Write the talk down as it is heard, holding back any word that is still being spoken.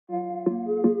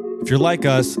If you're like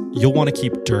us, you'll want to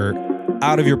keep dirt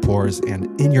out of your pores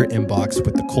and in your inbox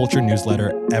with the culture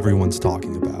newsletter everyone's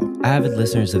talking about. Avid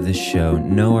listeners of this show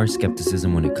know our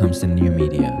skepticism when it comes to new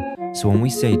media. So when we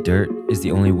say Dirt is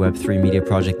the only Web3 media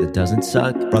project that doesn't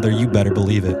suck, Brother, you better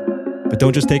believe it. But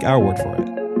don't just take our word for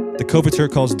it. The Coverture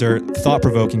calls Dirt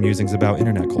thought-provoking musings about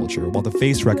internet culture, while The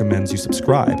Face recommends you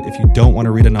subscribe if you don't want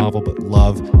to read a novel but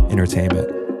love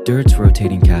entertainment. Dirt's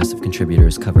rotating cast of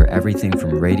contributors cover everything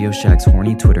from Radio Shack's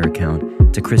horny Twitter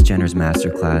account to Kris Jenner's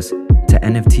masterclass to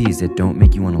NFTs that don't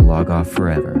make you want to log off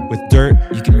forever. With Dirt,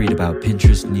 You can read about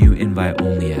Pinterest's new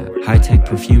invite-only app, high-tech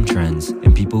perfume trends,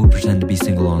 and people who pretend to be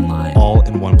single online. all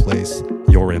in one place,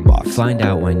 your inbox. Find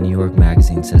out why New York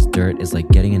Magazine says Dirt is like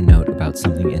getting a note about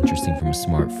something interesting from a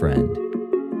smart friend.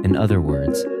 In other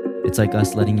words, it's like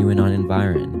us letting you in on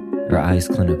Environ, or Eyes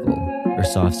Clinical, or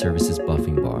Soft Services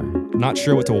Buffing Bar. Not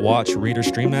sure what to watch, read, or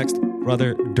stream next?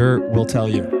 Brother, Dirt will tell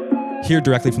you. Hear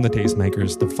directly from the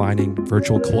tastemakers defining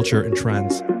virtual culture and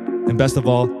trends. And best of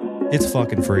all, it's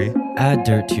fucking free. Add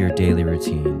Dirt to your daily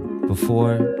routine,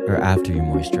 before or after you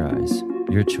moisturize.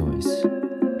 Your choice.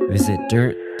 Visit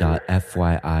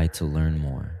dirt.fyi to learn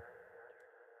more.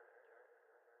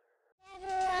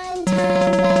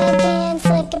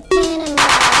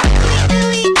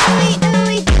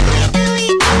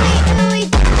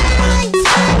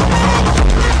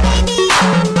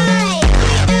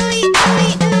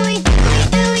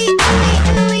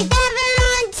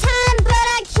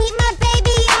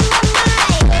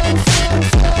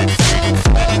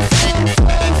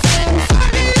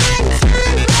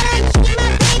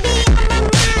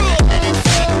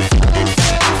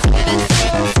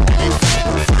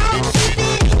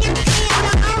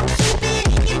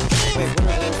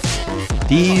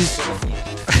 These.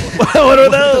 What are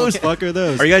those? What the fuck are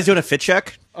those? Are you guys doing a fit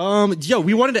check? Yeah,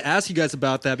 we wanted to ask you guys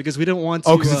about that because we didn't want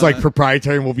to. Oh, because it's like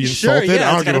proprietary and we'll be sure, insulted.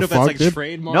 yeah, I don't give a fuck, like dude.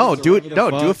 trademarks No, or do it. whatever the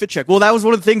No, fuck. do a fit check. Well, that was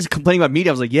one of the things complaining about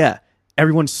media. I was like, yeah,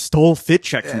 everyone stole fit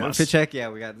check from us. Fit check, yeah,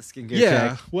 we got the skincare Yeah,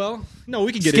 check. well, no,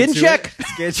 we can get Skin into check. it.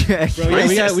 Skin check. Bro,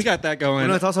 yeah, we got that going. Well,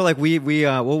 no, it's also like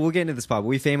we'll get into this pod, but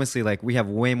we famously we have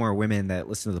way more women that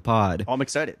listen to the pod. Oh, I'm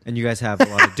excited. And you guys have a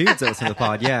lot of dudes that listen to the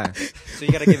pod, yeah. So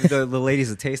you got to give the ladies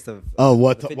a taste of. Oh,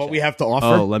 what fit what check. we have to offer?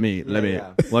 Oh, let me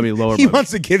yeah. lower He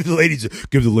wants to give the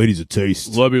ladies a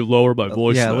taste. Let me lower my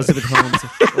voice. Yeah, Elizabeth Holmes.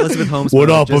 Elizabeth Holmes. What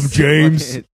up, just I'm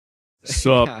James.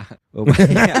 Sup?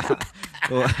 Yeah.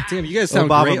 Yeah. Damn, you guys sound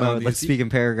Obama great. mode, On like speak in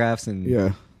paragraphs and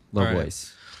Yeah. low All right.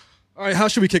 voice. All right, how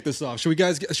should we kick this off? Should we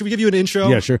give you an intro?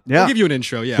 Yeah, sure. Yeah. We'll give you an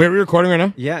intro. Yeah. Wait, are we recording right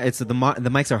now? Yeah, it's the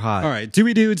mics are hot. All right,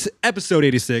 Dewey Dudes, episode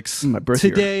 86. My birth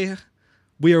year. Today,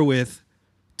 we are with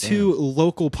two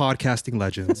local podcasting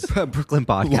legends. Brooklyn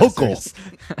podcasters.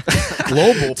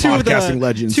 Local. Global podcasting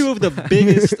legends. Two of the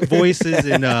biggest voices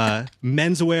in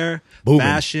menswear, Booming.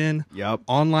 fashion, Yep.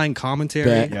 online commentary.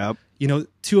 Bet. Yep. You know,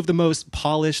 two of the most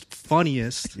polished,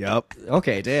 funniest, Yep.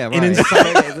 Okay, damn. and Right.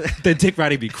 inside the dick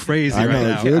riding be crazy I right know,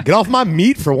 now. dude. Get off my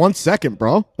meat for 1 second,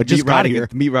 bro. I just got here.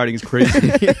 Meat riding is crazy.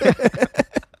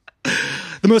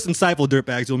 The most insightful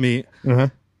dirtbags you'll meet.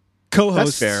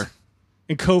 Co-hosts That's fair.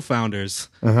 and co-founders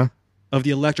of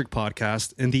the Electric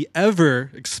Podcast and the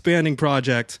ever-expanding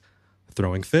project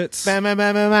Throwing Fits. Bam, bam,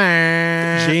 bam, bam,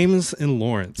 bam. James and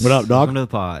Lawrence. What up, Welcome dog? to the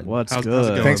pod. What's How's it good?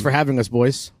 going? Thanks for having us,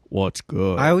 boys. What's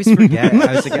good? I always forget.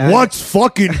 I was like, What's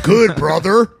fucking good,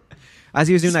 brother? as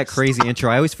he was doing that crazy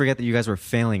intro, I always forget that you guys were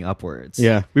failing upwards.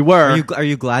 Yeah. we were. Are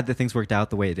you glad that things worked out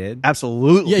the way it did?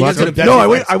 Absolutely. Yeah, you guys Well, gotta- that's-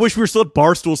 no, that's- I wish we were still at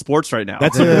Barstool Sports right now.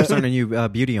 That's We're a starting a new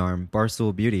beauty arm,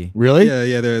 Barstool Beauty. really.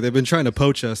 Yeah, they've been trying to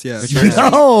poach us. Yeah, No,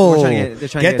 We're trying to they're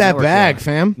trying to get that network bag, going.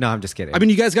 fam. No, I'm just kidding. I mean,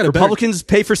 you guys got a Republicans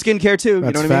pay for skincare too.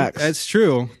 That's you know what facts. That's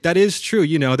true. That is true.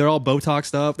 You know, they're all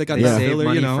Botoxed up. They got they the save filler.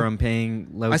 money You know, from paying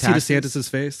low I see taxes. DeSantis'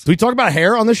 face. Do we talk about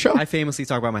hair on this show? I famously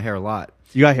talk about my hair a lot. I mean?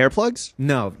 You got hair plugs?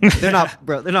 No, they're not,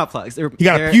 bro. They're not plugs. You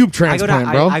got a pube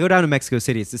transplant, bro. I go down to Mexico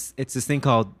City. It's this thing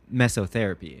called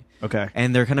mesotherapy. Okay.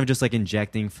 And they're kind of just like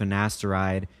injecting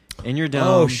finasteride in your dome.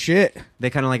 Oh shit! They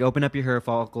kind of like open up your hair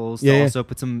follicles. Yeah, They yeah. also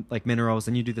put some like minerals,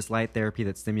 and you do this light therapy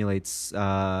that stimulates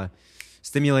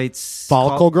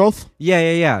Follicle growth.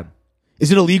 Yeah.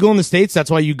 Is it illegal in the States?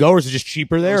 That's why you go, or is it just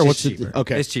cheaper there? It's or just what's cheaper. it?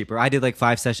 Okay. It's cheaper. I did like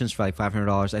 5 sessions for like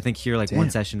 $500. I think here like one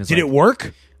session is. Did like, it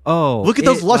work? Oh, Look at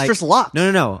those lustrous locks. No.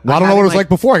 Well, I don't know what it was like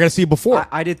before. I got to see it before.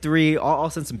 I did 3. I'll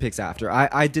send some pics after.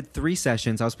 I did 3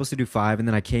 sessions. I was supposed to do 5, and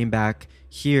then I came back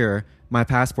here. My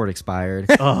passport expired,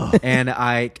 and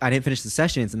I didn't finish the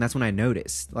sessions, and that's when I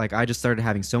noticed. Like I just started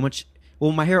having so much.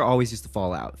 Well, my hair always used to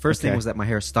fall out. First thing Okay. was that my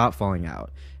hair stopped falling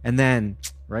out, and then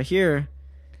right here,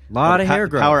 a lot of hair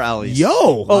growth. Power alleys. Yo,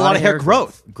 Oh, a lot of hair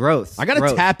growth. Growth. I got to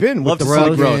growth. tap in with Love the to see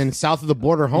fucking growth. south of the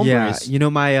border home Yeah, race. you know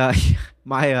my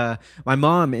my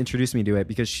mom introduced me to it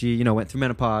because she went through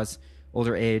menopause,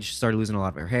 older age, started losing a lot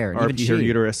of her hair. And RP her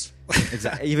uterus.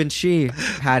 Exactly. Even she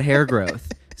had hair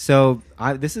growth. So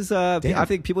I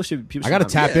think people should. I gotta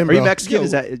tap in. Are Bro. you Mexican?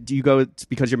 Is that do you go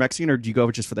because you're Mexican, or do you go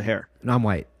just for the hair? No, I'm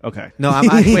white. Okay. No,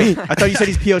 wait. I thought you said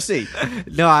he's POC.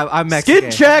 No, I'm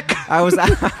Mexican. Skin check. I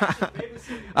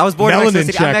was born in Melanin Mexico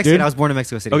City. check, I'm Mexican. dude. I was born in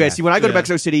Mexico City. Okay, yeah. see, when I go to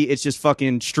Mexico City, it's just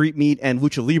fucking street meat and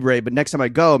lucha libre. But next time I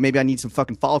go, maybe I need some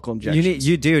fucking follicle injections.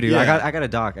 You do, dude. Yeah. I got a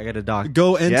doc.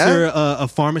 Go enter Yeah? a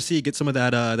pharmacy, get some of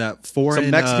that foreign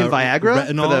Some Mexican Viagra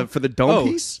retinol. for the dome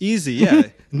piece? Easy, yeah.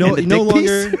 No, And the no dick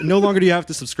longer, piece? no longer do you have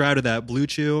to subscribe to that Blue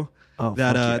Chew, Oh,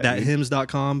 that fuck yeah, dude.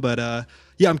 Hims.com. But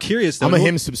yeah, I'm curious. Though. I'm a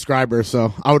him subscriber,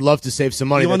 so I would love to save some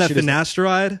money. You on that shit is-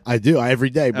 finasteride I do every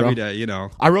day, bro. every day? You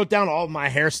know. I wrote down all of my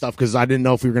hair stuff because I didn't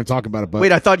know if we were going to talk about it. But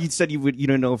Wait, I thought you said you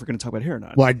didn't know if we're going to talk about hair or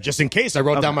not. well, just in case, I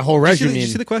wrote down my whole Did resume. you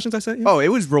see the questions I sent you? Oh, it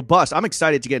was robust. I'm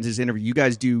excited to get into this interview. You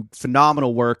guys do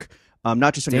phenomenal work,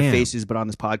 not just on your Damn. faces, but on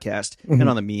this podcast and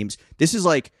on the memes. This is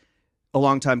like a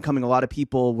long time coming. A lot of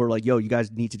people were like, yo, you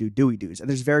guys need to do Dewey Dudes. And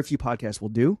there's very few podcasts we'll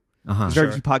do. There's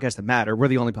very few podcasts that matter. We're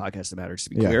the only podcast that matters, to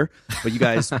be Yeah. clear. But you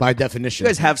guys, By definition, you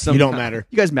guys have some. You don't matter.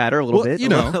 You guys matter a little Well, bit. you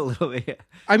know. A little bit.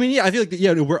 I mean, yeah, I feel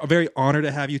like we're very honored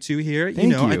to have you two here.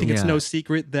 Thank I you. think it's Yeah. no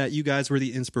secret that you guys were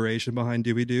the inspiration behind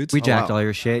Dewey Dudes. We jacked all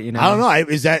your shit. I don't know.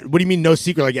 Is that what do you mean? No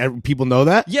secret? Like people know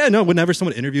that? Yeah, no. Whenever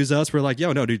someone interviews us, we're like,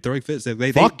 "Yo, no, dude, throwing fits."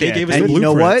 They Fuck yeah. gave us And the you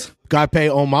know blueprint. what? Gotta pay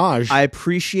homage. I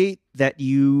appreciate that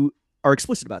you are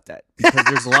explicit about that because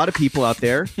there's a lot of people out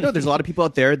there. No, there's a lot of people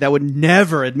out there that would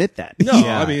never admit that. No,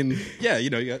 Yeah. I mean, yeah,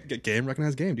 you got to get game,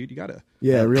 recognize game, dude. You gotta.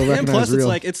 yeah, real. And Recognize plus, real.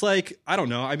 it's like I don't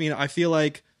know. I mean, I feel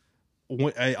like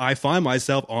when I find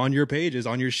myself on your pages,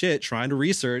 on your shit, trying to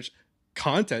research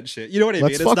content shit. You know what I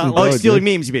Let's mean? It's fucking not go, Oh, like dude. stealing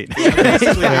memes, you mean?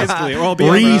 basically, or I'll be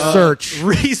on, Research.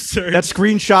 research. That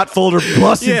screenshot folder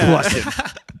busting, Yeah.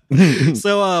 busting.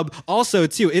 So also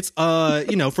too, it's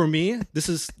for me, this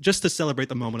is just to celebrate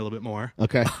the moment a little bit more.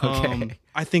 okay.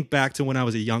 I think back to when I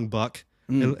was a young buck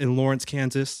in Lawrence,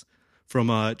 Kansas, from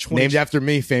 20 Named after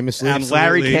me, famously. Absolutely.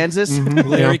 Larry, Kansas.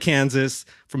 Larry, Yeah. Kansas,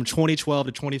 from 2012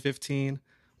 to 2015,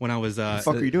 when I was What the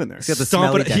fuck are you doing there? got the stomping.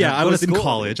 smelly den. Yeah, I Go to was in school.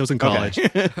 college. I was in college,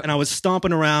 and I was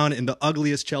stomping around in the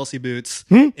ugliest Chelsea boots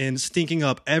and stinking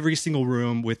up every single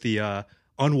room with the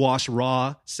unwashed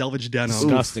raw selvage denim.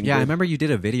 Disgusting. Yeah, I dude. remember you did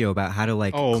a video about how to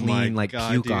Oh my clean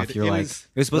God, puke dude. off your It like. was-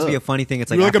 It was supposed to be a funny thing. It's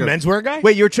like You're like a after- menswear guy.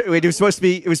 Wait, it was supposed to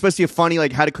be a funny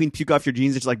like how to clean puke off your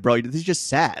jeans. It's like, bro, this is just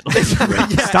sad. Like,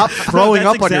 stop throwing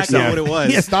That's up on exactly yourself. what it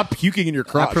was. Yeah, stop puking in your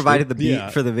crotch. I provided the dude. beat Yeah.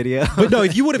 for the video. But no,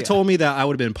 if you would have told me that I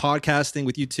would have been podcasting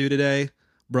with you two today,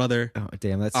 brother, Oh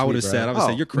damn, that's. I would have sweet, said, I bro.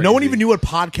 would say you're crazy. No one even knew what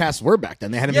podcasts were back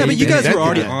then. They hadn't. Yeah, been but you guys were invented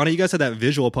already yet. on it. You guys had that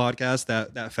visual podcast,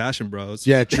 that Fashion Bros.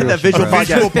 Yeah, true. That visual A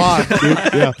podcast. pod,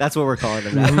 dude. Yeah. That's what we're calling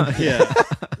it now. Yeah.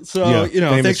 So Yeah,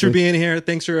 thanks for famously. being here.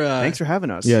 Thanks for Thanks for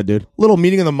having us. Yeah, dude. Little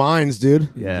meeting of the minds, dude.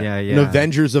 yeah. An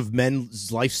Avengers of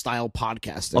men's lifestyle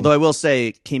podcasting. Although I will say,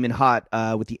 it came in hot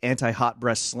with the anti-hot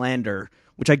breast slander,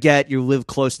 which I get. You live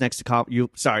close next to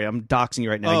Sorry, I'm doxing you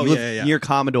right now. Oh, you live yeah. near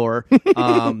Commodore,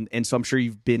 and so I'm sure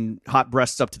you've been hot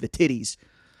breasts up to the titties.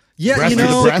 Yeah, Breast you to the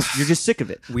know, breast. You're just sick of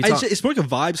it. it's more like a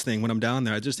vibes thing when I'm down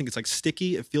there. I just think it's like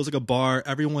sticky. It feels like a bar.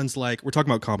 Everyone's like, we're talking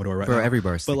about Commodore right Bro, now. every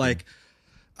bar's But sticky. like,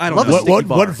 I don't Love know. a sticky what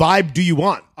bar. vibe do you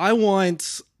want? I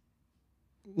want.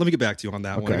 Let me get back to you on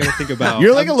that one. I Okay. gotta think about.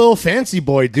 You're like a little fancy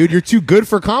boy, dude. You're too good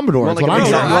for Commodore. Want That's like what a I'm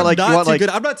big- No, saying. want I'm like- you not want too like- good.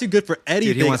 I'm not too good for anything.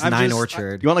 Dude, he wants I'm Nine just-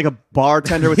 Orchard. You want like a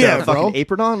bartender with Yeah, a fucking bro.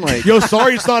 apron on? Like, Yo,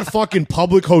 sorry, it's not a fucking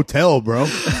public hotel, bro.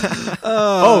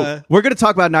 oh, we're gonna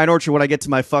talk about Nine Orchard when I get to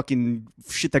my fucking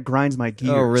shit that grinds my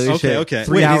gears. Oh, really? Okay, Shit. okay.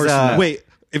 3 Wait, hours. from now. Wait.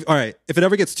 All right. If it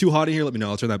ever gets too hot in here, let me know.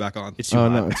 I'll turn that back on. It's too Oh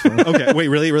hot. no, it's fine. Okay. Wait.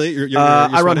 Really? You're I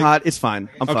run sweating? hot. It's fine.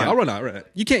 I'm Okay, fine. I'll run out. Right.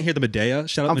 You can't hear the Medea.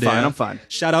 Shout out I'm Medea. fine, I'm fine.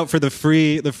 Shout out for the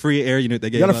free air unit they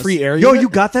gave You got a us. free area? Yo, you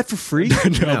got that for free? Do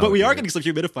No, but we are dude. getting some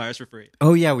humidifiers for free.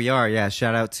 Oh yeah, we are. Yeah,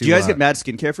 shout out to. you guys get mad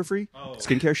skincare for free? Oh.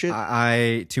 Skincare shit?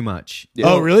 I too much.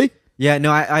 Oh, really? Yeah,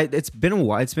 no, I it's been a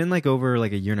while. It's been like over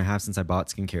like a year and a half since I bought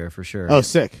skincare for sure. Oh,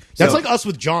 sick. That's So- like us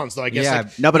with Johns, though. I guess. Yeah.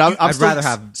 Like, No, but I'm I'd still, rather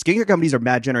have- skincare companies are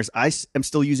mad generous. I am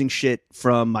still using shit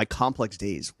from my complex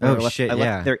days. where Oh, I left, shit, I left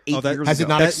yeah. there 8 that- years has it ago.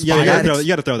 not That- yeah, expired? you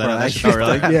gotta throw that Bro, out. that shit's Oh,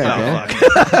 really? Yeah,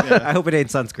 okay. I hope it ain't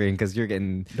sunscreen because you're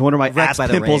getting. No wonder my wrecked ass by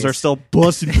the pimples rays. are still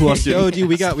busting. Yo, dude,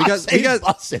 we got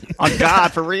Bussin'. On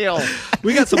God, for real.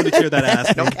 we got someone to cheer that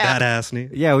ass. That ass knee.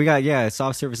 Yeah, we got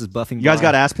soft surfaces buffing. You guys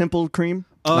bar. got ass pimple cream?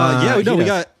 Yeah, we know. We yeah.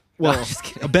 got well, just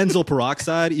kidding. a benzoyl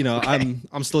peroxide. You know,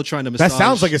 I'm still trying to massage. That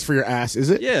sounds like it's for your ass,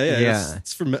 is it? Yeah. Yeah.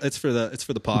 It's for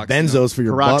the pox. Benzos for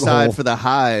your Peroxide butthole. for the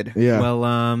hide. Yeah.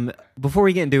 Well, before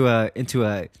we get into a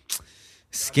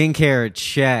skincare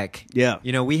check, Yeah.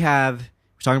 we have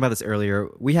talking about this earlier.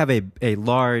 We have a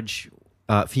large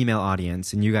female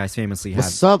audience, and you guys famously have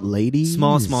What's up, ladies?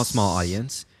 small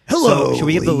audience. Hello, So should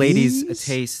we give the ladies a ladies.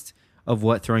 taste of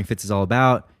what Throwing Fits is all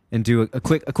about and do a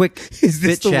quick Is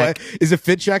this fit the check? way? Is a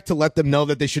fit check to let them know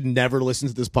that they should never listen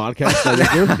to this podcast?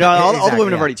 Like we do? No, all the Exactly,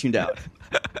 women have yeah. already tuned out.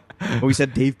 When we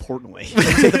said Dave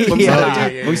Portnoy. Yeah.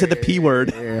 When we said the P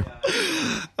word.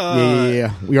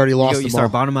 Yeah. We already lost You them start all.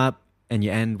 bottom up and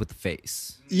you end with the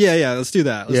face. Yeah, let's do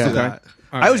that. Let's Yeah. do that.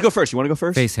 I always go first. You want to go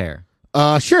first? Face hair.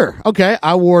 Sure. Okay.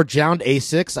 I wore Jound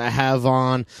Asics. I have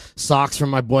on socks from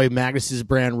my boy Magnus's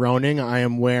brand Roning. I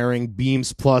am wearing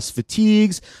Beams Plus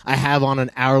fatigues. I have on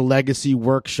an Our Legacy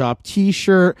Workshop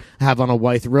t-shirt. I have on a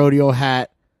white rodeo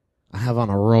hat. I have on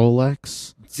a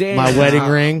Rolex. Damn. My wedding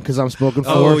ring because I'm spoken for.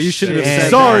 Oh, you shouldn't have And-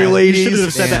 said Sorry, that. ladies. You shouldn't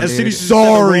have said that. Damn, As soon as dude. you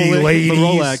Sorry, said the Rolex, ladies. The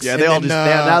Rolex. Yeah, And they all then,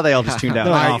 just now they all just tuned out.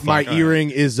 No, My, Oh, fuck, my all right. earring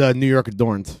is New York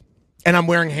adorned. And I'm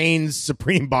wearing Hanes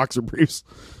Supreme boxer briefs.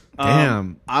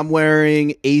 Damn. I'm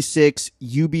wearing Asics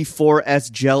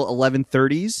UB4S Gel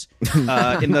 1130s.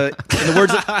 In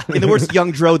the words of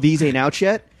Young Dro, these ain't out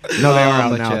yet. No, they are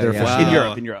out but now. yeah, They're yeah.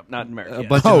 official. In Europe, not in America. A Yeah.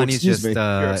 bunch Oh, of honeys excuse just me.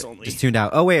 Europe's only. just tuned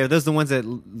out. Oh wait, are those the ones that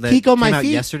Kiko, came my out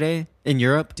feet? yesterday in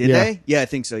Europe? Did Yeah. they? Yeah, I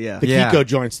think so. Yeah. The Yeah. Kiko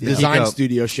joints, the Yeah. design Kiko.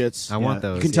 studio shits. I want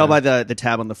those. You can tell by the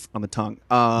tab on the tongue.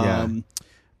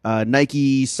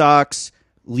 Nike socks,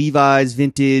 Levi's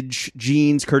vintage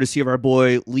jeans, courtesy of our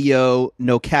boy Leo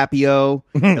No Capio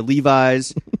at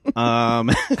Levi's.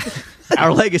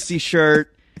 Our Legacy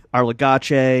shirt, our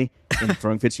Legace in the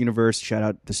Throwing Fits universe. Shout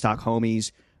out the stock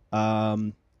homies.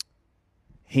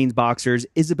 Hanes boxers,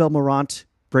 Isabel Marant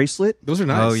bracelet. Those are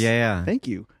nice. Oh yeah. Thank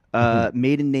you.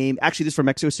 Maiden name. Actually, this is from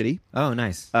Mexico City. Oh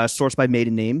nice. Sourced by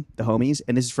Maiden Name, the homies,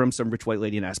 and this is from some rich white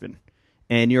lady in Aspen.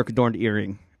 And New York adorned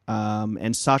earring,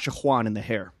 and Sasha Juan in the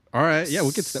hair. All right. Yeah,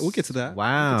 we'll get to that. We'll get to that.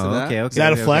 Wow. We'll get to that. Okay. Is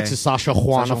that okay, a flex? okay. Is Sasha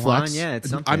Juan Sasha a flex? Juan? Yeah, it's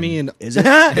something. I mean, Is it?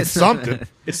 It's something.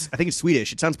 I think it's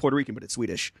Swedish. It sounds Puerto Rican, but it's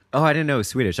Swedish. oh, I didn't know it was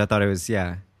Swedish. I thought it was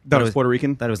Thought it was Puerto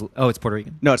Rican? That was. Oh, it's Puerto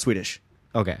Rican. No, it's Swedish.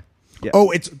 Okay.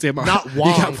 Oh, it's damn, not you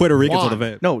Juan. got Puerto Ricans Juan. on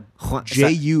the vet. No, Juan- Juan.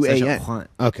 Sasha Juan.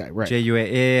 Okay, right.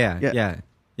 J-U-A. Yeah.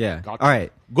 Yeah. Gotcha. All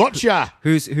right. Gotcha.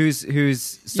 Who's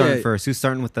starting Yeah. first? Who's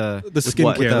starting with the The skincare.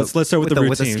 what? Let's start with the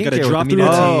routine. skincare, Got to with drop the the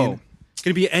routine. routine. Oh. It's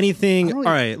gonna be anything. All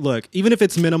right. Look, even if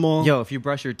it's minimal. Yo, if you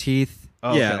brush your teeth.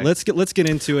 Yeah. Okay. Let's get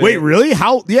into it. Wait, really?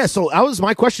 How? Yeah. So that was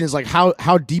my question. Is like how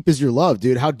deep is your love,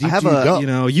 dude? How deep have do you a- go? You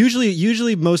know,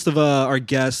 usually most of our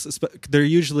guests, they're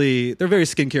very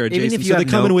skincare Even if adjacent, you so they have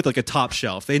come no- in with like a top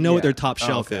shelf. They know what Yeah. their top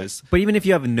shelf okay. is. But even if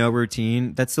you have no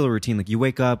routine, that's still a routine. Like you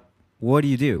wake up. What do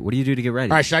you do? What do you do to get ready?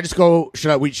 All right. Should I just go?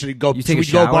 Should we go? You take a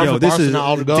should we go shower? bar Yo, for this bar so is now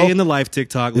all to go? day in the life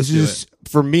TikTok. Let's This do is it.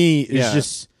 for me. It's Yeah.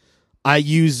 just I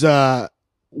use what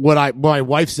my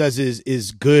wife says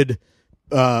is good.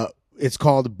 It's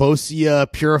called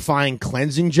Bosia Purifying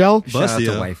Cleansing Gel. Shout out to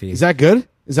Bussia. wifey. Is that good?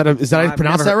 Is that I I've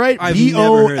pronounce never that right? I've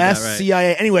never heard that right.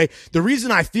 Boscia. Anyway, the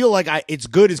reason I feel like it's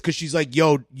good is because she's like,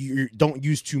 "Yo, you don't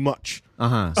use too much."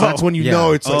 Uh-huh. So that's when you yeah.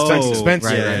 know it's like Oh,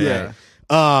 expensive. right, yeah. right.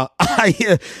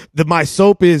 My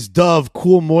soap is Dove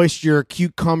Cool Moisture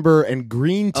Cucumber and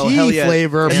Green Tea Oh, hell yeah.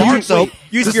 flavor And bar use- soap.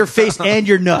 Use for your face and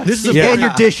your nuts. This is and important.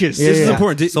 your dishes. Yeah, This is yeah.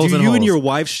 important. Do Souls you and and holes. your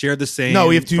wife share the same No,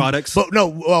 we have two products? But no,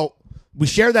 well, we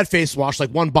share that face wash, like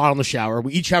one bottle in the shower.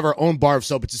 We each have our own bar of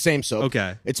soap. It's the same soap.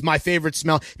 Okay. It's my favorite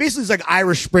smell. Basically, it's like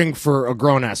Irish Spring for a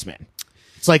grown ass man.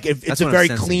 It's like if it's That's a what very I'm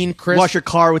sensing. clean, crisp. Wash your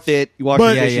car with it. You wash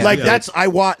but your yeah, like yeah.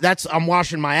 that's I'm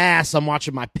washing my ass. I'm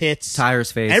washing my pits,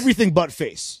 Tires, face. everything but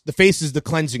face. The face is the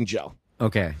cleansing gel.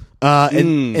 Okay.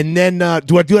 And then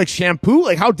do I do like shampoo?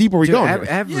 Like how deep are we Dude, going?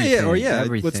 everything.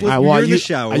 Everything. Let's You're in the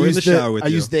shower. We're in the shower with I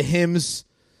you. use the Hims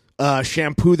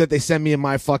shampoo that they send me in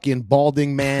my fucking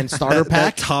balding man starter that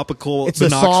pack. topical. It's a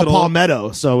saw minoxidil.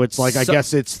 palmetto, so it's like I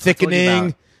guess it's what you thickening.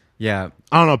 about. Yeah.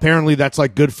 I don't know. Apparently, that's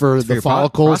like good for the your pro-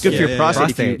 follicles. Good for your Yeah, prostate.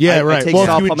 prostate. If you, Yeah, I right. take Well,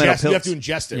 saw if you palmetto ingest, you have to pills.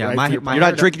 ingest it, Yeah, right? my- For your- my- You're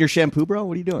not drinking your shampoo, bro?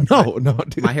 What are you doing? no,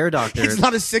 dude. My hair doctor. It's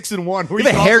not a 6-in-1. Where You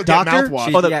have a hair doctor?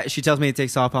 Mouthwash. She tells me to take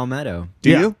saw palmetto. Do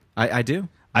Yeah. you? I do.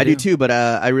 I do too, but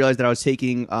I realized that I was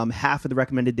taking half of the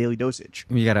recommended daily dosage.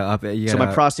 You gotta up it. You So gotta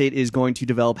my prostate is going to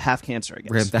develop half cancer, I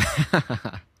rip guess.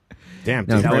 that. Damn,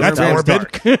 No, dude. that That's was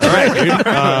morbid. All right,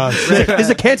 dude. This is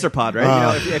a cancer pod, right? You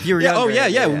know, if you were Yeah. younger, Oh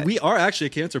yeah. We are actually a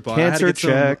cancer pod. Cancer I had to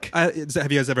get check.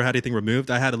 have you guys ever had anything removed?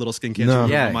 I had a little skin cancer No. on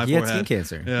Yeah, my he had forehead. skin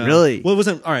cancer. Yeah. Really? Well, it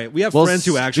wasn't. All right. We have Well, friends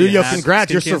who actually. Dude, yo, had congrats.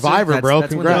 skin You're cancer. survivor, That's- bro.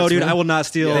 that's one of Congrats. No, dude, man. I will not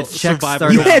steal The check Survivor.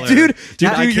 started- Yeah, dollar. dude.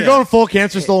 I You're can't. going full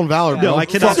cancer, stolen valor. No, bro. I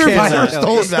cannot. Full Survivor, cancer.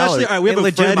 stolen Especially, valor. all right, we It have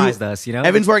a friend legitimized who, us, you know.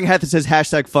 Evan's wearing a hat that says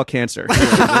 #fuck cancer.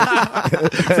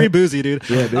 free boozy, dude.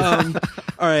 Yeah, dude.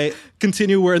 All All right,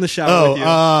 continue. We're in the shower Oh, with you.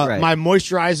 my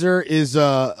moisturizer is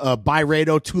a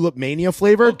Byredo Tulip Mania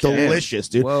flavor. Okay. Delicious,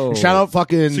 dude. Whoa. Shout out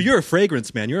fucking. So you're a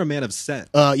fragrance man. You're a man of scent.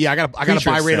 yeah, I got a Creature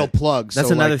Byredo scent. plug. That's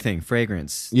so, another like, thing.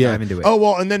 Fragrance. Yeah. Dive into it. Oh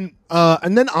well, and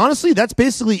then honestly, that's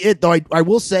basically it. Though I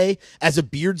will say, as a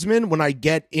beardsman, when I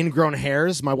get ingrown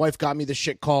hairs, my wife got me this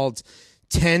shit called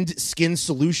Tend Skin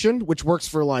Solution, which works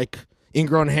for like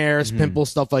ingrown hairs,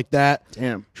 pimples, stuff like that.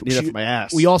 Damn, need that for my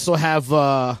ass. We also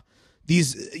have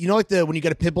these, like when you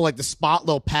get a pimple, like the spot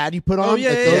little pad you put on. Oh, yeah,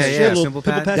 like yeah, those yeah, shit. yeah. Simple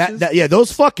Pimple pad. patches? Yeah,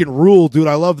 those fucking rule, dude.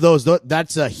 I love those.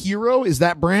 That's a Hero. Is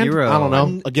that brand? Hero. I don't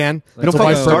know. Again, don't it's a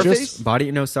fucking wife Starface? purchase.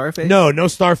 Body no Starface. No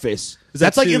Starface. that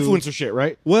That's like too- influencer shit,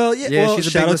 right? Well, yeah. Yeah, well, she's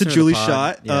a shout big out to listener of Julie the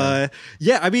pod. Shot.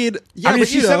 Yeah. I mean, yeah. I mean, but,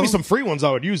 she you sent know, me some free ones.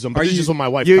 I would use them, but Are this is you- just what my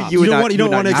wife. you got. would don't not- want- you you don't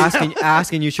would want not to use get- it.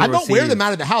 Asking you should I don't wear receive. them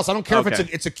out of the house. I don't care if Okay.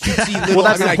 it's a cutesy little. Well,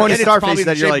 that's I mean, the I point get of it's probably Starface. the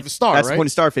That you're shape like, of a star, that's right? the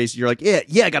point of Starface. You're like,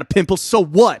 yeah, I got a pimple. So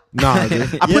what? Nah, dude.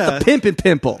 I put the pimp in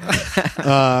pimple.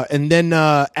 and then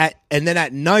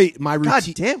at night, my routine.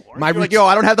 God damn. Warren. My You're like, routine- yo,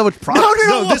 I don't have that much product.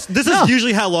 No, this is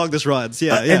usually how long this runs.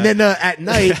 Yeah, yeah. And then at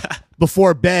night,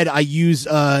 before bed, I use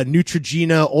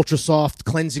Neutrogena Ultra Soft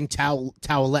cleansing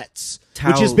towelettes,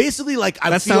 which is basically like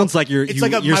That sounds like you're- It's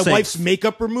like you're my safe. wife's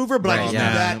makeup remover, but I Right, just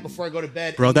yeah. do that before I go to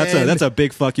bed. bro, And that's then- a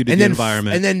big fuck you to and the then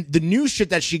environment. And then the new shit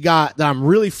that she got that I'm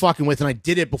really fucking with, and I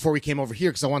did it before we came over here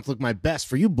because I want to look my best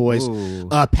for you boys. Ooh.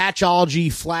 Patchology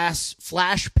Flash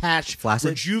Patch Flaccid?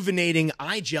 rejuvenating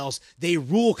eye gels. They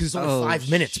rule because it's only Oh, 5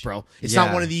 minutes, bro. It's yeah.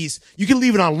 not one of these. You can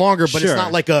leave it on longer, but Sure. it's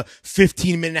not like a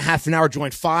 15-minute, half an hour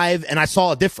joint. 5, and I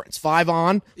saw a difference. 5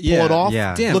 on, Yeah. pull it off.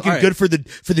 Yeah. Damn, looking all right. good for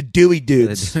the dewy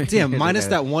dudes. Damn, minus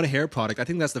that one hair product. I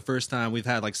think that's the first time we've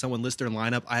had like someone list their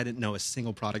lineup. I didn't know a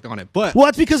single product on it, but Well,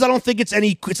 that's because I don't think it's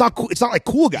any. It's not. It's not like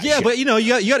cool guy. yeah, shit. but you know, you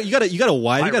got a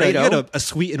wife, you got Byredo. a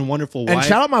sweet and wonderful wife. And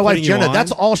shout out my wife putting you Jenna. on.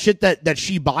 That's all shit that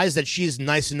she buys that she is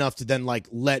nice enough to then like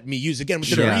let me use. Again,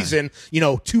 within a Yeah. reason,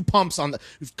 2 pumps on the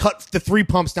we've cut the 3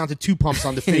 pumps down to 2 pumps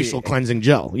on the facial cleansing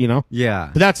gel. Yeah.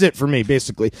 But that's it for me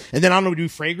basically. And then I don't know, we do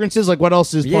fragrances. Like what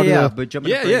else is part Yeah. of the But jump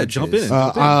Yeah, jump in.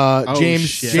 Oh, James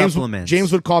shit. Supplements.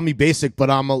 James would call me basic, but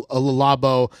I'm a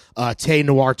Lalabo Tay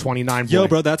Noir 29 boy. Yo,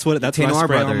 bro, that's what I Noir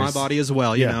spray on my Brothers. body as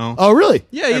well. You know. Oh, really?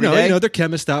 Yeah, you Every know, day? they're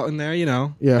chemists out in there. You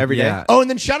know. Yeah. Every day. Yeah. Oh, and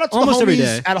then shout out to Almost the every homies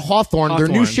day. at Hawthorne. Their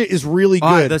new Hawthorne. shit is really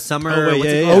Oh, good. the summer. Oh, wait, what's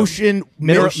yeah, it yeah, called? yeah. Ocean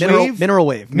Mineral Wave?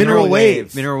 Wave. Mineral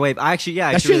Wave. Mineral Wave. I actually,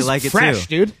 That actually shit's like it fresh,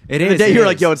 too. dude. It The is. day it you're is.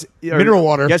 like, yo, it's Mineral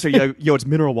water. Yes, sir. Yo, it's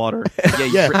mineral water. Yeah,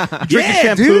 Yeah. You drink Yeah, your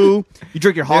shampoo. dude. You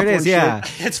drink your There Hawthorne it is. Yeah.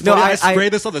 shit. It's No, funny. I I-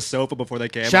 sprayed this on the sofa before they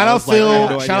came. Shout I out was like, I Phil. have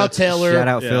no Shout idea. out Taylor. Shout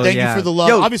out Phil, Thank yeah. you for the love.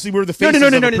 Yo, Obviously, we were the No, faces no,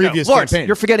 of the no. previous Lawrence, campaign.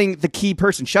 you're forgetting the key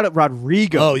person. Shout out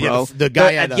Rodrigo. Oh, yeah, bro. the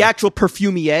guy at the actual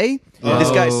perfumier.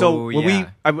 This guy. So when yeah.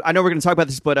 I know we're gonna talk about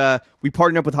this, but we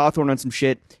partnered up with Hawthorne on some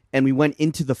shit, and we went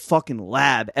into the fucking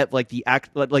lab at like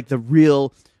the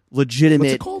real legitimate.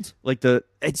 What's it called? Like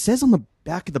it says on the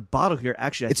back of the bottle here.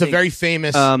 Actually, It's a very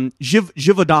famous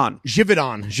Givaudan.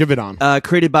 Givaudan.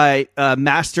 Created by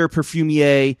master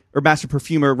perfumier or master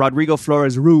perfumer Rodrigo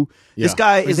Flores Roux. This Yeah.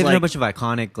 guy He's is in a like bunch of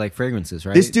iconic like fragrances,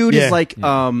 right? this dude Yeah. is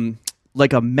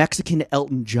like a Mexican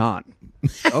Elton John.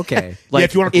 Okay. Like,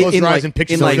 if you wanna close your eyes and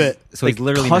picture in like, it. So he's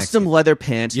literally custom Mexican. leather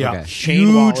pants, Yeah. Okay. Chain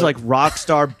huge wallet. like rock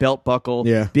star belt buckle,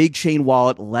 Yeah. big chain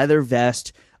wallet, leather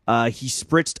vest. He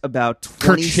spritzed about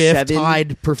Kerchief 27,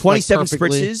 tied 27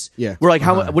 perfectly. spritzes. Yeah. We're like,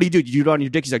 what do you do? You do it on your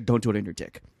dick? He's like, don't do it on your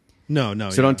dick. No.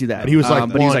 So don't do that. But he was like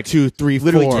but he was 1, 2, 3, 4,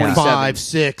 literally 27. 5,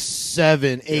 6,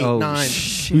 7, 8, Oh, 9.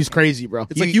 shit. He was crazy, bro.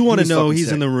 It's like you want to was know fucking he's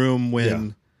sick. in the room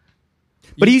when.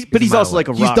 But he's a also mile like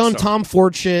a He's rock done star. Tom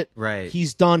Ford shit. Right.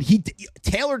 He's done.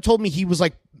 Taylor told me he was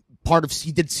like part of.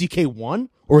 He did CK1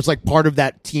 or was like part of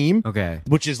that team. Okay.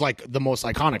 Which is like the most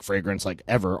iconic fragrance like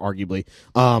ever, arguably.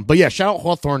 But yeah, shout out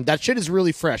Hawthorne. That shit is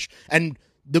really fresh. And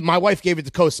my wife gave it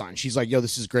the cosign. She's like, "Yo,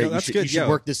 this is great. Yo, that's you good, should yo.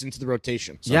 work this into the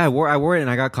rotation." So, Yeah, I wore it and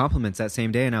I got compliments that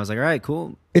same day, and I was like, all right,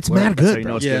 cool. it's mad That's how good, you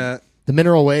bro. know it's Yeah, The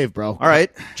Mineral Wave, bro. All right,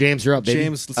 James, you're up, baby.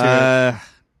 James. Let's hear it.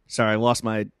 sorry, I lost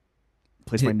my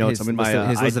place. My notes. I'm in his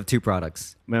my list of 2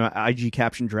 products. my IG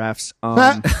caption drafts.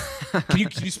 Can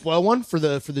you spoil one for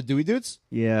the Dewey dudes?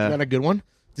 Yeah. You got a good one.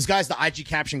 This guy's the IG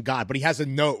caption god, but he has a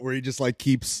note where he just like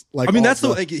keeps like. I mean, all that's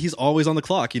like he's always on the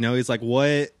clock. You know, he's like,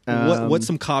 what's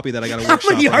some copy that I got to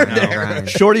workshop many right are now? there? Right.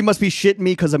 Shorty must be shitting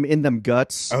me because I'm in them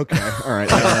guts. Okay, all right.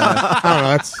 I don't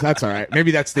know. That's all right.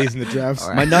 Maybe that stays in the drafts.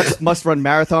 My nuts must run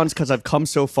marathons because I've come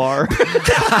so far.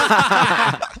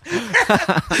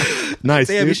 Nice.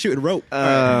 Damn, dude. he's shooting rope.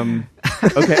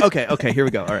 Okay. Here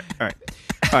we go. All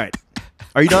right.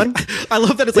 Are you done? I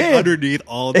love that it's like underneath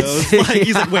all those. Like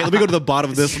he's like, wait, let me go to the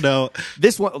bottom of this note.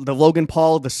 This one, the Logan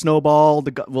Paul, the Snowball,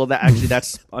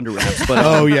 that's under wraps. But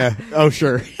Oh yeah. Oh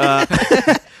sure.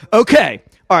 okay.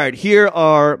 All right, here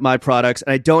are my products,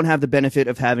 and I don't have the benefit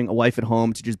of having a wife at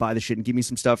home to just buy the shit and give me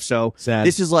some stuff. So Sad.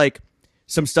 this is like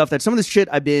some stuff that some of this shit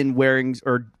I've been wearing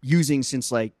or using since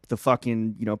like the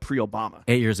fucking pre-Obama.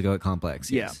 8 years ago at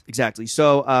Complex. Yeah, Yes. exactly.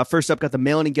 So first up, got the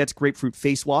Melanie Gets Grapefruit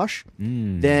Face Wash.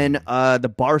 Then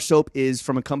the bar soap is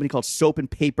from a company called Soap and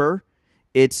Paper.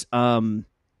 It's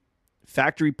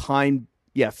Factory Pine.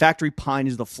 Yeah, Factory Pine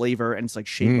is the flavor, and it's like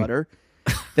shea butter.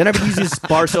 Then I've been using this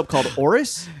bar soap called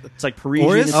Oris. It's like Parisian.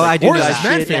 Oris? It's Oh, like I do know Oris that is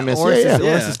mad shit. famous. Yeah, Oris, Yeah, is,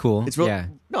 yeah. Oris is cool. It's real. Yeah.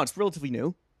 No, it's relatively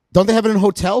new. Don't they have it in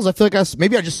hotels? I feel like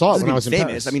maybe I just saw it Doesn't when I mean was in famous.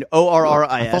 Paris. I mean,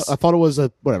 ORRIS. I thought it was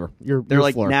a whatever. They're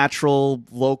like floor. natural,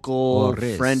 local,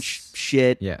 Oris. French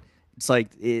shit. Yeah. It's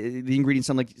like the ingredients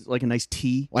sound like a nice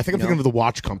tea. Well, I think I'm you thinking know? of the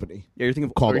watch company Yeah, you're thinking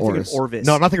of called you're thinking Oris. of Orvis.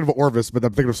 No, I'm not thinking of Orvis, but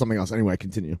I'm thinking of something else. Anyway,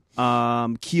 continue.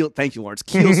 Keel. Thank you, Lawrence.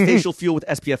 Kiehl's facial fuel with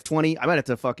SPF 20. I might have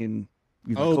to fucking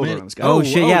use my code man. on this guy. Oh,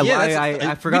 shit, yeah, that's-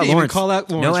 I forgot We didn't even Lawrence. call out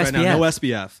Lawrence No right now. SPF. No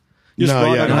SPF. You just No,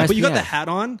 brought yeah, that no up. But you got SPF. the hat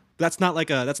on. That's not like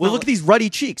a. That's Well, not. look at these ruddy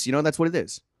cheeks. That's what it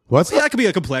is. What's Yeah, that could be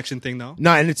a complexion thing though.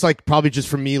 No, and it's like probably just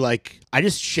for me. Like I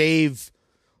just shave.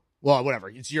 Well, whatever.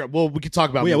 It's your. Well, we could talk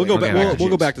about. Well, yeah, it we'll go later. back. We'll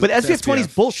go back to. But the SPF 20 is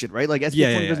bullshit, right? Like SPF Yeah,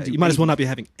 20 yeah, doesn't yeah. do You might as well anything. not be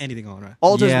having anything on, right?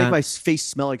 All it does is Yeah. make my face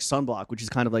smell like sunblock, which is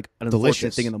kind of like an unfortunate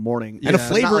Delicious. thing in the morning. and a Yeah.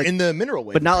 flavor Not like- in the mineral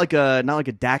wave. but not like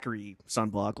a daiquiri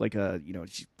sunblock, like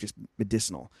just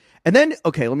medicinal. And then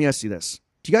let me ask you this: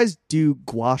 do you guys do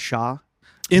gua sha?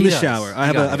 In He the does. shower, I He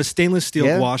have got a it. stainless steel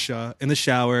Yeah? gua sha in the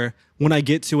shower. When I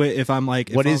get to it, if I'm like,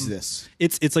 What is this?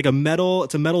 It's like a metal.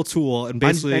 It's a metal tool, and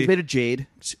Mine's basically made of jade.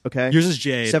 Okay, yours is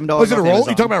jade. $7. Oh, is it a off roll? Amazon.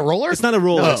 You talking about a roller? It's not a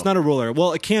roller. No. It's not a roller.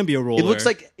 Well, it can be a roller. It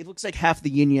looks like half the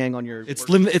yin yang on your. it's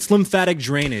lymphatic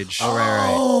drainage.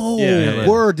 Oh, Yeah.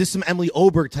 word! This is some Emily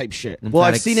Oberg type shit. Well,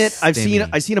 I've Lymphatic seen it. stemming.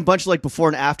 I've seen a bunch of like before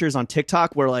and afters on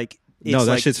TikTok where like it's No,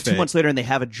 that like shit's 2 fake. months later and they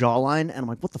have a jawline and I'm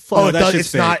like, what the fuck? Oh, it that does- shit's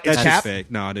it's fake. not- it's That cap? shit's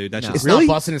fake. No, dude, that shit's It's fake.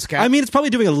 not busting his cap. I mean, it's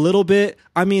probably doing a little bit.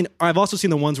 I mean, I've also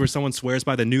seen the ones where someone swears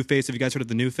by the new face. Have you guys heard of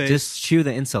the new face? Just chew the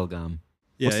incel gum.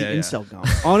 yeah, What's yeah, the yeah. incel gum?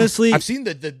 Honestly, I've seen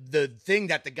the thing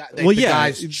that the guy Well, the yeah.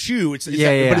 guys chew. It's Yeah,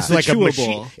 yeah, but it's yeah. like The a chewable.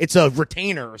 machine. It's a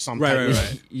retainer or something. right, right,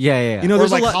 right. Yeah. You know, Or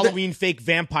there's like a lot. Halloween fake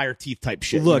vampire teeth type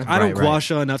shit. Look, I don't Right, right.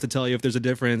 guasha enough to tell you if there's a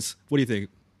difference. What do you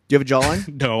think? Do you have a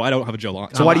jawline? No, I don't have a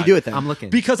jawline. So why do you do it then? I'm looking.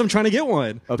 Because I'm trying to get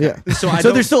one. Okay. Yeah. So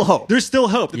So there's still hope. There's still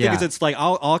hope. The thing Yeah. is, it's like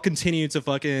I'll continue to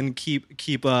fucking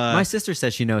keep. My sister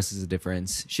says she notices a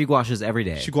difference. She gouaches every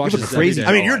day. She guashes crazy. every day.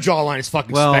 I mean, your jawline is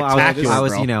fucking well, spectacular, I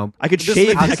was bro. you know, I could This shave.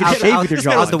 is- I could shave with your this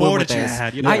guy I was was the jawline. one bored with at this.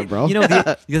 Chad, you know, I, bro. You know,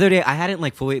 the other day I hadn't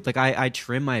like fully like I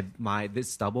trimmed my this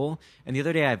stubble, and the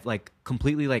other day I've like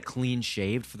completely like clean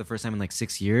shaved for the first time in like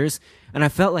 6 years, and I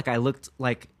felt like I looked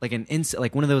like an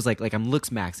like one of those like I'm looks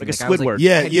maxing, Like a I was, Squidward.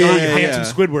 Yeah, I had yeah, gotten- yeah,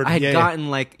 handsome Squidward. I had yeah, gotten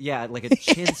like a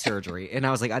chin surgery, and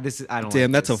I was like, I don't.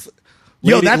 Damn, like that's a. this.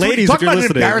 Yo, Lady- that's ladies, talk if you're about an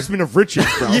listening. embarrassment of riches,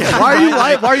 bro. Why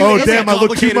are you? Oh It's damn! a I look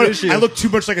too complicated much. issue. I look too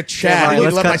much like a Yeah, Chad. right, I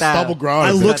let's let my cut that. stubble grow.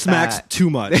 I Let's looks cut max that. too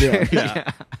much.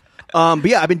 Yeah. But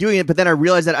yeah, I've been doing it. But then I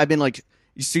realized that I've been like,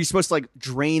 so you're supposed to like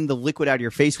drain the liquid out of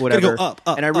your face, whatever. go up,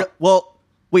 and up. well,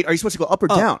 wait, are you supposed to go up or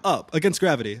down? Up against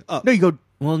gravity. Up. No, you go.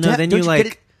 Well, no, then don't you, get like-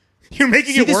 it? You're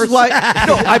making See, it this worse. is why.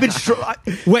 No, I've been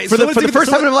Wait, for so the it's even- first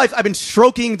so- time in my life. I've been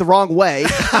stroking the wrong way,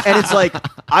 and it's like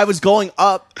I was going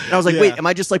up, and I was like, Yeah. wait, am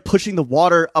I just like pushing the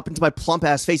water up into my plump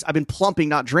ass face? I've been plumping,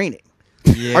 not draining.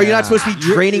 Are you not supposed to be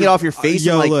draining it off your face?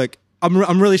 Yo, and, like, look,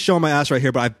 I'm really showing my ass right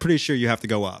here, but I'm pretty sure you have to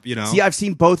go up. You know. See, I've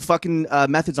seen both fucking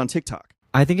methods on TikTok.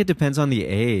 I think it depends on the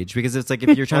age, because it's like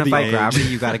if you're trying to the fight age. gravity,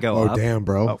 you got to go Oh up. damn,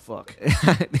 bro. Oh fuck!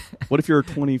 What if you're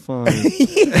 25?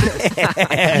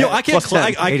 Yo, I can't. Plus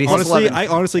 10. I 86. honestly, 11. I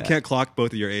honestly can't clock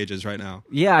both of your ages right now.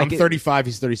 Yeah, I I'm get, 35.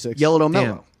 He's 36. Yellow don't Damn.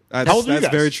 mellow. That's, How old are you that's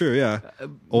guys? very true. Yeah.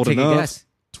 Old Take enough. a guess.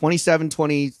 27,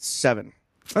 27.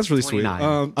 That's really sweet.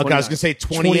 29. Okay, I was gonna say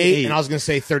 28, 28. and I was gonna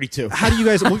say 32. How do you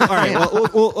guys? Well, all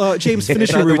right. Well, James, finish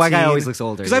The your routine. white guy always looks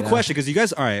older, Because I have a you know? question. Because you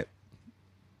guys, all right.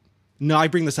 No, I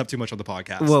bring this up too much on the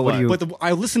podcast. Well, what do you- But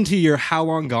I listened to your "How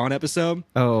Long Gone" episode.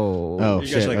 Oh. Oh You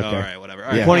shit. guys are like, okay. all right, whatever.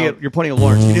 All You're right, pointing well, at you're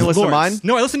Lawrence. You didn't listen to Lawrence. mine.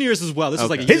 No, I listened to yours as well. This is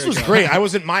like a His year was ago. great. I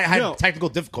wasn't. I had No. technical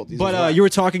difficulties. But as well. you were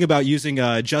talking about using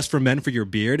Just for Men for your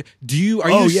beard. Are you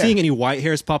Oh, yeah. seeing any white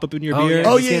hairs pop up in your Oh, beard?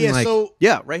 yeah. oh He's yeah, getting, yeah. like- So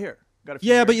Yeah, right here. Got a few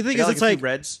Yeah, here. but the thing I is, got, it's a few like-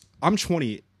 reds. I'm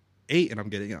 28 and I'm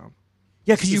getting Yeah,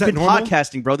 because Is you've that been normal?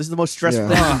 podcasting, bro. This is the most stressful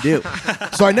Yeah. thing you can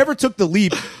do. so I never took the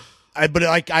leap, but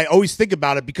like I always think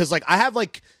about it because like I have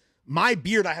like my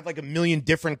beard, I have like a million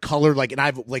different colored, like, and I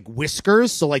have like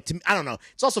whiskers. So like, to me, I don't know.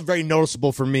 It's also very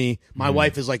noticeable for me. My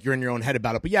wife is like, you're in your own head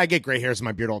about it. But yeah, I get gray hairs in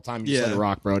my beard all the time. You just let it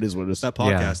rock, bro. It is what it is. That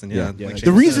podcast and Yeah. like The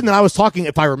Shane reason said. that I was talking,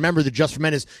 if I remember the Just for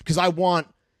Men, is because I want,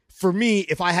 for me,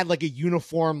 if I had like a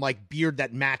uniform like beard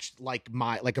that matched like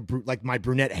my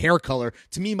brunette hair color,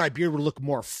 to me my beard would look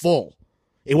more full.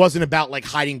 It wasn't about like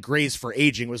hiding grays for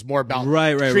aging. It was more about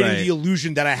creating the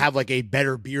illusion that I have like a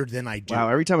better beard than I do. Wow,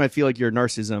 every time I feel like your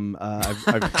narcissism,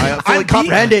 I fully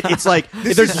comprehend it. It's like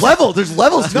there's levels. There's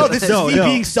levels. No, this is me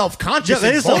being self-conscious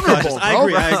and is vulnerable,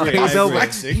 self-conscious. bro. I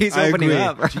agree. He's opening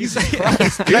up. Jesus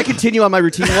Christ. Can I continue on my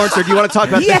routine, Lawrence, or do you want to talk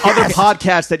about the other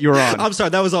podcast that you're on? I'm sorry,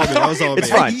 that was all me. That was all me.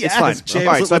 It's fine. It's fine. James,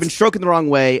 All right, so I've been let's- stroking the wrong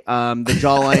way. The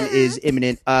jawline is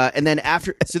imminent. And then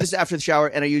this is after the shower,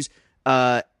 and I use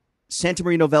Santa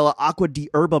Maria Novella Aqua di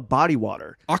Herba body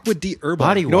water. Aqua di Herba.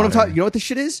 Body You know what I'm water. talking? You know what this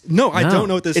shit is? No, I No. don't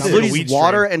know what this It's is. literally a weed just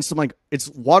water strain. and some like it's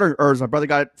water and herbs. My brother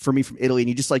got it for me from Italy, and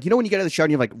you just like when you get out of the shower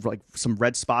and you have like some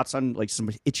red spots on like some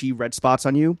itchy red spots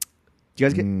on you. Do you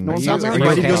guys get? No one sounds Are like you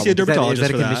that? going to go see a Is that dermatologist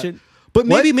a for that? condition? But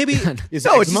maybe Is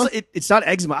No, it it's eczema? just, it's not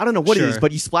eczema. I don't know what it is, Sure.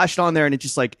 but you splash it on there and it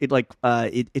just like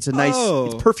it's a nice Oh.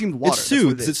 it's perfumed water. It That's what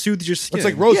soothes. is. It soothes your skin. It's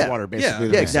like rose Yeah. water, basically.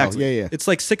 Yeah. Yeah, exactly. Yeah, yeah. It's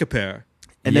like Cicapair.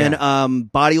 And then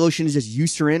body lotion is just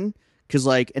Eucerin because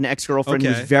like an ex girlfriend who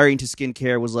was Okay. very into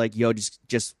skincare was like, yo,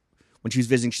 just when she was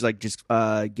visiting, she's like, just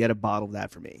get a bottle of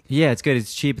that for me. Yeah, it's good.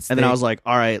 It's cheap. It's And then I thick. was like,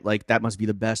 all right, like that must be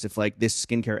the best if like this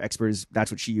skincare expert is that's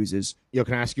what she uses. Yo,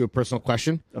 can I ask you a personal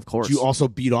question? Of course. Do you also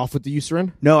beat off with the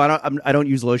Eucerin? No, I don't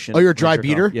use lotion. Oh, you're a when I dry jerk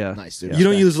beater? off. Yeah. Nice, dude. You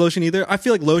don't use lotion either. I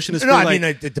feel like lotion is No, for I like,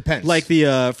 mean, it depends. like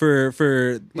the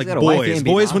for like got a wife boys. and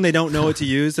beat Boys off. when they don't know what to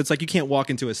use, it's like you can't walk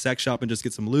into a sex shop and just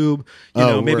get some lube. You Oh,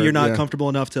 know, maybe word, you're not yeah. comfortable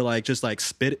enough to like just like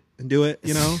spit and do it.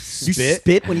 You know, You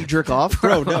spit when you jerk off,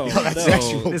 bro, no, that's no.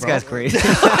 sexual. this bro. guy's crazy.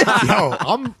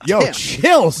 Damn.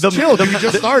 chill, chill. You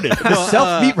just started. The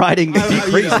self meat riding is deep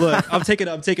freeze. Look, I'm taking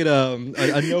a no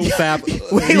fap.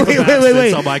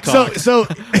 Wait. On my cock. So,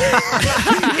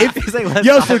 He's like, let's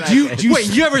yo, talk so about do you, it. do you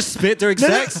Wait, you ever spit during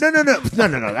sex? No.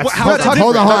 That's how's that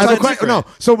hold on. I have a different? question. No.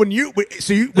 So when you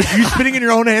spitting in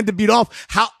your own hand to beat off,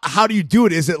 how do you do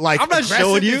it? Is it like I'm not aggressive?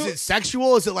 showing you. Is it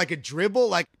sexual? Is it like a dribble?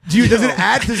 Like does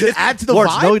it add to the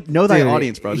Lawrence, vibe? know thy Dude,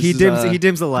 audience, bro. This He is,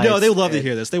 dims the lights. No, they love to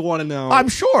hear this. They want to know. I'm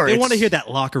sure they it's- want to hear that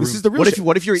locker room. This is the real What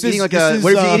shit. if you're This eating is- like this a is,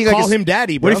 what if you're eating like call a him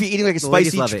daddy, what bro? if you're eating like a The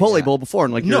ladies spicy love it, Chipotle yeah. bowl before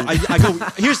and like No, you're, I go.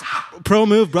 Here's pro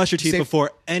move: brush your teeth Say-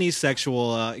 before any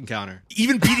sexual encounter.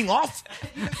 Even beating off?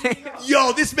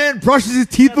 Yo, this man brushes his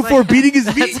teeth before beating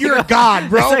his meat. You're a god,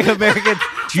 bro. It's like American.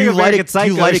 do you light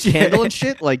Psycho a shit. candle and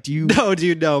shit? Like do you No,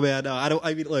 dude, no, man, no. I don't.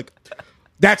 I mean, look,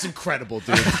 That's incredible,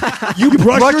 dude. You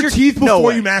brush your teeth No before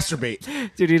way. you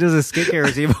masturbate. Dude, he does a skincare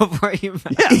routine before you.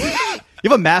 You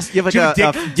have a mask. You have like Dude,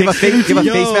 a dick- you have a face. You have a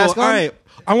yo, face mask on. all right.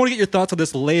 I want to get your thoughts on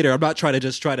this later. I'm not trying to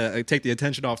just try to take the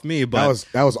attention off me, but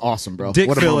That was awesome, bro. dick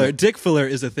What a filler. moment. Dick filler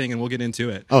is a thing, and we'll get into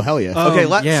it. Oh hell yeah. Okay,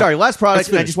 yeah. sorry. Last product.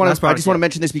 And I finish. just want Last to. I product, just want to yeah.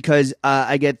 mention this because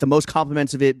I get the most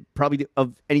compliments of it, probably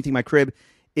of anything in my crib.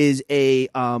 Is a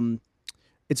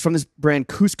it's from this brand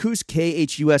Couscous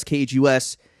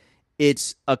KHUS.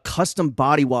 It's a custom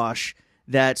body wash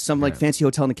that some like fancy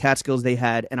hotel in the Catskills they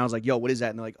had, and I was like, "Yo, what is that?"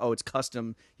 And they're like, "Oh, it's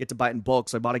custom. You have to buy it in bulk."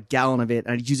 So I bought a gallon of it,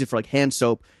 and I use it for like hand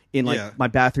soap in like Yeah. my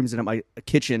bathrooms and at my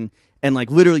kitchen. And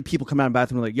like literally, people come out of the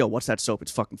bathroom and are like, "Yo, what's that soap?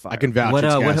 It's fucking fire." I can vouch. What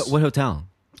it's what gas. what hotel?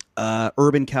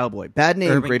 Urban Cowboy, bad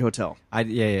name, Urban- great hotel. Yeah, familiar.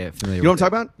 You know what I'm with talking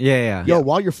about? it. Yeah. Yo,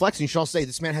 while you're flexing, you should all say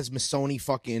this man has Missoni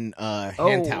fucking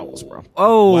hand towels, bro.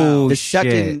 Oh, The shit.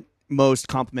 second most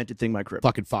complimented thing in my crib.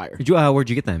 Fucking fire. Did you, where'd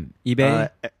you get them? eBay.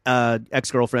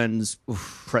 Ex-girlfriend's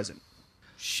present.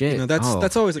 Shit. You know, that's Oh.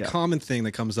 that's always a common thing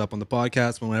that comes up on the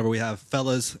podcast whenever we have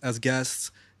fellas as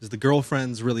guests. Is the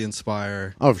girlfriends really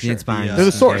inspire? Oh, for sure. inspiring. They're the Yeah.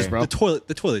 source, Okay. bro. The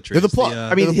toiletries. They're the plug.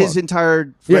 I mean, They're the his plug.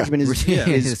 entire Yeah. regimen is Yeah.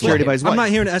 is curated by his wife. I'm not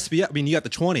hearing SPF. I mean, you got the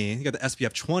 20. You got the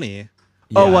SPF 20.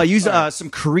 Oh, Yeah. I use some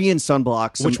Korean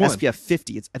sunblock, some Which one? SPF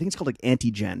 50. I think it's called like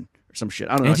Anti-Gen or some shit.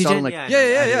 I don't know. It Anti-Gen? sounded like, Yeah.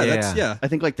 Yeah. That's yeah. I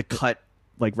think like the cut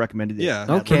like recommended it. Yeah.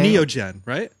 Okay. Or Neogen,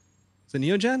 right? Is it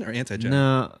Neogen or Anti-Gen?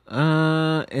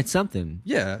 No, it's something.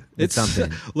 Yeah. It's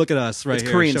something. Look at us right It's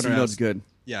here. Korean, showing so you our know ass. it's good.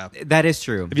 Yeah. That is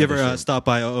true. Have you ever stopped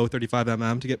by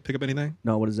 0035mm to pick up anything?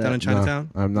 No, what is Down in that? Chinatown?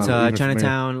 I'm not. It's even familiar.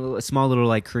 Chinatown, a small little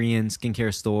like Korean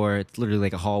skincare store. It's literally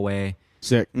like a hallway.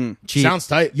 Sick. Cheap. Sounds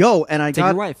tight. Yo, and I Take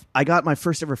your got wife. I got my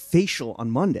first ever facial on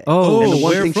Monday. Oh, and the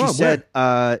one where thing from? she said,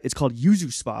 it's called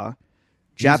Yuzu Spa,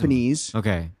 Japanese.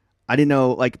 Okay. I didn't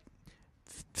know like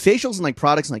facials and like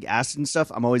products and like acid and stuff.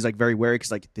 I'm always like very wary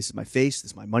because like this is my face,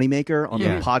 this is my moneymaker on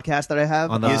Yeah. the podcast that I have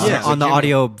On the Yeah. on the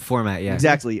audio format, yeah.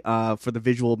 exactly for the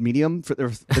visual medium for the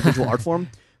visual art form.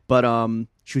 But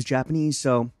she was Japanese,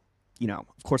 so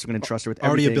of course, I'm going to trust her with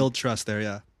Already everything. a build trust there,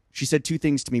 yeah. She said 2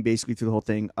 things to me basically through the whole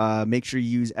thing. Make sure you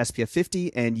use SPF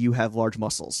 50 and you have large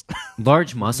muscles.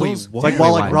 Large muscles? Wait, what? Like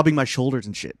while Why? like rubbing my shoulders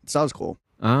and shit. So that was cool.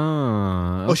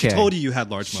 Oh, Oh, she okay. told you had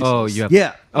large muscles. Oh, you have.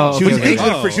 Yeah. Oh, She okay, was okay.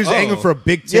 angling for she was angling for a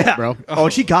big tip, Yeah, bro. Oh,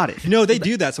 and she got it. You know, they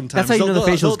do that sometimes. That's how you know the They'll-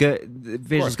 facial's they'll- good. The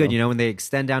facial's good. bro. You know, when they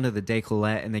extend down to the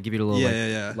décolleté and they give you a little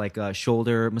Yeah, like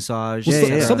shoulder massage. Well, Yeah,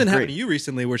 so- yeah, something yeah. happened Great. to you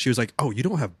recently where she was like, "Oh, you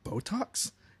don't have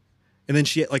Botox," and then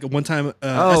she like one time Oh.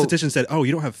 esthetician said, "Oh,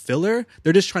 you don't have filler."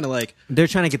 They're just trying to like They're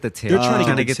trying to get the tip. They're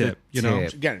trying to get the tip, you know?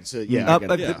 tip. Again, it's yeah. I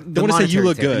get it. Yeah. The They wanna say you monetary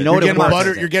look tip. good. You know You're what it getting worked.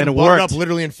 buttered. You're getting And it buttered worked. up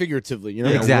literally and figuratively. You know?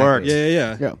 Yeah, Exactly. It worked.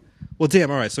 yeah. Yeah. Well,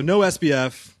 damn. All right. So no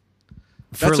SPF.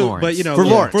 For That's Lawrence. but you know, For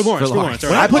yeah, Lawrence. for Lawrence. For For Lawrence. Lawrence.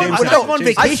 When All I right. put- James when Harden, I'm on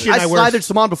James vacation, I I wear- slathered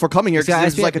some on before coming here because Yeah, it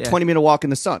was like a SPF, 20-minute walk in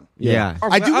the sun. Yeah.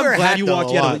 Harden. I do wear a I'm glad hat, you though, walked.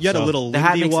 a You had lot, a so. little The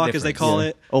hat Lindy makes a walk, as they difference, call yeah.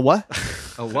 it. Oh, what?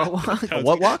 A what walk? A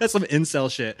what walk? That's some incel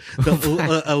shit.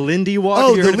 A Lindy walk. Oh,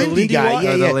 You the heard of Lindy guy. walk? Yeah,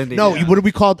 Oh, the yeah. Lindy, No, yeah. what do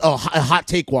we call it? Oh, a hot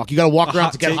take walk. You got to walk A around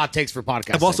hot to get take. hot takes for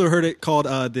podcasting. I've also heard it called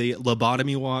the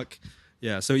lobotomy walk.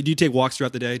 Yeah. So do you take walks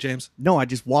throughout the day, James? No, I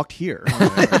just walked here.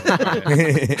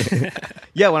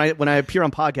 Yeah, when I appear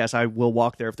on podcasts, I will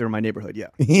walk there if they're in my neighborhood. Yeah.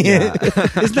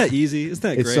 Isn't that easy? Isn't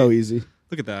that It's great? so easy.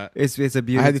 Look at that. It's a I had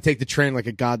beautiful, to take the train like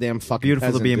a goddamn fucking beautiful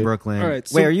to peasant, be in dude. Brooklyn. All right,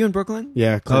 so- Wait, are you in Brooklyn?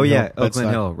 Yeah. Oh Clinton yeah, Hill. Oakland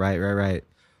That's Hill. Right.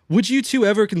 Would you two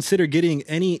ever consider getting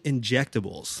any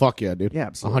injectables? Fuck yeah, dude. Yeah,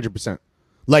 absolutely. 100%.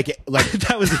 Like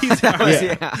That was easy. Yeah.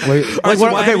 Wait, All right, Like, so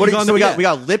what, why okay, haven't what you do you- gone so to- we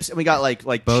got lips and we got like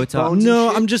Botox? cheekbones and No,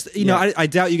 shit? I'm just Yeah. I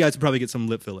doubt you guys would probably get some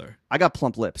lip filler. I got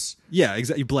plump lips. Yeah,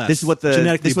 exactly. Blessed. This is what the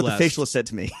genetically the blessed. facialist said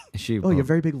to me. She, Oh, you have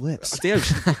very big lips. Damn,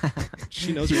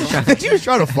 she knows you're she was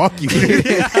trying to fuck you.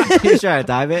 you trying to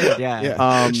dive in?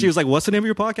 Yeah. She was like, "What's the name of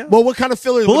your podcast?" Well, what kind of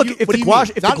filler? But what look, do you- if what the do you gouache,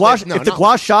 mean? if the Not gouache, lip- no, if the not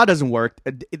gouache shot doesn't work,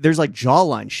 there's like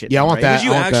jawline shit. Yeah, I now, want right? that. Would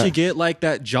you I want actually that. get like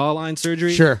that jawline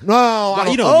surgery? Sure. No, I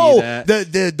you don't. don't need Oh,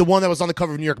 that. the one that was on the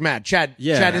cover of New York Mag. Chad.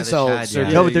 Yeah. Chad Yeah, the Incel. Chad, surgery.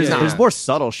 yeah. No, but there's Yeah. there's more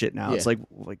subtle shit now. Yeah. It's like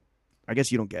I guess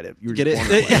you don't get it. You were Get just born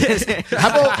that way. it? How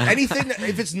about anything that,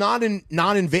 if it's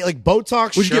non-invasive, like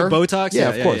Botox? Would sure. you get Botox? Yeah,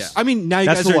 of course. I mean, now you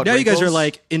That's guys for are what, now you guys are wrinkles?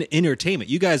 like in entertainment.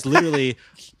 You guys literally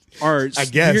are. I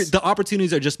guess. the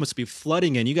opportunities are just must be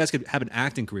flooding in. You guys could have an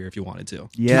acting career if you wanted to.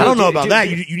 Yeah. I don't know about Dude, that.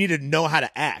 You need to know how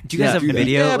to act. Do you guys have Yeah.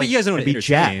 video? Yeah, like, but you guys don't want to be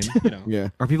entertain. jacked. You know. Yeah.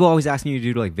 are people always asking you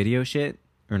to do like video shit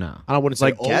or no? I don't want to say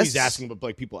Like always guests? asking, but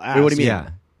like people ask. Wait, what do you mean? Yeah.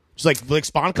 Just like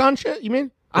SpawnCon shit. You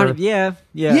mean? Yeah.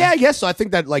 Yeah, I guess so. I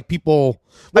think that like people.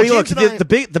 I mean, look, James and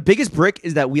I- the biggest brick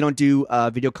is that we don't do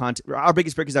video content. Our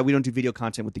biggest brick is that we don't do video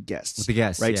content with the guests. With the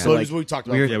guests, right? yeah. So So like, this is what we talked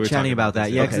about. We were Yeah, we were chatting talking about about that.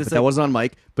 this, Yeah, yeah. 'cause okay, it's but that wasn't on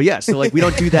mic. But yeah, so like we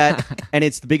don't do that, and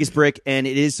it's the biggest brick, and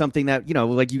it is something that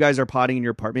like you guys are potting in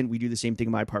your apartment. We do the same thing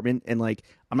in my apartment, and like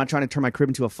I'm not trying to turn my crib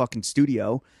into a fucking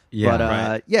studio. Yeah, but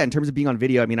right. yeah, in terms of being on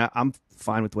video, I mean, I'm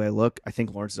fine with the way I look. I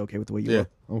think Lawrence is okay with the way you Yeah, look.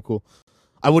 I'm cool.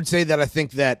 I would say that I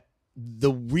think that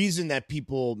the reason that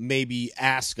people maybe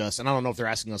ask us, and I don't know if they're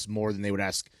asking us more than they would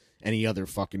ask any other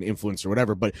fucking influencer or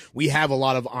whatever, but we have a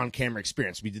lot of on-camera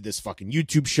experience. We did this fucking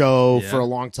YouTube show Yeah. for a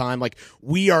long time. Like,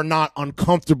 we are not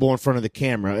uncomfortable in front of the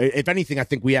camera. If anything, I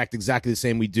think we act exactly the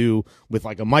same we do with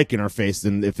like a mic in our face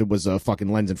than if it was a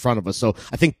fucking lens in front of us. So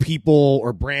I think people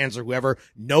or brands or whoever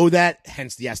know that,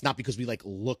 hence the ask, not because we like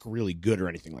look really good or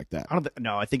anything like that. I don't.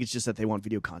 No, I think it's just that they want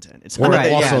video content. It's Or not Right,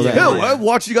 that- also yeah, that. No, yeah. I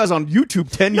watched you guys on YouTube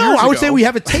 10 years No, ago. I would say we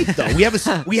have a tape though. We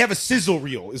have a sizzle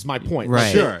reel. Is my point.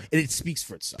 Right. Sure. And it speaks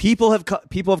for itself. People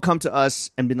have come to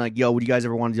us and been like, "Yo, would you guys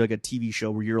ever want to do like a TV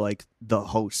show where you're like the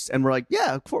host?" And we're like,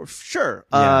 "Yeah, of course, sure.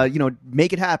 Yeah.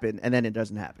 Make it happen." And then it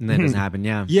doesn't happen. And that doesn't happen.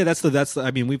 Yeah. Yeah, that's the.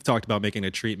 I mean, we've talked about making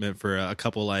a treatment for a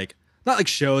couple like not like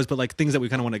shows, but like things that we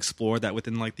kind of want to explore that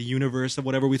within like the universe of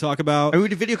whatever we talk about. I mean, we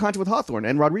did video content with Hawthorne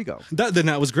and Rodrigo. Then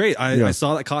that was great. Yeah. I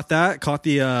saw that, caught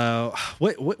the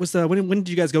what was the when did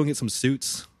you guys go and get some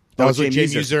suits? That was with Jay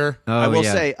Jay Muser. Muser. Oh, I will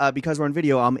yeah. say, because we're on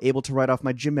video, I'm able to write off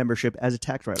my gym membership as a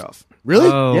tax write-off. Really?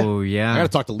 Oh yeah. I got to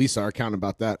talk to Lisa, our accountant,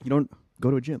 about that. You don't go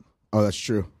to a gym. Oh, that's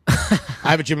true. I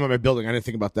have a gym in my building. I didn't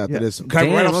think about that. Yeah. That is. Can I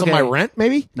write Damn, off some of my okay. rent,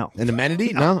 maybe? No. An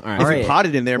amenity? No? All right. If right. you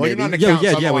potted in there, Well, you're maybe. not an Yeah, accountant,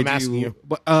 yeah, so yeah. I'm Wait, asking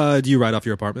you. do you write off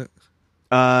your apartment?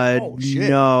 Oh, shit.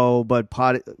 No, but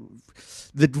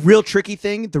the real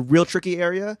tricky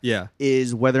area Yeah,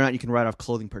 is whether or not you can write off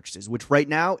clothing purchases, which right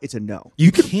now it's a no.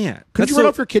 you can't. Could That's you write so-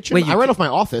 off your kitchen? Wait, you I write could- off my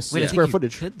office. Wait, I square think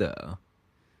footage. you could though,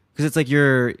 because it's like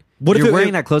you're What if you're it-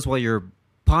 wearing that clothes while you're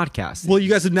podcasting. Well, you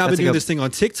guys have now That's been like doing a- this thing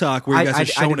on TikTok where you guys I are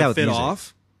did showing that a with fit music.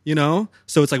 off. You know,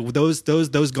 so it's like those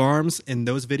garms in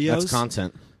those videos. That's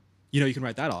content. you can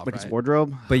write that off. Like right? its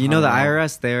wardrobe. But the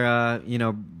IRS, they're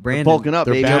Brandon, bulking up,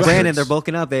 baby. bastards. Brandon, they're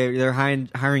bulking up. They're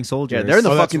hiring soldiers. Yeah, they're in the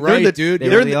Oh, that's fucking. right, they're in the, dude. They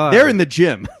They're, really in the, are. they're in the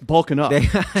gym bulking up. They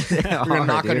You're gonna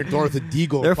knock on your door with a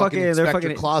deagle. They're fucking fucking- they're inspect your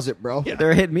fucking- closet, bro.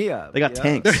 They're hitting me up. They got you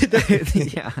know? tanks.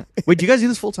 Yeah. Wait, do you guys do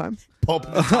this full time? Pulp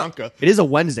and Tonka. It is a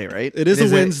Wednesday, right? It is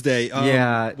Is a it? Wednesday.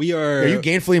 Yeah. We are. Are you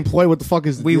gainfully employed? What the fuck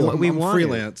is the We deal? want- we I'm want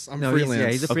freelance. it. I'm No, he's- freelance. yeah,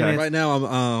 he's a Okay. freelance. Right now,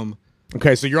 I'm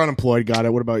Okay, so you're unemployed. Got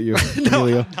it. What about you,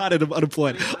 Emilio? not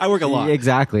unemployed. I work a lot.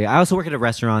 Exactly. I also work at a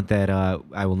restaurant that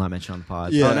I will not mention on the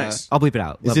pod. Yeah. Oh, nice. I'll bleep it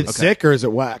out. Is Lovely. it sick or is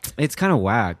it whack? It's kind of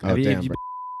whack. Oh, damn, bro.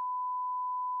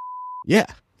 Yeah,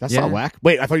 that's Yeah. not whack.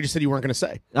 Wait, I thought you just said you weren't going to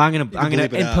say. I'm gonna bleep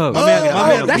it in out. post. My man- my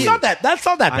man- that's bleep. not that. That's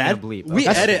not that I'm bad. gonna bleep. We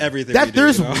Okay. edit everything. That we do,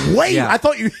 there's you know? way. Yeah. I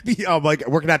thought you'd be like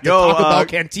working at the Yo, Taco Bell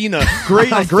cantina. Great,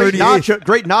 great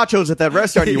 38. nachos at that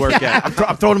restaurant you work Yeah. at.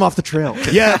 I'm throwing them off the trail.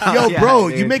 Yeah, yo, Yeah, bro,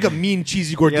 dude. you make a mean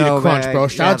cheesy gordita Yo, crunch, man. bro.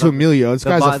 Shout Yeah, out to the- Emilio. This the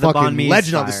guy's bon- a the fucking banh mi is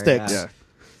legend on the fire, sticks. Yeah.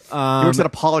 He works at a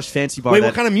polished fancy bar. Wait, that,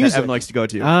 what kind of that music? Evan likes to go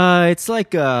to. It's like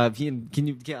can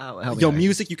you help me Yo, out?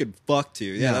 music you could fuck to.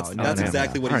 Yeah, No, that's no, that's no,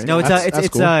 exactly no. what he's All No, doing. it's That's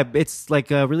it's cool. it's like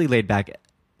really laid back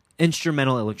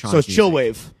instrumental electronic. So it's chill music.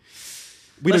 wave.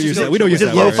 We don't Let's use just that. We don't go- use Is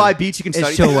it that. word. lo-fi beats you can study?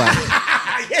 It's chill wave.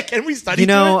 Yeah, can we study? You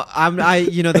know,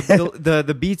 to it?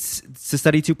 the beats to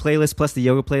study to playlist plus the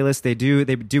yoga playlist they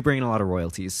do bring in a lot of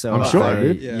royalties. So I'm sure, I-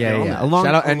 dude. Yeah, Yeah. yeah. Along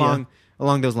Shout out Enya.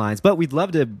 along those lines. But we'd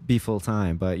love to be full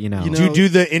time. But You Do know- you do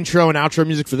the intro and outro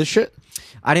music for this shit?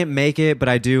 I didn't make it, but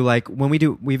I do like when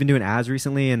we've been doing ads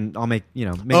recently, and I'll make make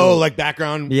Oh, a- like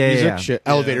background Yeah, music yeah. shit,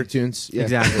 elevator tunes. Yeah.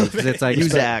 exactly 'cause it's like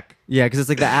Muzak. yeah, because it's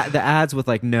like the ads with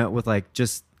like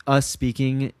just us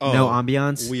speaking, no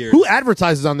ambiance. Weird. Who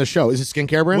advertises on the show? Is it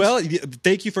skincare brands? Well,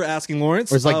 thank you for asking,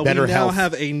 Lawrence. Or it's like we Better now Health.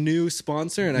 have a new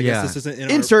sponsor, and I Yeah. guess this isn't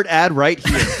in Insert ad right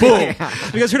here. Boom. our.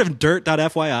 You guys heard of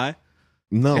Dirt.fyi?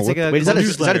 no. It's like a Wait, is that a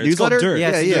Newsletter. It's newsletter? called Dirt. Yeah,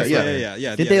 Yeah, it's a yeah, newsletter. yeah.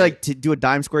 yeah. Did they like do a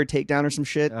dime square takedown or some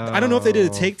shit? I don't know if they did a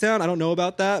Oh. takedown. I don't know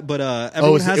about that, but oh,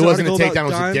 everyone has it an wasn't a article takedown.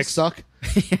 It about was a dick dimes. suck.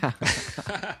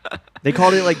 They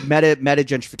called it like meta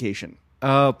gentrification.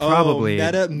 Probably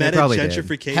meta They probably did.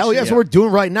 gentrification. Hell yeah, that's what we're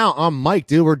doing right now. I'm Mike,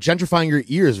 dude. We're gentrifying your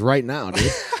ears right now,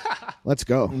 dude. Let's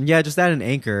go. Yeah, just add an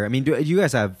Anchor. I mean, you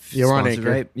guys have Yeah, we're on sponsors, Anchor.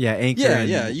 right? Yeah, Anchor. Yeah, and-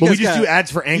 yeah. You But we guys just got- do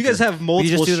ads for Anchor. You guys have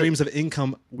multiple just do the- streams of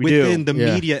income We do. within the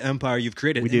Yeah. media empire you've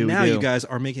created. We do, And we now do. you guys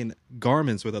are making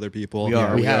garments with other people. We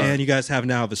are, we have. And you guys have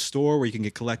a store where you can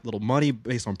collect little money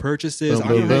based on purchases. Boom,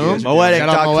 I don't boom, know what you boom. guys are doing. Shout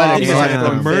out Moetic.com. Moetic. You guys Yeah.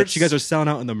 have the merch. Fits. You guys are selling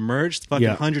out in the merch. Fucking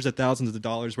Yeah. hundreds of thousands of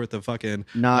dollars worth of fucking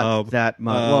Not that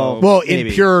much. Well, maybe.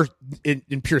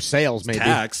 in pure sales, maybe.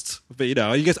 taxed. But you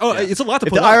know, you guys. Oh, it's a lot to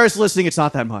If put the up. IRS listening, it's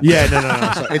not that much. Yeah,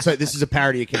 no. It's like this is a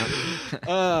parody account.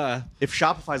 If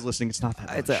Shopify's listening, it's not that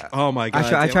much. It's a, Oh my god!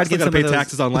 I tried to still get gotta some pay of those-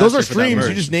 taxes on last Those are year for that streams. You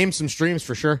merch. just named some streams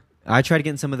for sure. I tried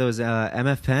getting some of those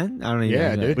MF Pen. I don't even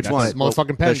Yeah, know. dude. Which That's one? a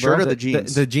motherfucking pen, The shirt bro. or the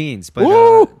jeans? The jeans, but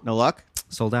No luck?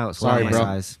 sold out. Sorry, my bro.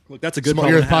 size. Look, that's a good Small-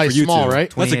 problem you're to have probably for you small, two. right?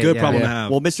 That's a 28, good yeah, problem yeah. to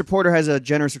have. Well, Mr. Porter has a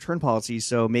generous return policy,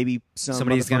 so maybe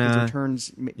Somebody's motherfuckers gonna-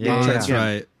 returns. Yeah, Oh, yeah. that's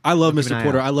right. I love Keep an Mr. eye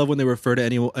Porter. out. I love when they refer to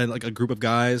anyone like a group of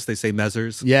guys. They say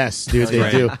mezzers. Yes, dude, they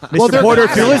right. do. Mr. Porter,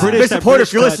 if you're listening, British- Mr. that Porter,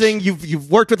 if you're British touch. listening, you've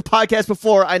worked with the podcast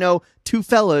before. I know two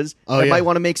fellas Oh, that yeah. might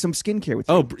want to make some skincare with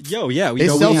you. Oh, yo, yeah. They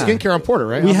know, sell we, skincare on Porter,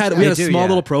 right? we had They a do, small yeah.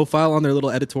 little profile on their little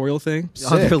editorial thing.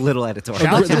 On their little editorial.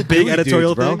 Shout out to The the big Gooey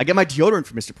editorial dudes, bro. thing. I get my deodorant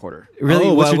from Mr. Porter. Really?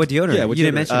 Oh, what's what your- deodorant? yeah, what you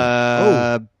didn't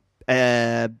deodorant?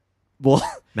 mention Well,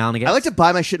 Malniguez. I like to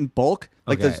buy my shit in bulk.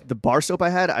 Like Okay. the bar soap I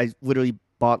had, I literally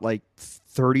bought like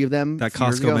 30 of them. That a few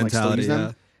years Costco ago, and I still mentality.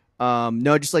 use them.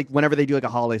 No, just like whenever they do like a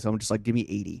holiday, so I'm just like, give me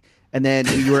 80. And then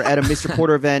we were at a Mr.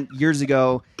 Porter event years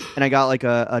ago, and I got like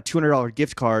a $200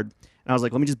 gift card, and I was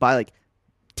like, let me just buy like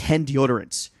 10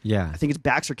 deodorants. Yeah. I think it's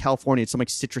Baxter, California. It's some like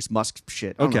citrus musk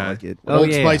shit. I don't know, Okay. like it. Oh, Old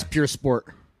yeah. Spice Pure Sport.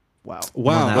 Wow.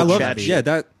 Wow, that I love Chad that. shit. Yeah,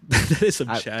 that is some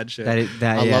I- Chad shit.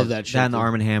 I love that shit, That and the dude.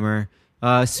 Arm & Hammer.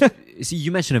 See,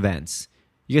 you mentioned events.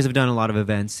 You guys have done a lot of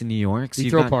events in New York. So We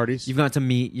you've throw got- parties. You've got to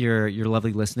meet your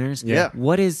lovely listeners. Yeah.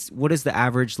 What is the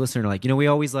average listener like? You know, we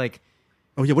always like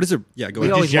Oh yeah, what is it? Yeah, go we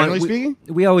ahead. always generally wonder, speaking?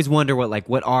 we always wonder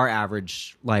what our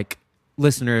average like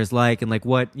listener is like, and like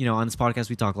what on this podcast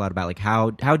we talk a lot about like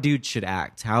how dudes should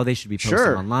act, how they should be posting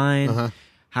Sure. online, Uh-huh.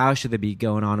 how should they be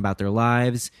going on about their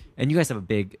lives, and you guys have a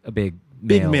big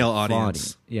Big male male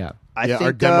audience. Yeah. I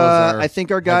our demos are I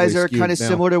think our guys heavily are kind of skewed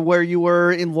now. similar to where you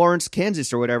were in Lawrence,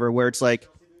 Kansas, or whatever, where it's like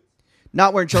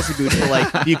not wearing Chelsea boots, but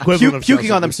like The equivalent of puking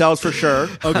Chelsea on boots. themselves for sure.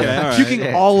 Okay, all right. Puking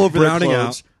Yeah. all over Browning their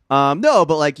clothes. No,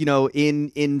 but like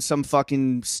in some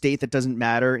fucking state that doesn't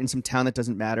matter, in some town that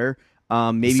doesn't matter.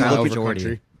 Maybe Silent look at majority.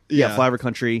 country. yeah, Yeah. flyover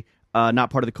country. not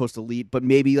part of the coastal elite, but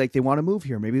maybe like they want to move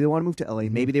here. Maybe they want to move to LA.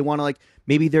 Maybe they want to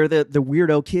maybe they're the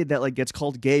weirdo kid that like gets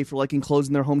called gay for liking clothes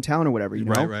in their hometown or whatever. You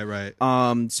know,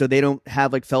 Right. So they don't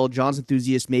have like fellow Johns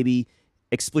enthusiasts maybe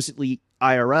explicitly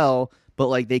IRL, but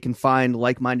like they can find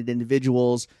like-minded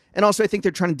individuals. And also I think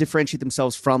they're trying to differentiate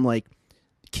themselves from like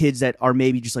kids that are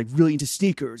maybe just like really into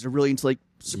sneakers or really into like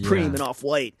Supreme and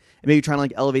Off-White, and maybe trying to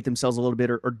like elevate themselves a little bit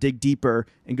or dig deeper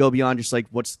and go beyond just like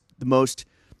what's the most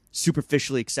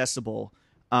superficially accessible.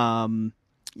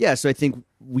 So I think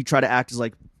we try to act as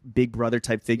like big brother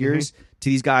type figures to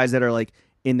these guys that are like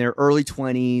in their early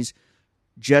 20s,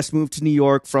 just moved to New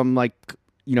York from like,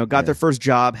 you know, got their first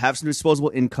job, have some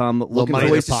disposable income, looking money for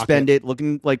in ways their to pocket. spend it,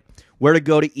 looking like where to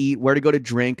go to eat, where to go to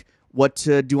drink, what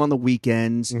to do on the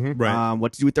weekends, Right.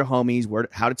 what to do with their homies,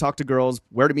 how to talk to girls,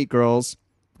 where to meet girls.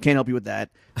 Can't help you with that.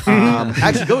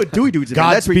 Actually, go with Dewey Dudes.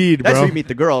 Godspeed, that's bro. where you meet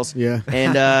the girls. Yeah.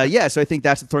 And so I think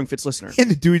that's the Throwing Fits listener. In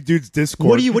the Dewey Dudes Discord.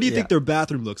 What do you think their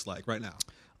bathroom looks like right now?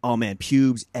 Oh man,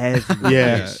 pubes everywhere.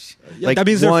 Yeah. Yeah, that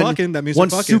means they're fucking. That means one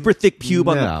they're fucking. super thick pube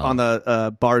No. on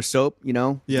the bar soap. You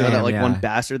know, Yeah. You know, that Damn, like yeah. one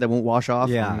bastard that won't wash off.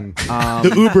 Yeah.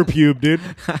 The Uber pube, dude.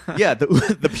 Yeah, the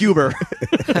puber.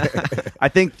 I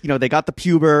think they got the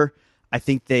puber. I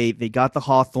think they got the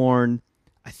Hawthorne.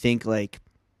 I think like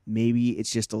maybe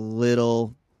it's just a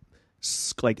little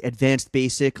like advanced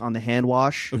basic on the hand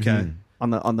wash. Okay.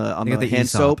 On the got the hand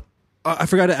Aesop. soap. I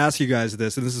forgot to ask you guys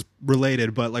this, and this is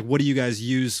related, but like, what do you guys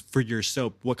use for your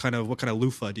soap? What kind of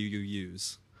loofah do you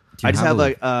use? Do you I just have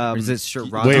like or is it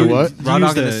raw Wait, dog? what? Raw You dog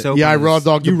use in the the- soap. Yeah, I is- raw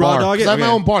dog the You raw bar. dog it? 'Cause I have my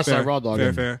Okay. own bar, so I Fair. raw dog Fair,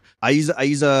 it. fair. I use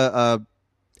a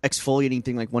exfoliating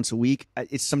thing like once a week.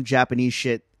 It's some Japanese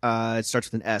shit. It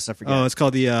starts with an S. I forget. Oh, it's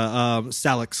called the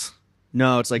Salix.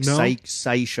 No, it's like No?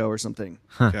 Saisho or something.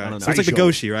 Okay. don't know. So it's like a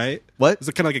goshi, right? What? Is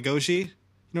it kind of like a goshi? You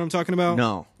know what I'm talking about?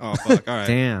 No. Oh, fuck. All right.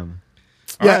 Damn.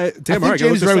 All Yeah, right. Damn, I all think right. Go look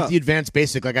James is this right up. with the advanced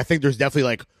basic. Like, I think there's definitely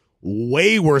like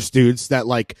way worse dudes that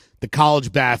like the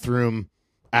college bathroom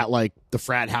at like the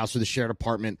frat house or the shared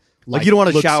apartment. Like, you don't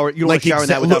wanna shower- you don't wanna shower in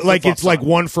that without like flip-flops it's like on.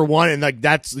 1 for 1, and like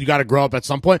that's you got to grow up at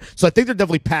some point. So I think they're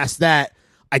definitely past that.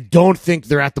 I don't think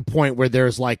they're at the point where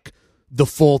there's like the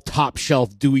full top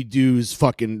shelf Dewey Doos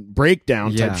fucking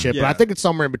breakdown Yeah. type shit. But Yeah. I think it's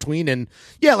somewhere in between. And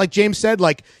yeah, like James said,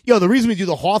 like, the reason we do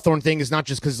the Hawthorne thing is not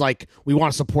just because like we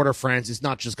want to support our friends. It's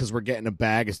not just because we're getting a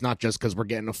bag. It's not just because we're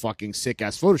getting a fucking sick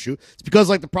ass photo shoot. It's because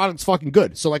like the product's fucking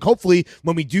good. So like hopefully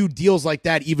when we do deals like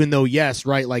that, even though yes,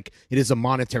 right, like it is a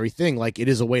monetary thing, like it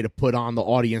is a way to put on the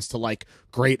audience to like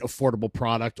great affordable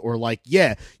product, or like,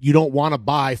 yeah, you don't want to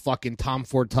buy fucking Tom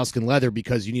Ford Tuscan leather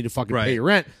because you need to fucking Right. pay your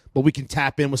rent, but we can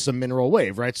tap in with some mineral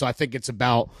wave, right? So I think it's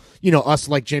about, us,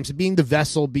 like James said, being the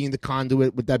vessel, being the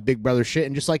conduit with that big brother shit,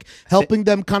 and just like helping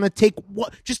them kind of take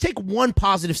one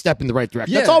positive step in the right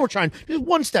direction. That's Yeah. all we're trying, just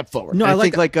one step forward. No, I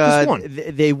think like Just one.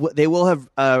 they will have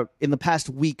in the past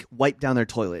week wiped down their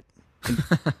toilet.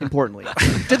 Importantly,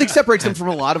 which I think separates them from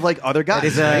a lot of like other guys. It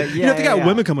is right? You know, if they got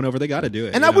women coming over, they got to do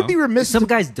it. And you I would know? be remiss Some to,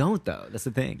 guys don't though. That's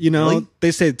the thing. You know, Really?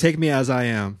 they say, "Take me as I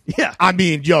am." Yeah, I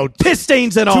mean, piss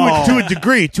stains and to all. to a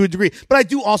degree. But I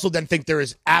do also then think there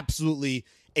is absolutely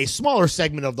a smaller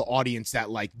segment of the audience that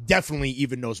like definitely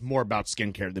even knows more about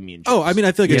skincare than me and James. Oh, I mean,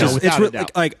 I feel like Yeah, it's without a really,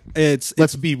 doubt. like it's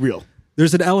Let's be real.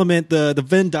 there's an element, the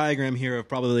Venn diagram here of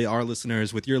probably our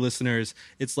listeners with your listeners.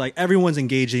 It's like everyone's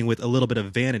engaging with a little bit of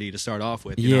vanity to start off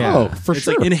with. You Yeah. know? Oh, for it's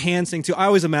sure. like enhancing too. I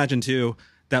always imagine too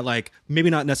that like maybe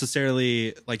not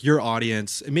necessarily like your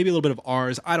audience, maybe a little bit of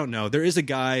ours. I don't know. There is a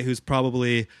guy who's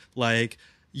probably like,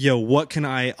 yo, what can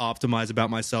I optimize about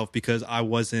myself because I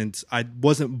wasn't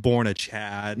born a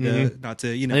Chad. Not to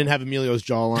I didn't have Emilio's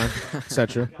jawline,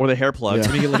 etc. or the hair plugs.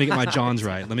 let me get my Johns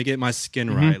right. Let me get my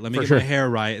skin right. Let me for get sure. my hair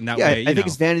right. And that Yeah, way, I think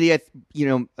it's vanity.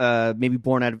 Maybe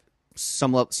born out of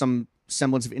some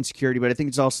semblance of insecurity, but I think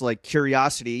it's also like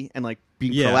curiosity and like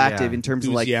being Yeah, proactive yeah. in terms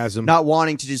of like Enthusiasm. not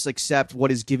wanting to just accept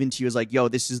what is given to you as like, yo,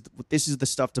 this is the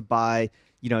stuff to buy.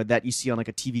 That you see on like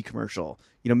a TV commercial.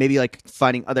 Maybe like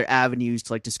finding other avenues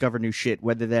to like discover new shit,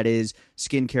 whether that is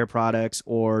skincare products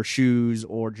or shoes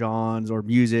or Johns or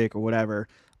music or whatever.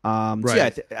 So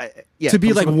Right. yeah, to be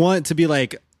comes like from- one to be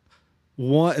like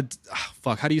one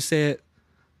fuck, how do you say it,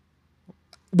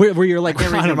 where you're like,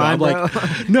 can't read I don't your know, I'm mind,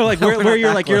 like no, like where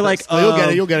you're like You'll get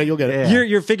it. You'll get it. Yeah.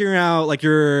 you're figuring out like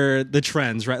the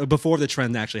trends right before the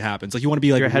trend actually happens. Like you want to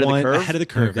be like You're ahead of the one curve? ahead of the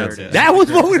curve. That's it. That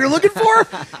was what we were looking for?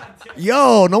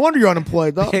 Yo, no wonder you're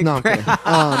unemployed, though. No, I'm kidding.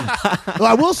 Well,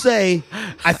 I will say,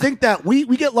 I think that we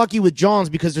get lucky with Johns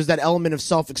because there's that element of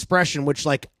self-expression, which,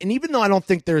 like, and even though I don't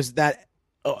think there's that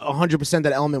 100%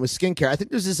 that element with skincare, I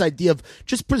think there's this idea of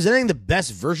just presenting the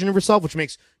best version of yourself, which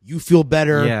makes you feel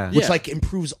better, Yeah. which Yeah. like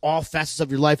improves all facets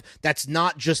of your life. That's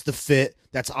not just the fit.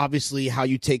 That's obviously how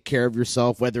you take care of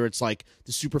yourself, whether it's like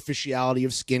the superficiality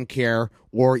of skincare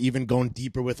or even going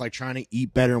deeper with like trying to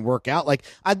eat better and work out. Like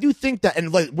I do think that,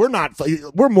 and like we're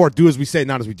more do as we say,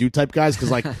 not as we do type guys.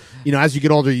 Cause like, you know, as you get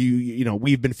older, you know,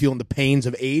 we've been feeling the pains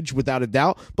of age without a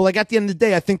doubt. But like at the end of the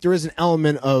day, I think there is an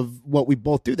element of what we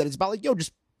both do that is about like, yo,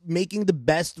 just making the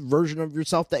best version of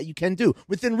yourself that you can do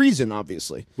within reason,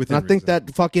 obviously. Within and I think reason.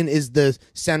 that fucking is the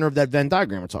center of that Venn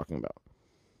diagram we're talking about.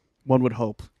 One would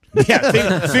hope.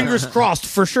 Yeah, fingers crossed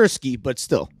for sure, Ski, but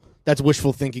still. That's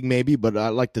wishful thinking, maybe, but I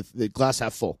like the glass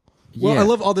half full. Well, Yeah. I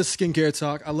love all this skincare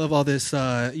talk. I love all this,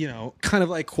 you know, kind of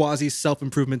like quasi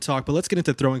self-improvement talk. But let's get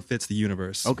into throwing fits the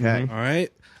universe. Okay. All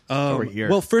right. Over here.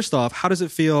 Well, first off, how does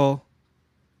it feel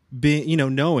being, you know,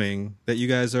 knowing that you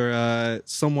guys are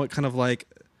somewhat kind of like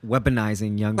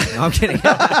Weaponizing young men. No, I'm kidding.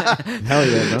 Hell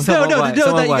yeah, bro. Somewhat no, what? to know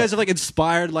Somewhat that you what? guys have like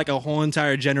inspired like a whole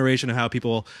entire generation of how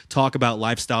people talk about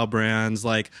lifestyle brands,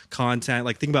 like content,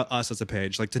 like think about us as a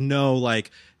page, like to know like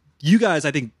you guys,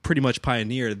 I think, pretty much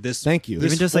pioneered this. Thank you.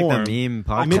 this Even just form. like the meme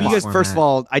podcast. Maybe you guys, format. first of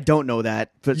all, I don't know that,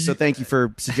 but so thank you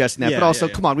for suggesting that. Yeah, but also,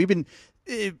 yeah. come on, we've been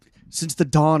since the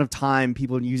dawn of time,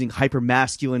 people using hyper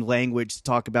masculine language to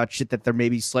talk about shit that they're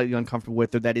maybe slightly uncomfortable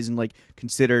with, or that isn't like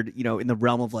considered, you know, in the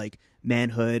realm of like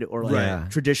manhood or like Right.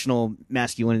 traditional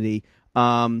masculinity.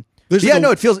 There's Yeah, no-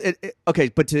 no, it feels okay,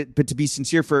 but to be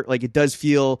sincere, for like, it does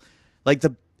feel like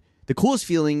the coolest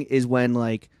feeling is when,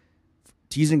 like,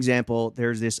 to use an example,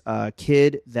 there's this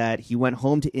kid that he went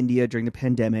home to India during the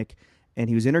pandemic, and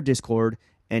he was in our Discord,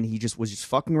 and he was just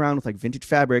fucking around with like vintage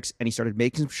fabrics, and he started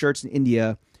making some shirts in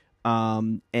India,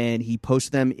 and he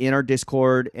posted them in our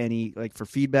Discord, and he, like, for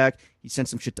feedback, he sent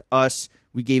some shit to us.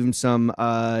 We gave him some,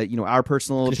 you know, our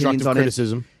personal opinions Constructive on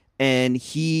criticism. it, and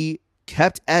he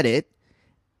kept at it,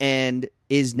 and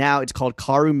is now, it's called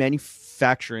Karu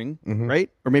Manufacturing, right?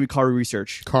 Or maybe Karu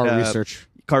Research. Car research.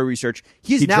 Karu Research.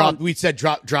 He is He now dropped. We said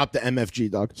drop the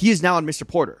MFG, dog. he is now on Mr.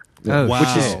 Porter, Oh, Wow.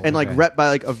 which is Oh, and like okay. rep by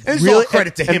like a it's really all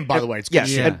credit to him, by the way. It's good yes,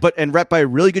 shit. and rep by a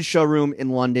really good showroom in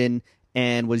London,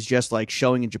 and was just like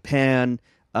showing in Japan,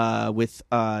 with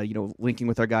you know, linking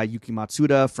with our guy Yuki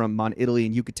Matsuda from Mon Italy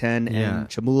and Yucatan Yeah. and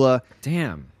Chamula,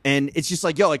 Damn. and it's just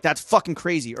like, yo, like, that's fucking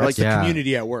crazy, or That's like the Yeah.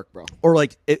 community at work, bro. or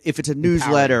like if it's a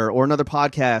newsletter or another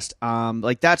podcast,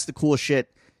 like, that's the coolest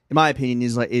shit in my opinion.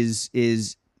 Is like is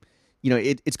you know,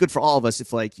 it's good for all of us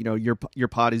if, like, you know, your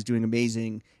pod is doing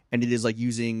amazing, and it is like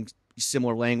using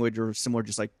similar language or similar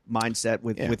just like mindset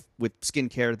with Yeah. with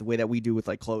skincare the way that we do with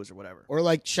like clothes or whatever. Or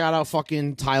like shout out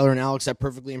fucking Tyler and Alex at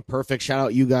Perfectly Imperfect. Shout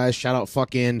out you guys. Shout out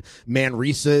fucking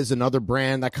Manresa is another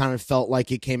brand that kind of felt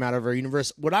like it came out of our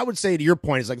universe. What I would say to your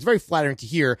point is, like, it's very flattering to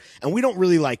hear, and we don't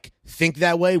really like think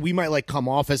that way. We might like come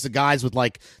off as the guys with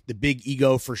like the big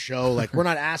ego for show. Like, we're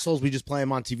not assholes. We just play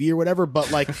them on TV or whatever. But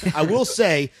like, I will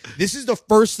say this is the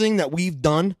first thing that we've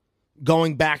done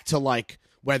going back to like,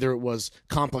 whether it was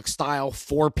Complex Style,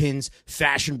 Four Pins,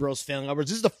 Fashion Bros, Failing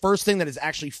Upwards. This is the first thing that is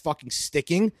actually fucking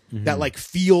sticking, that like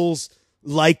feels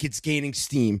like it's gaining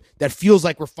steam, that feels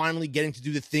like we're finally getting to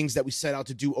do the things that we set out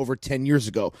to do over 10 years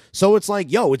ago. So it's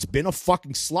like, yo, it's been a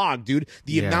fucking slog, dude.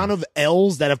 The Yeah. amount of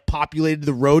L's that have populated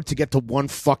the road to get to one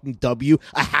fucking W,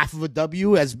 a half of a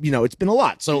W, has, you know, it's been a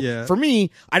lot. So Yeah. for me,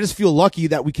 I just feel lucky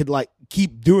that we could like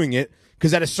keep doing it.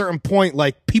 Because at a certain point,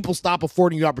 like, people stop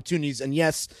affording you opportunities, and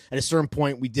yes, at a certain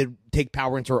point, we did take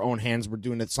power into our own hands. We're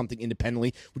doing it something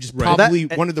independently, which is probably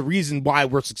That- one of the reasons why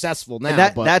we're successful now.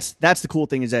 And but that's the cool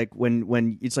thing, is like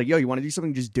when it's like, yo, you want to do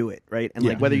something, just do it, right? And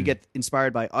like, whether you get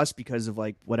inspired by us because of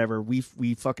like whatever, we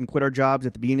fucking quit our jobs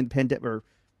at the beginning of the pandemic, or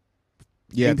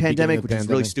yeah, in the beginning pandemic, of which the is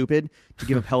really pandemic. stupid, to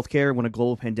give up healthcare when a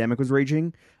global pandemic was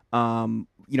raging.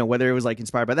 You know, whether it was like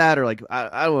inspired by that, or like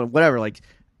I don't know, whatever, like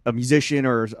a musician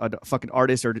or a fucking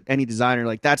artist or any designer,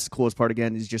 like, that's the coolest part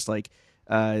again, is just like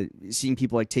seeing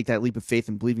people like take that leap of faith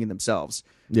and believing in themselves,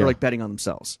 Yeah. or like betting on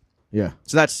themselves. Yeah.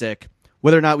 So that's sick.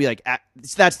 Whether or not we like,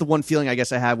 that's the one feeling I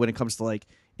guess I have when it comes to like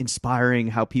inspiring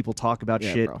how people talk about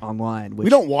Yeah, shit bro. online. Which We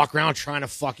don't walk around trying to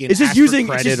fucking. It's just ask for using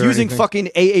credit or anything. fucking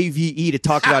AAVE to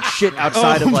talk about shit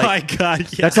outside Oh of like. my god! Yeah.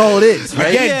 That's all it is, right?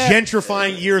 Again,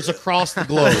 gentrifying ears across the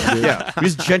globe. Dude. Yeah,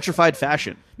 just gentrified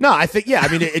fashion. No, I think, yeah. I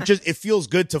mean, it just, it feels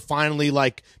good to finally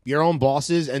like be our own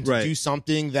bosses and to Right. do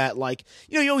something that, like,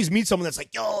 you know, you always meet someone that's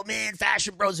like, yo, man,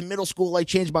 Fashion Bros in middle school like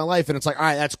changed my life, and it's like, all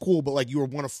right, that's cool, but like, you were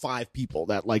one of 5 people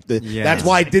that like Yeah. that's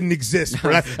why it didn't exist,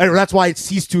 or that's why it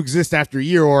ceased to exist after a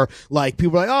year. Or like,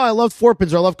 people are like, oh, I love Four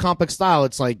Pins or I love Complex Style.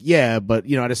 It's like, yeah, but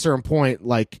you know, at a certain point,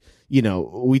 like, you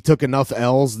know, we took enough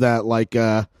L's that like,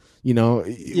 You know,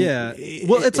 Yeah.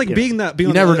 Well, it's like being on You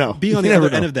the never other, know. being on You the never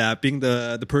other end know. of that, being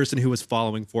the person who was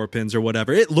following Four Pins or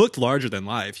whatever. It looked larger than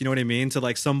life. You know what I mean? To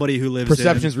like somebody who lives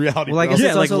Perception's in, reality. Well, I bro. guess Yeah,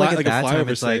 it's like also like, like at a that time,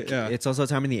 flyover it's like site, yeah. it's also a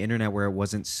time in the internet where it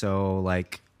wasn't so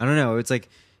like I don't know. It's like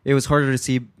it was harder to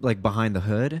see like behind the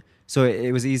hood, so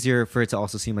it was easier for it to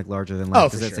also seem like larger than life. Oh,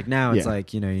 for It's sure. like now it's Yeah.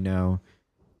 like you know.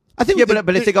 I think, Yeah, but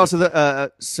I think also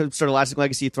the some sort of lasting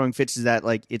legacy of throwing fits is that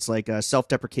like it's like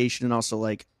self-deprecation and also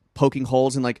like poking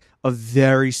holes in like a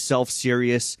very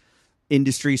self-serious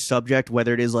industry subject,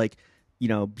 whether it is like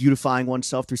beautifying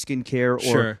oneself through skincare or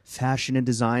Sure. fashion and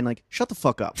design. Like, shut the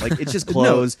fuck up. Like, it's just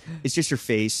clothes. It's just your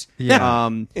face. Yeah.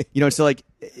 So like,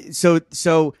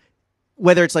 so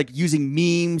whether it's like using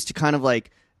memes to kind of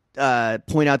like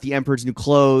point out the emperor's new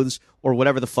clothes or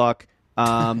whatever the fuck.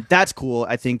 That's cool.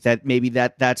 I think that maybe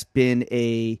that's been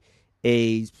a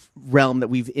realm that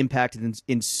we've impacted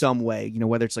in some way,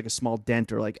 whether it's like a small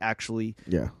dent or like actually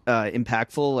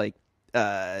impactful, like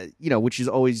which is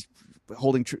always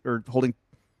calling truth to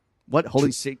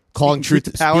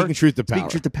power, speaking truth to power. speaking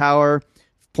truth to power,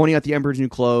 pointing out the emperor's new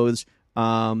clothes,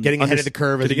 Getting ahead of the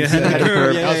curve. Getting ahead of the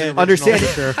curve,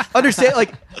 yeah. understand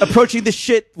like approaching this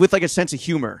shit with like a sense of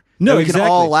humor. No, that we can exactly.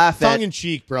 all laugh tongue at. in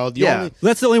cheek, bro. Yeah.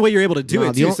 That's the only way you're able to do No,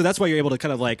 it the too. only- So that's why you're able to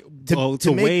kind of like To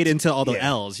to make- wade into all the yeah.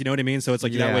 L's. You know what I mean? So it's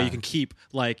like that Yeah. way you can keep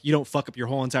like you don't fuck up your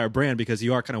whole entire brand because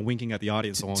you are kind of winking at the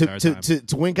audience the whole entire time.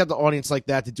 to wink at the audience like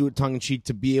that, to do it tongue in cheek,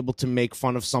 to be able to make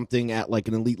fun of something at like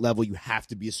an elite level, you have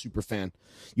to be a super fan.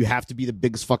 You have to be the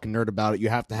biggest fucking nerd about it. You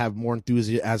have to have more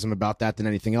enthusiasm about that than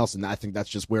anything else. And I think that's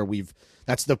just where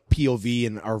that's the POV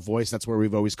and our voice. That's where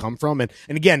we've always come from. And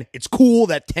again, it's cool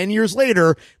that 10 years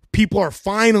later, people are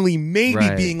finally maybe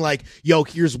Right. being like, yo,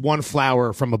 here's one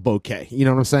flower from a bouquet. You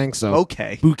know what I'm saying? So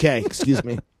Okay. bouquet, excuse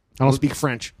me. I don't speak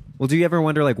French. Well, do you ever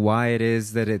wonder like why it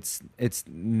is that it's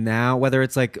now, whether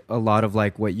it's like a lot of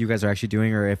like what you guys are actually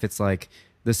doing, or if it's like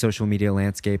the social media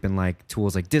landscape and like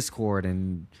tools like Discord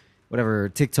and whatever,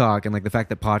 TikTok, and like the fact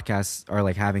that podcasts are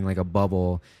like having like a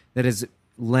bubble that is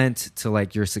lent to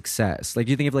like your success? Like,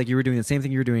 do you think if like you were doing the same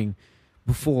thing you were doing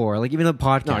before, like even the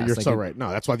podcast? No, you're like, so right. No,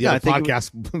 that's why the Yeah, I other think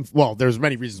podcast. Well, there's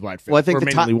many reasons why it failed. Well, I think or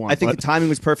mainly one, I think but- the timing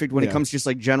was perfect when Yeah. it comes to just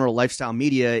like general lifestyle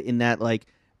media. In that, like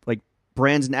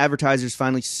brands and advertisers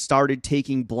finally started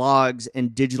taking blogs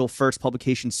and digital first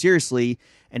publications seriously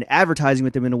and advertising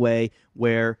with them in a way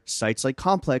where sites like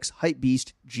Complex,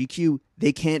 Hypebeast, GQ,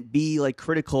 they can't be like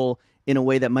critical in a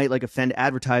way that might like offend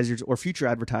advertisers or future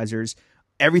advertisers.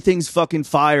 Everything's fucking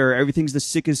fire. Everything's the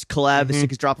sickest collab, the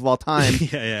sickest drop of all time.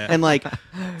 yeah. And like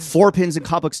Four Pins and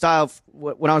Complex Style,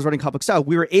 when I was running Complex Style,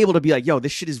 we were able to be like, yo,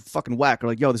 this shit is fucking whack. Or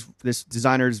like, yo, this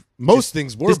designer's most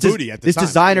things were booty at the this time.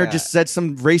 designer Yeah. just said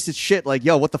some racist shit. Like,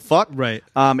 yo, what the fuck? Right.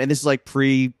 And this is like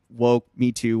pre-woke,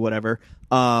 Me Too, whatever.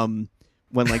 When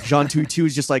like Jean Tutu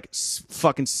is just like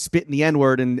fucking spitting the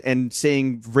N-word and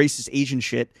saying racist Asian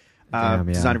shit. Damn,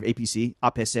 yeah. Designer of APC.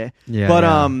 Yeah, But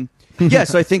yeah. yeah,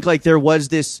 so I think like there was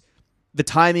the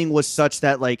timing was such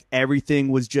that like everything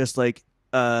was just like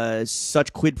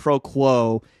such quid pro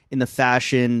quo in the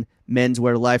fashion,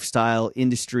 menswear, lifestyle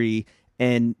industry,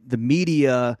 and the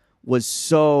media was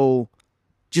so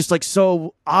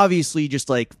obviously just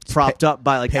like propped up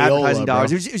by like payola, advertising bro.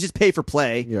 dollars. It was just pay for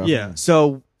play. Yeah. Yeah.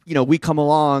 So, we come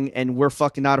along and we're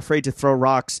fucking not afraid to throw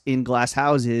rocks in glass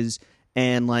houses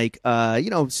and like,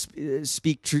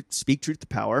 speak truth to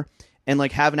power and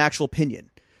like have an actual opinion.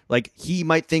 Like he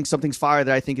might think something's fire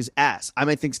that I think is ass. I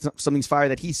might think something's fire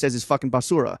that he says is fucking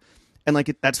basura. And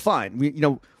like, that's fine. We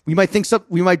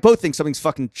might both think something's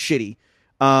fucking shitty.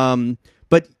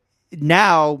 But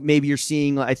now maybe you're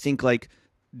seeing, I think like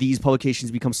these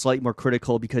publications become slightly more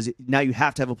critical because now you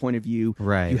have to have a point of view.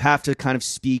 Right. You have to kind of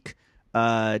speak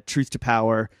truth to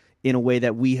power in a way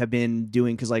that we have been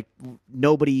doing because like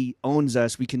nobody owns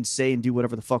us. We can say and do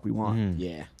whatever the fuck we want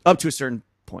Yeah. up to a certain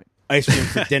point. Ice cream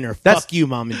for dinner. That's- Fuck you,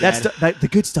 mom and dad. The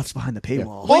good stuff's behind the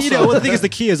paywall. Well, well, the thing is, the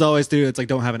key is always it's like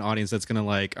don't have an audience that's gonna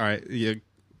like, all right,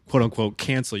 quote unquote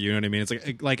cancel you. You know what I mean?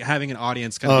 It's like having an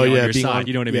audience kind of be on your side.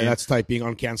 You know what I mean? Yeah, that's tight. Being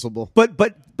uncancelable.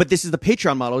 But this is the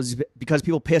Patreon model is because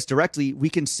people pay us directly. We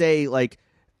can say like,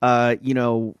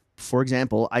 for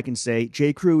example, I can say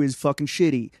J. Crew is fucking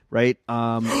shitty, right?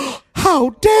 How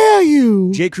dare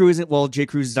you? J. Crew isn't. Well, J.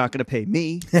 Crew's not going to pay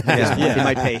me. They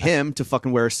might pay him to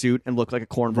fucking wear a suit and look like a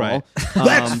cornball. Right.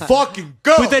 Let's fucking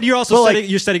go. But then you're also Well,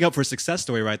 you're setting up for a success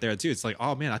story right there too. It's like,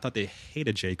 oh man, I thought they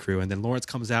hated J. Crew, and then Lawrence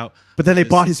comes out. But then they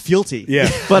bought his fealty. Yeah.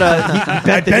 But he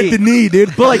bet the knee.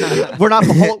 dude. But like we're not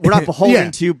beholden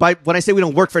Yeah. to when I say we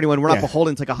don't work for anyone, we're not Yeah.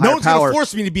 beholden to like a No higher one's power. gonna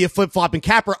force me to be a flip flopping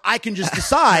capper. I can just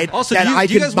decide Also, that do you my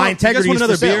guys want integrity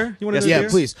another is for sale. beer? You want Yes, another yeah, beer?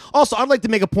 please. Also, I'd like to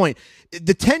make a point.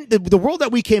 the world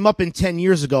that we came up in 10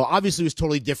 years ago obviously was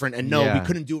totally different, and no, Yeah. we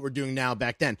couldn't do what we're doing now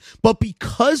back then. But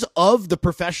because of the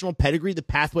professional pedigree, the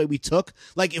pathway we took,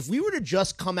 like if we were to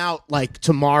just come out like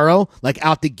tomorrow, like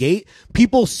out the gate,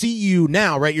 people see you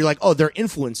now, right? You're like, oh, they're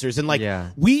influencers, and like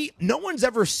Yeah. no one's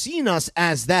ever seen us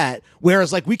as that.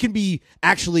 Whereas like we can be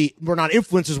actually, we're not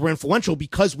influencers, we're influential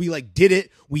because we like did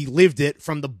it, we lived it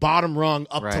from the bottom rung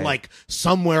up to Right. like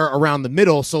somewhere around the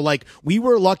middle. So like we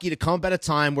were lucky to come up at a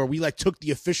time where we like took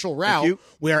the official route,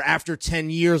 where after 10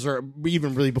 years or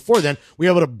even really before then, we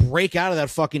were able to break out of that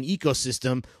fucking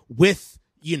ecosystem with,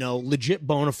 you know, legit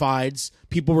bona fides.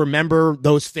 People remember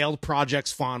those failed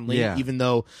projects fondly, Yeah. even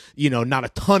though, you know, not a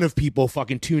ton of people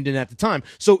fucking tuned in at the time.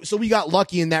 So we got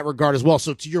lucky in that regard as well.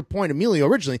 So to your point, Emilio,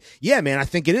 originally, yeah, man, I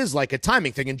think it is like a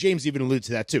timing thing, and James even alluded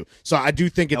to that too. So I do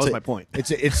think it's was my point.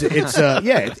 It's yeah, it's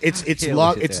Yeah,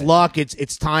 luck, look at it's that. luck,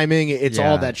 it's timing, it's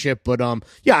all Yeah. that shit. But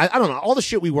yeah, I don't know. All the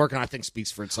shit we work on, I think, speaks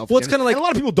for itself. Well, it's And- kinda like- and a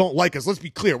lot of people don't like us. Let's be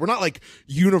clear, we're not like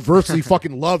universally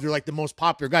fucking loved. You're like the most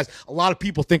popular guys. A lot of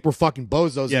people think we're fucking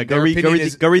bozos. Yeah, and go their read opinion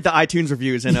is- go read the iTunes reviews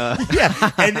and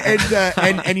yeah,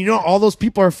 and you know, all those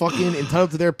people are fucking entitled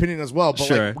to their opinion as well. But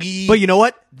Sure. like we, But you know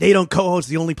what? They don't co-host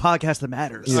the only podcast that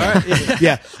matters.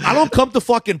 yeah, I don't come to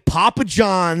fucking Papa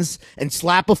John's and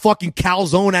slap a fucking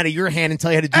calzone out of your hand and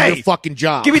tell you how to do Hey, your fucking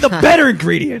job. Give me the better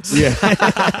ingredients.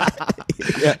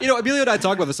 You know, Emilio and I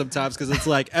talk about this sometimes because it's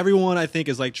like everyone I think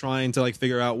is like trying to like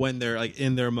figure out when they're like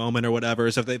in their moment or whatever.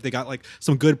 So if they got like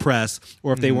some good press,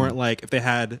 or if they weren't like, if they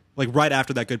had like right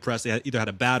after that good press, they had either had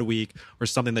a bad week or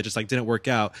something that just like didn't work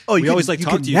out. Oh, we always like you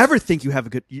talk can to you. never think you have a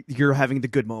good. You're having the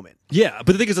good moment. Yeah,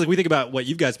 but the thing is, like, we think about what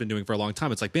you guys been doing for a long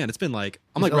time. It's like, man, it's been like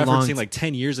I'm like It's a long referencing t- like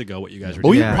 10 years ago what you guys were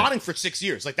Well, doing. we've Yeah. been potting for 6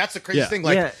 years. Like that's the crazy Yeah. thing.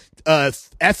 Like,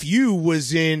 FU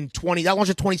was in 20. That launched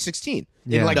in 2016.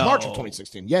 In Yeah. like March of No.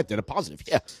 2016. Yeah, it did a positive.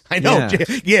 Yeah, I know. Yeah.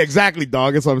 Yeah, exactly,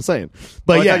 dog. That's what I'm saying.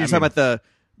 But Oh, I yeah, thought you were talking about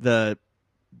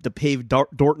the paved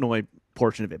Dortnoy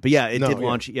portion of it. But yeah, it No, did yeah.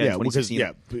 launch. Yeah, Yeah, 2016.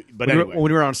 because- yeah, but when, anyway. when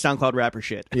we were on SoundCloud rapper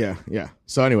shit. Yeah.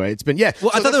 So anyway, it's been Well, So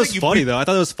I thought that's that was like you- funny though. I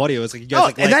thought it was funny. It was like you guys Oh,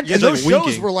 like, and like, that you and guys, those like, shows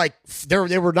winking. were like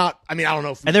they were not. I mean, I don't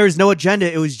know. If, And there was no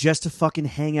agenda. It was just to fucking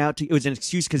hang out. It was an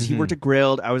excuse because he worked at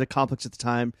Grilled. I was at Complex at the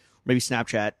time, maybe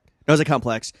Snapchat. I was at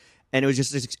Complex, and it was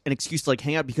just an excuse to like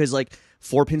hang out because like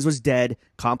Four Pins was dead.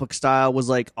 Complex Style was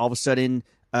like all of a sudden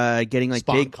getting like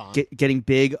big, SpawnCon. getting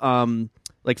big.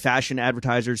 Like fashion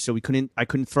advertisers, so I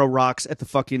couldn't throw rocks at the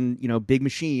fucking big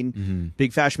machine,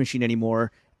 big fashion machine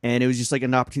anymore, and it was just like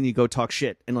an opportunity to go talk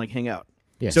shit and like hang out.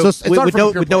 Yeah. So, So it's not with from a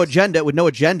no pure with no place.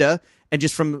 agenda, and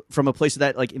just from a place of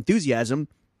that like enthusiasm,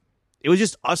 it was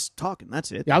just us talking.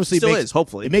 That's it. Yeah, obviously, Still it makes, is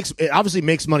hopefully. it obviously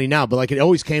makes money now, but like it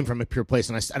always came from a pure place,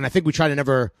 and I think we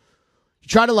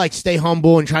try to like stay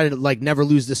humble and try to like never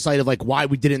lose the sight of like why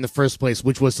we did it in the first place,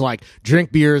 which was to like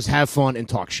drink beers, have fun, and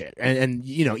talk shit. And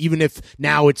even if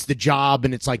now it's the job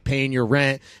and it's like paying your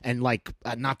rent and like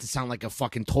not to sound like a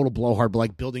fucking total blowhard, but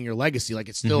like building your legacy, like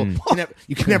it's still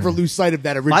you can never lose sight of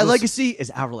that original. My legacy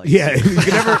is our legacy. Yeah, you can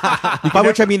never By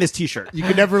which I mean this T-shirt. you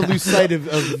can never lose sight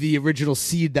of the original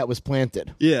seed that was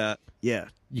planted. Yeah. Yeah.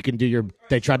 You can do your.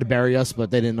 They tried to bury us, but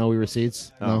they didn't know we were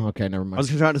seeds. No, okay, never mind. I was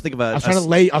trying to think of I was trying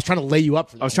to lay you up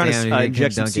for that. I was trying Damn, to you can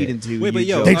inject some dunk seed it. into. Wait, but you,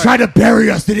 yo, Joe. They tried to bury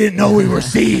us. They didn't know we were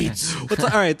seeds. All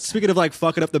right. Speaking of like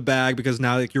fucking up the bag because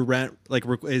now like your rent like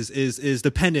is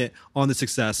dependent on the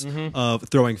success of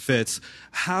throwing fits.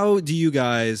 How do you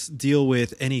guys deal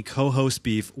with any co-host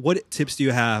beef? What tips do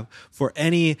you have for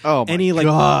any Oh my like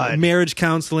God. marriage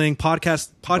counseling,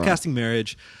 podcasting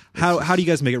marriage? How do you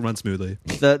guys make it run smoothly?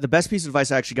 The best piece of advice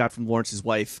I actually got from Lawrence's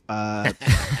wife,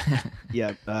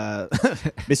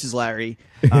 Mrs. Larry,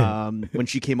 when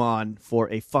she came on for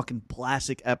a fucking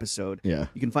classic episode. Yeah.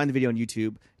 You can find the video on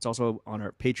YouTube. It's also on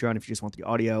our Patreon if you just want the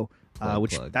audio,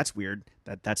 which plug. that's weird.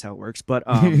 That's how it works. But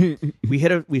we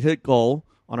hit a goal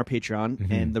on our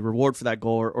Patreon, and the reward for that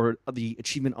goal or the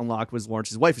achievement unlocked was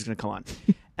Lawrence's wife is going to come on.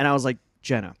 And I was like,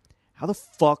 Jenna, how the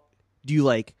fuck do you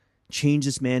like change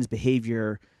this man's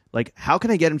behavior? Like, how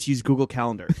can I get him to use Google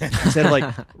Calendar instead of like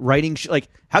writing? Like,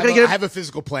 how can I get I him? have a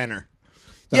physical planner.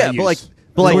 that Yeah, I but like, use.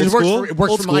 but like, it school?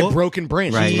 works Old for my school? broken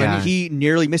brain. Right, yeah. he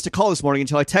nearly missed a call this morning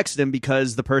until I texted him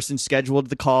because the person scheduled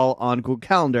the call on Google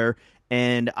Calendar.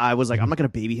 And I was like, I'm not going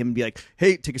to baby him and be like,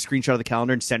 hey, take a screenshot of the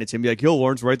calendar and send it to him. Be like, yo,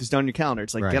 Lawrence, write this down in your calendar.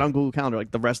 It's like, Right. get on Google Calendar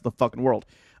like the rest of the fucking world.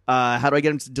 How do I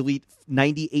get him to delete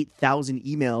 98,000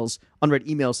 emails, unread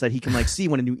emails, so that he can like see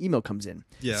when a new email comes in?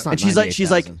 Yeah. It's not And she's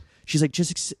like, 98,000.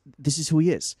 just this is who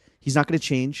he is. He's not going to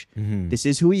change. Mm-hmm. This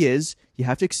is who he is. You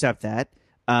have to accept that.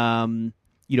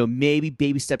 Maybe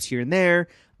baby steps here and there.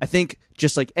 I think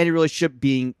just like any relationship,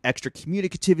 being extra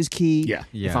communicative is key. Yeah. If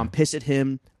Yeah. I'm pissed at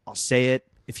him, I'll say it.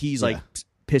 If he's like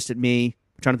pissed at me.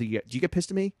 I'm trying to think. Do you get pissed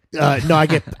at me? No,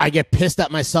 I get pissed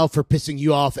at myself for pissing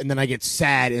you off, and then I get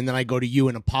sad, and then I go to you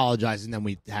and apologize, and then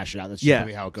we hash it out. That's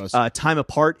usually how it goes. Time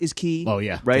apart is key. Oh,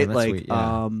 yeah. Right. Damn, that's sweet,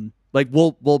 yeah. Like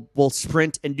we'll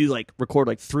sprint and do like record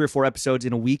like 3 or 4 episodes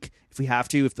in a week if we have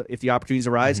to, if the opportunities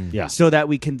arise. Yeah. So that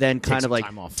we can then kind of some like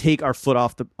time off. take our foot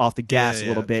off the gas a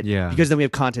little bit. Yeah. Because then we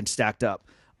have content stacked up.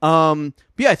 But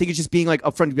yeah, I think it's just being like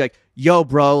upfront to be like, yo,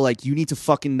 bro, like you need to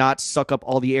fucking not suck up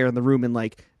all the air in the room and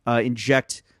like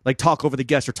inject. Like talk over the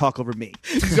guest or talk over me.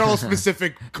 These are all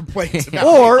specific complaints.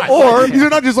 About Or these are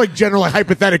not just like general like,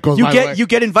 hypotheticals. you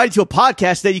get invited to a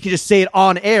podcast that you can just say it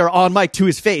on air on mic to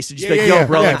his face and just be like, yo,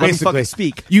 bro, like, let me fucking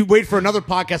speak. You wait for another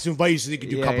podcast to invite you so you can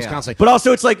do couples counseling. But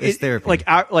also, it's like therapy.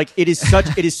 it is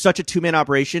such a 2-man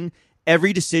operation.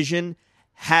 Every decision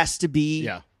has to be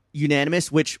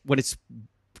unanimous. Which when it's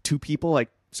 2 people, like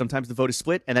sometimes the vote is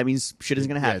split, and that means shit isn't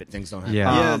going to happen. Things don't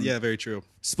happen. Yeah. Very true.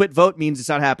 Split vote means it's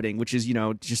not happening, which is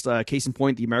just case in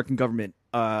point, the American government.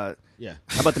 How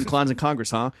about them clowns in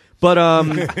Congress, huh? But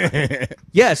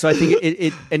yeah. So I think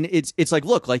it's like,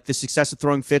 look, like the success of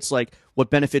Throwing Fits, like what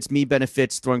benefits me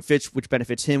benefits Throwing Fits, which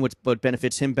benefits him, what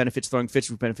benefits him benefits Throwing Fits,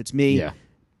 which benefits me.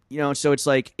 Yeah. So it's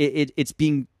like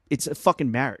it's a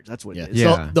fucking marriage. That's what it is.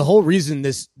 Yeah. So the whole reason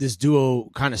this duo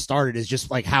kind of started is just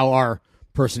like how our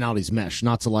personalities mesh.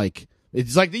 Not to like,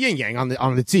 it's like the yin yang on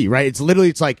the T, right? It's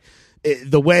literally like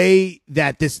the way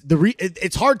that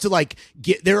it's hard to like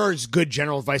get. There is good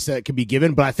general advice that can be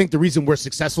given, but I think the reason we're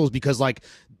successful is because like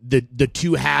the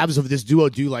 2 halves of this duo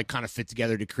do like kind of fit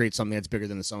together to create something that's bigger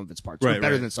than the sum of its parts, better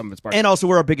than the sum of its parts. And also,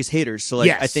 we're our biggest haters. So like,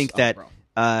 Yes. I think that.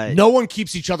 No one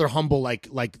keeps each other humble like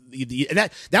and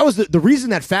that was the reason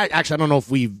that actually I don't know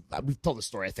if we've told the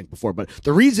story I think before, but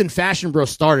the reason Fashion Bro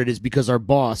started is because our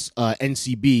boss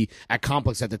NCB at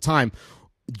Complex at the time,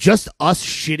 just us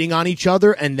shitting on each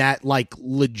other and that like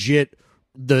legit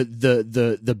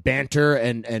the banter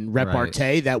and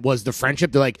repartee that was the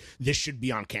friendship. They're like, this should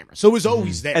be on camera, so it was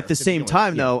always there. At the same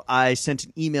time, though, I sent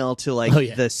an email to like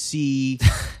the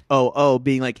COO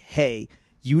being like, hey,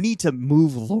 you need to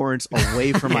move Lawrence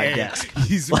away from my desk.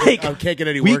 He's like, I can't get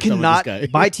any we work done cannot. with this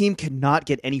guy. My team cannot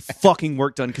get any fucking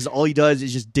work done because all he does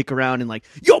is just dick around and like,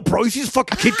 yo, bro, you see this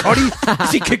fucking Kid Cudi? You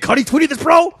see Kid Cudi tweeting this,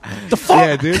 bro? The fuck?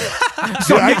 Yeah, dude.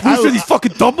 So I these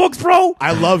fucking dumb bugs, bro.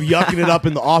 I love yucking it up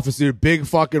in the office, dude. Big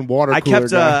fucking water cooler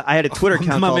guy. I had a Twitter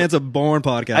account. My man's a born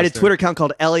podcast. I had a Twitter account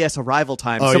called LAS Arrival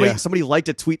Time. Oh, Somebody liked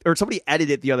a tweet, or somebody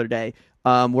edited it the other day,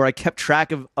 where I kept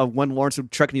track of when Lawrence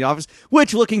would truck in the office,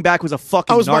 which looking back was a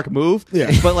fucking narc move.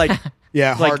 Yeah. But like,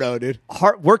 Yeah, like, hardo, dude.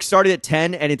 Work started at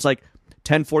 10, and it's like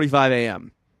 10:45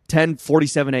 a.m.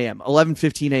 10:47 a.m.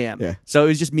 11:15 a.m. Yeah. So it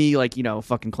was just me, like,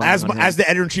 fucking clowning on him. As the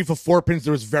editor in chief of 4Pins,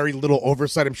 there was very little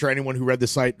oversight. I'm sure anyone who read the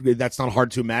site, that's not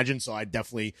hard to imagine. So I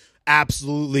definitely,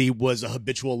 absolutely was a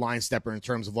habitual line stepper in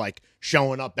terms of like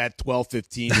showing up at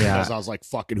 12:15 because I was like,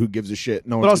 "Fucking, who gives a shit?"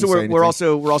 No. But one's also, gonna say we're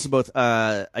anything. also both.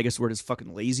 I guess we're just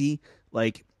fucking lazy.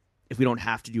 Like, if we don't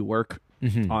have to do work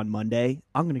on Monday,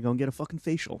 I'm gonna go and get a fucking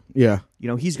facial. Yeah.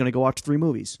 He's gonna go watch 3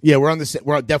 movies. Yeah, we're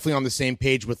definitely on the same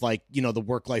page with like, the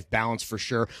work-life balance for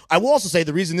sure. I will also say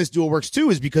the reason this duo works too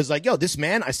is because like, this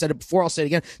man, I said it before, I'll say it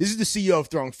again. This is the CEO of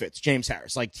Throwing Fits, James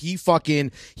Harris. Like he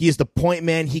is the point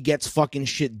man. He gets fucking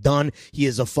shit done. He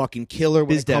is a fucking killer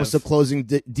when it comes to closing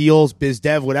deals, biz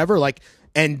dev, whatever. Like,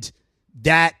 and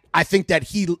that I think that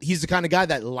he's the kind of guy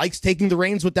that likes taking the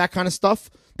reins with that kind of stuff,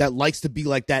 that likes to be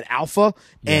like that alpha.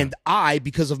 Yeah. And I,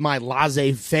 because of my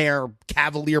laissez-faire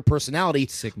cavalier personality,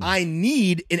 I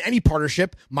need in any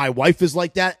partnership, my wife is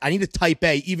like that. I need a type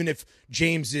A, even if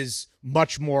James is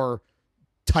much more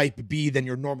type B than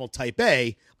your normal type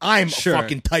A. I'm a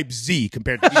fucking type Z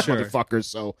compared to these motherfuckers.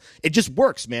 So it just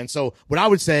works, man. So what I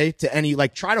would say to any,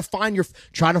 like, try to find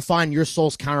your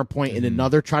soul's counterpoint in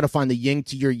another. Try to find the yin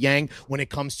to your yang when it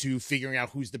comes to figuring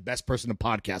out who's the best person to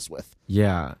podcast with.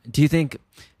 Yeah. Do you think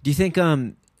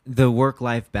the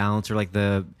work-life balance or like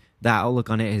the outlook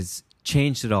on it has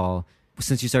changed at all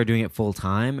since you started doing it full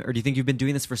time? Or do you think you've been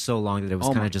doing this for so long that it was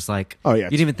kind of just like, you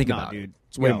didn't even think about it?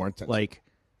 It's way more intense. Like,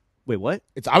 wait, what?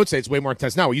 I would say it's way more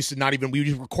intense now. We used to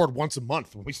we would record once a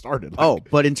month when we started.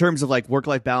 But in terms of like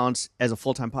work-life balance as a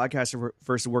full-time podcaster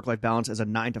versus work-life balance as a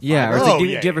 9 to 5. Yeah. Or hour. do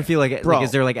you ever feel like, Bro,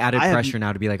 is there like added pressure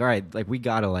now to be like, all right, like we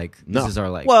gotta this is our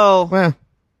like. Well,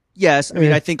 yes. I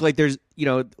mean, I think like there's,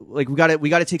 like we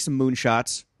gotta take some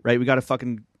moonshots, right? We gotta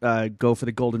fucking go for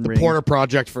the golden ring. Porter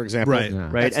Project, for example. Right. Yeah.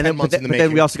 Right. That's And 10 months in the but then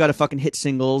making. we also got to fucking hit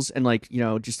singles and like,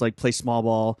 just like play small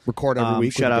ball. Record every week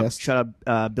with Shout a out, guest. shout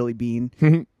out Billy Bean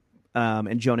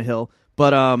and Jonah Hill.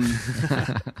 But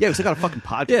yeah, we still got a fucking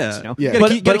podcast. Yeah, You know?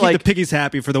 You gotta keep the piggies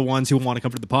happy for the ones who want to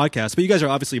come to the podcast. But you guys are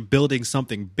obviously building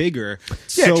something bigger.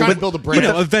 Yeah, so, trying to build a brand. You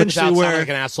know, eventually, without where sounding like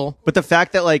an asshole. But the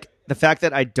fact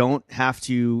that I don't have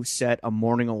to set a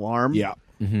morning alarm Yeah.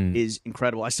 is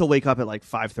incredible. I still wake up at like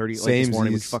 5:30 like this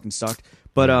morning, which Samesies. fucking sucked.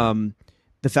 But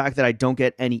the fact that I don't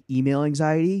get any email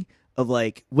anxiety of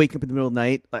like waking up in the middle of the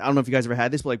night, like I don't know if you guys ever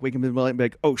had this, but like waking up in the middle of the night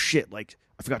and be like, oh shit, like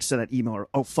I forgot to send that email, or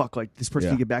oh fuck, like this person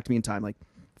Yeah. can get back to me in time. Like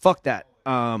fuck that.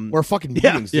 Or fucking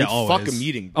Yeah. meetings. Dude. yeah, always. Fuck a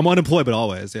meeting. I'm unemployed, but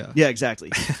always, yeah. Yeah,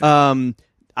 exactly.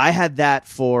 I had that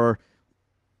for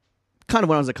kind of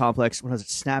when I was at Complex, when I was at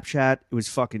Snapchat, it was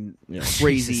fucking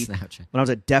crazy. Snapchat. When I was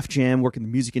at Def Jam, working in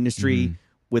the music industry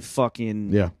with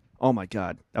fucking Yeah. oh my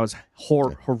god, that was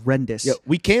horrendous. Yeah,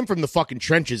 we came from the fucking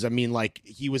trenches. I mean, like,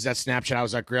 he was at Snapchat, I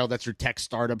was at Grail. That's your tech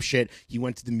startup shit. He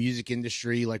went to the music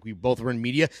industry. Like, we both were in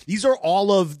media. These are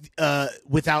all of,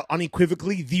 without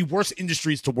unequivocally, the worst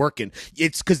industries to work in.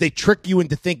 It's because they trick you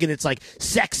into thinking it's, like,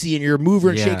 sexy and you're a mover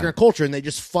and Yeah. shaker and culture, and they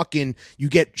just fucking, you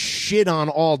get shit on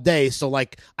all day. So,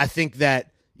 like, I think that,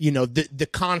 you know, the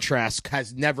contrast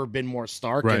has never been more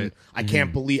stark. Right. And I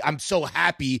can't believe, I'm so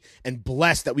happy and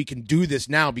blessed that we can do this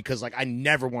now because, like, I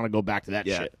never want to go back to that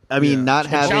Yeah. shit. I mean, not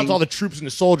And shout out having to all the troops and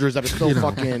the soldiers that are still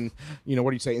fucking, you know,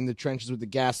 what do you say, in the trenches with the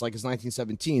gas like it's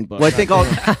 1917. But well, I think all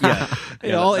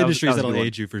Yeah, all that was industries a that'll good one.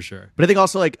 age you for sure. But I think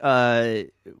also like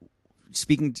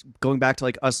going back to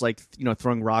like us like you know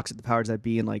throwing rocks at the powers that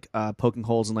be and like poking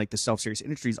holes in like the self-serious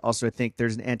industries. Also, I think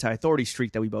there's an anti-authority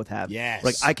streak that we both have. Yes.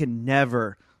 Like I can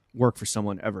never work for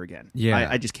someone ever again. Yeah.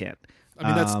 I just can't. I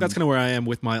mean, that's kind of where I am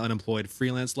with my unemployed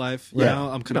freelance life. You Yeah. know,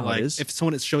 I'm kind of No, it like, is. if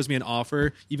someone shows me an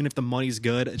offer, even if the money's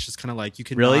good, it's just kind of like you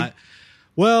can Really? not.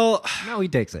 Well, No, he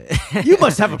takes it. You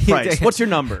must have a He price. takes- What's your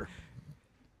number?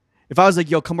 If I was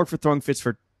like, yo, come work for Throwing Fits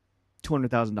for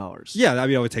 $200,000. yeah, I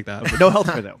mean, I would take that. No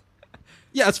healthcare though.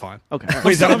 Yeah, that's fine. Okay.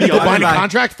 wait, is that a legal binding I've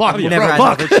contract? Fuck, Never bro, had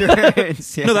fuck. health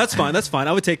insurance. Yeah. No, that's fine. That's fine.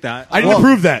 I would take that. I didn't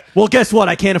approve that. Well, guess what?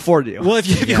 I can't afford you. Well, if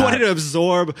you Yeah. wanted to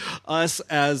absorb us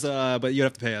as, but you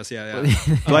have to pay us. Yeah,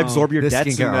 yeah. Do I absorb your this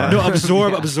debts? can go and, on.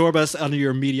 No, absorb us under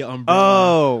your media umbrella.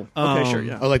 Oh. Okay, sure. Um,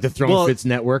 Yeah. Oh, like the Throne Well- Fits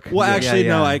network. Well, actually,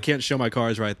 yeah. no, I can't show my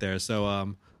cards right there.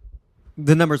 So,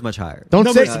 The number's much higher. Don't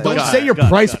No, say but- don't got say it, your got it,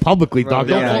 price got it. publicly, dog.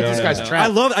 Don't Yeah, call yeah, this yeah, guy's yeah.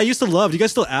 trap. I used to love. Do you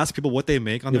guys still ask people what they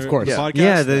make on Of their course. podcast?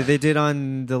 Yeah, they did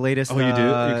on the latest. Oh, you do?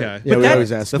 Okay. Yeah, we that-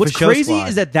 always ask. the What's Show crazy Squad.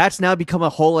 is that that's now become a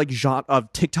whole like genre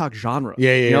of TikTok genre.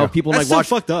 Yeah, yeah, You know, yeah. people That's like so watch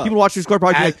fucked up. people watch your score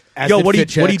probably be As- like, as yo, did what do you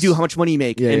Fit do? checks. How much money you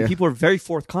make? Yeah, and yeah. people are very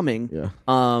forthcoming.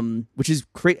 Yeah. Which is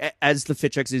as the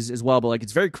fit checks is as well. But like,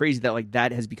 it's very crazy that like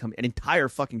that has become an entire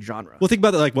fucking genre. Well, think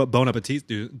about like what Bon Appetit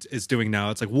is doing now.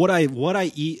 It's like what I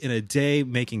eat in a day,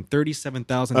 making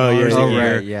 $37,000 Oh, yeah, a yeah,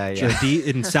 year right, yeah.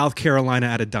 in South Carolina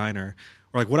at a diner.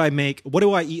 Or like what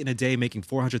do I eat in a day, making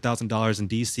 $400,000 in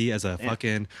DC as a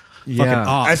fucking Yeah.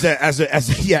 op? As a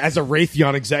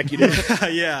Raytheon executive,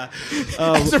 yeah.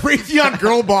 as a Raytheon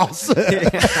girl boss,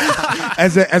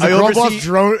 as a I girl oversee- boss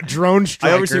drone I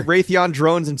striker. oversee Raytheon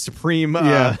drones and Supreme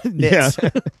Yeah. knits.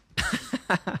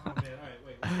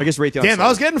 I guess Raytheon. Damn, I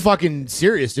was getting fucking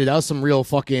serious, dude. That was some real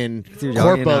fucking Dude,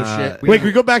 corpo fucking, shit. Wait, can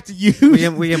we go back to you?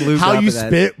 William lubed How up you with that.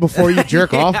 spit before you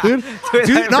jerk off, dude? Dude,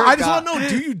 Dude, no, I just forgot. want to know: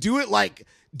 do you do it like?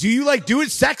 Do you like do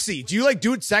it sexy? Do you like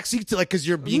do it sexy to like because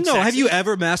you're being? No, sexy? have you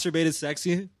ever masturbated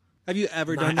sexy? Have you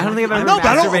ever done that? I don't think I've ever. know, but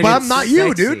I don't- masturbated but I'm not you,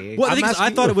 sexy. dude. Well, the I'm thing is, I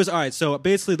asking thought you. it was all right. So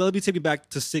basically, let me take you back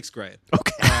to 6th grade.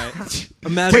 Okay.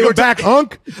 Imagine Take it back,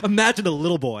 Unk. Imagine a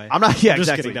little boy. I'm not- yeah, just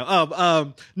exactly. kidding.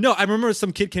 No. No, I remember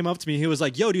some kid came up to me. He was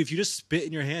like, "Yo, dude, if you just spit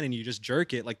in your hand and you just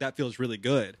jerk it, like that feels really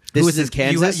good." This Who is this?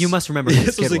 Kansas? You must remember. Who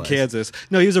This was in Kansas.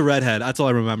 No, he was a redhead. That's all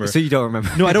I remember. So you don't remember?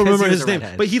 No, I don't Because remember he was his a name.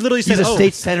 redhead. But he literally said, He's a "Oh."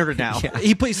 state senator now.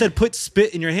 He said, "Put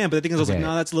spit in your hand," but the thing is, I was like, Okay.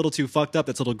 "No, that's a little too fucked up.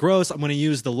 That's a little gross. I'm going to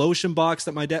use the lotion box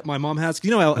that my mom has.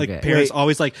 You know how like Okay. parents Wait.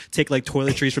 always like take like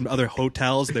toiletries from other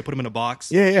hotels. They put them in a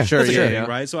box. Yeah, yeah, Sure, That's a yeah, good yeah. thing,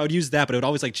 right? So I would use that, but it would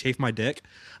always like chafe my dick.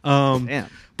 Damn.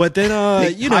 But then,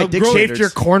 Big you high know, dick growing- shape. Chafed your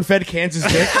corn-fed Kansas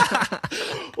dick.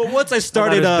 well, once I I thought it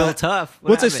started, was built tough. What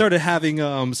once I happened? started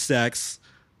having sex,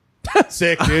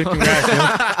 Sick, dude.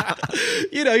 Congrats,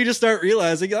 dude. you know, you just start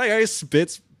realizing like I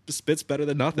spits better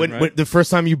than nothing, right? When the first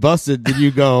time you busted, did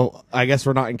you go? I guess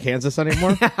we're not in Kansas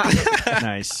anymore.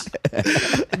 Nice.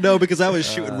 No, because I was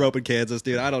shooting rope in Kansas,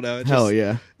 dude. I don't know. It Hell just-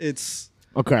 yeah. It's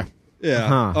Okay. yeah.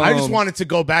 Huh. I just wanted to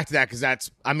go back to that because that's.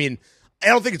 I mean, I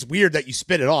don't think it's weird that you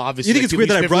spit it all. Obviously, You think it's weird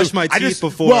that I brush my teeth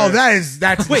before? Well, that's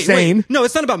insane. Wait. No,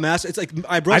 it's not about master. It's like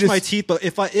I brush my teeth, but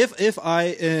if I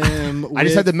am, I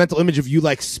just had the mental image of you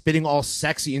like spitting all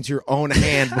sexy into your own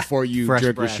hand before you Fresh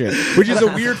jerk breath. your shit, which is a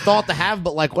weird thought to have,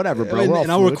 but like whatever, bro. We're all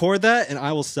and I'll fluid. record that and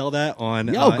I will sell that on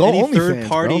Yo, go any OnlyFans, third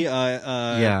party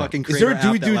Yeah. fucking Is creator there a app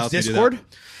Dewey that Dudes allows me to do Discord? that.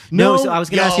 No, so I was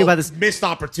going to ask you about this. Missed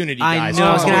opportunity, I guys. know,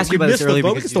 I was gonna ask you we about this missed earlier but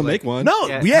we because can still you, make like- one. No,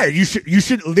 Yeah. yeah, you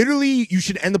should literally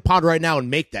end the pod right now and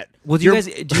make that. Well, do you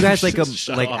guys like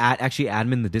Shut like up. actually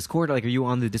admin the Discord? Like, are you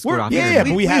on the Discord We're- often? yeah, or yeah, no?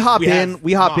 but we have- hop we have in.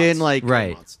 We hop in mods. like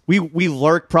Right. we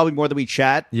lurk probably more than we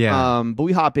chat. Yeah. But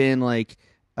we hop in like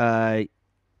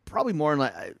probably more in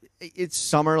like it's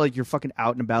summer. Like you're fucking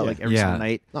out and about like every Yeah. single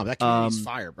night. No, that community's Um,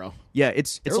 fire, bro. Yeah,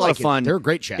 it's They're a lot like of fun. They're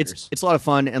great chatters. It's a lot of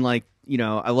fun, and like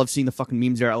I love seeing the fucking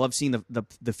memes there. I love seeing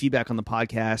the feedback on the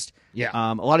podcast. Yeah.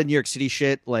 A lot of New York City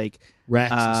shit. Like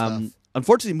Rex and stuff.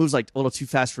 unfortunately, it moves like a little too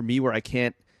fast for me, where I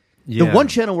can't. Yeah. The one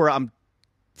channel where I'm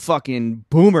fucking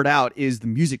boomered out is the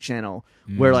music channel,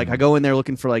 where like I go in there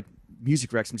looking for like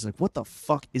music recs. I'm just like, what the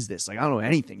fuck is this? Like I don't know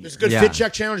anything. There's a Here. good Yeah. fit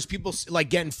check channel. There's people like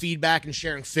getting feedback and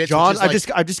sharing fits. John, which is,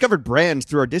 like, I discovered brands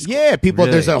through our Discord. yeah, people.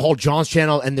 Really? There's a whole John's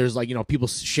channel, and there's like people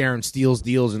sharing steals,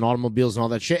 deals, and automobiles and all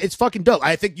that shit. It's fucking dope.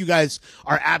 I think you guys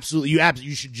are absolutely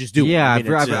you should just do it. Yeah, I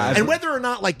mean, I've- it's- I've- and whether or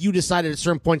not like you decide at a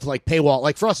certain point to like paywall,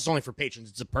 like for us, it's only for patrons.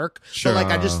 It's a perk. Sure. But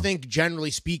like I just think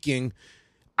generally speaking,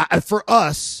 for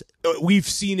us, we've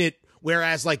seen it.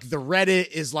 Whereas like the Reddit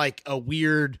is like a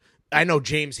weird. I know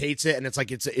James hates it, and it's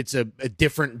like it's a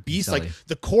different beast. Totally. Like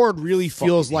the Cord really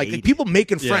feels like people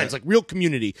making Yeah. friends, like real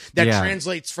community that Yeah.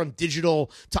 translates from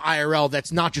digital to IRL.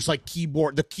 That's not just like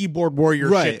the keyboard warrior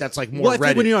shit. That's like more Well, I Reddit.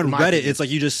 think when you're on in my Reddit, opinion. it's like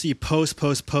you just see post.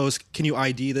 Can you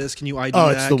ID this? Can you ID Oh,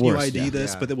 that? it's the Can you worst, ID yeah.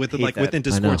 this? Yeah. But with Hate like that. within I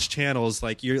know. Discord's channels,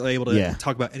 like you're able to Yeah.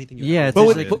 talk about anything. Yeah, it's But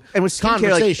just with, like- and with skincare,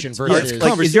 conversation like, versus- like, is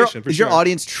Conversation, for your sure.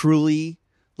 audience truly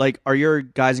like? Are your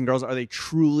guys and girls, are they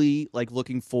truly like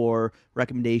looking for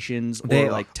recommendations or They-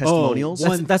 like testimonials?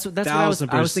 That's what I was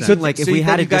 1000%. thinking. Like if So we you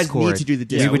had a think you guys Discord, need to do the we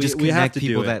Discord. would just We have connect to do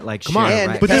people it. that like Come on. share.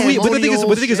 And- right? But then, but Testimonials,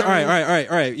 the thing is, all right, sharing.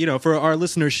 all right. For our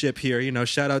listenership here,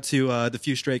 shout out to the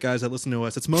few straight guys that listen to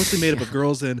us. It's mostly made up of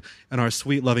girls and our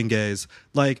sweet loving gays.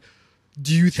 Like,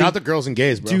 do you shout out think? to girls and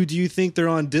gays, bro. Do you think they're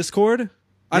on Discord?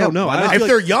 I Yeah, don't know. why I not? feel if like-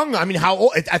 they're young, I mean, how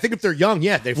old? I think if they're young,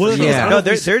 yeah, they. Well, for sure. yeah. I don't No,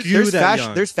 know if we skew that fashion.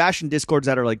 young. There's fashion discords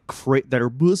that are like that are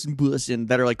buss and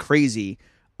that are like crazy,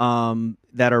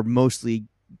 that are mostly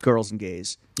girls and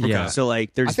gays. Yeah. So like,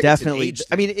 I there's think it's an definitely. age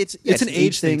I mean, it's It's an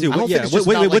age thing too. I don't Yeah. think it's just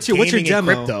Wait, about, what's like, your gaming and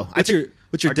demo? crypto. I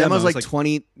What's your Our demo? demo's like It's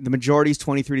 20. The majority is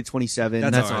 23 to 27.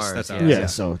 That's That's ours. ours, That's yeah. ours. Yeah,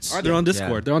 so it's They're on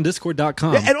Discord. They're on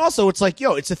Discord.com. and also it's like,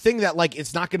 yo, it's a thing that like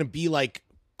it's not going to be like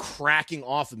cracking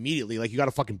off immediately. Like you got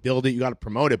to fucking build it, you got to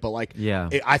promote it. But like, Yeah.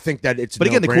 I think that it's. But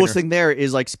again, the no-brainer. coolest thing there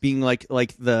is like being like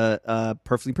the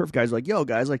Perfectly Perfect guys are like, yo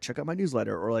guys, like check out my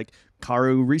newsletter, or like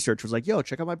Karu Research was like, yo,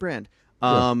 check out my brand.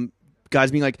 Guys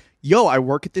being like, yo, I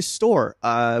work at this store.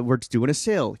 We're just doing a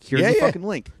sale. Here's Yeah, the yeah. fucking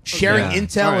link. sharing Yeah.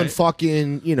 intel All right. and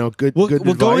fucking good. Well, good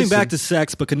going advice back and- to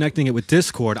sex, but connecting it with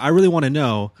Discord, I really want to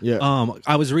know. Yeah.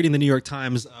 I was reading the New York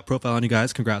Times profile on you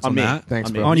guys. Congrats on me. that. Thanks,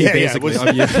 on bro. me. On you, Yeah, yeah, basically. it was-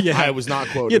 On you. Yeah. I was not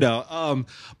quoted. You know,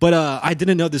 but I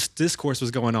didn't know this discourse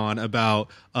was going on about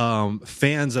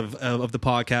fans of the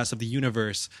podcast, of the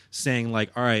universe, saying like,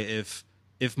 all right,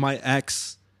 if my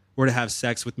ex were to have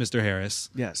sex with Mr. Harris,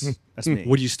 Yes, that's me.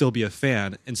 would you still be a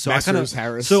fan? And so Masters I kind of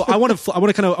Harris. So I want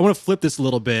to flip this a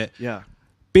little bit. Yeah.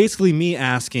 Basically, me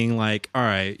asking like, all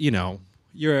right, you're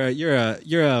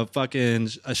a fucking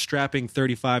strapping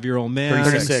 35-year-old man,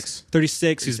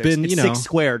 36 who's been It's 6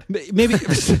 squared.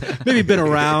 maybe been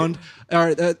around. All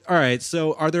right.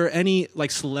 So, are there any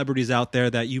like celebrities out there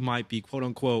that you might be quote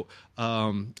unquote?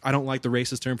 I don't like the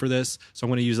racist term for this, so I'm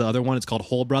going to use the other one. It's called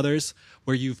Hole Brothers,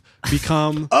 where you've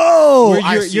become I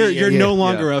where see. you're Yeah, yeah. no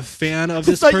longer a fan of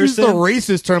this I used person. the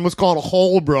racist term was called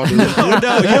whole brother. Oh,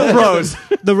 no, Hole Bros.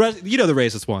 The rest, the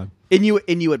racist one.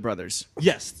 Inuit brothers.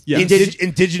 Yes.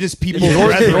 Indigenous people,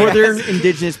 Northern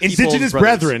indigenous peoples indigenous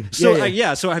brothers. brethren. So Yeah,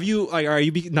 yeah. So have you are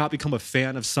you not become a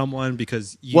fan of someone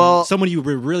because Well- someone you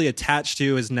were really attached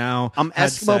to is now I'm had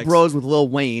Eskimo sex? Bros with Lil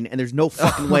Wayne, and there's no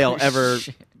fucking way I'll ever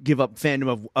give up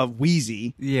fandom of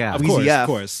Wheezy. Yeah. Of Wheezy course, F, of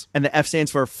course. And the F stands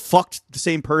for fucked the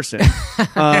same person.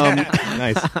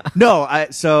 nice. No,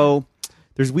 so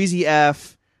there's Wheezy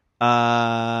F.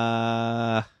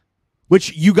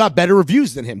 Which you got better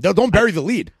reviews than him. Don't bury the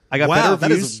lead. I got Wow, better that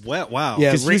reviews. is wow.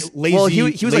 Yeah. 'Cause he was, lazy- well, he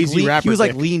was like lazy rapper he was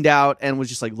like dick. leaned out and was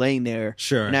just like laying there,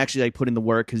 Sure. and actually like put in the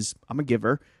work because I'm a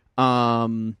giver.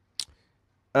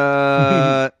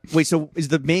 Wait, so is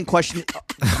the main question?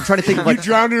 I'm trying to think of You like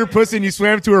drowned in her pussy and you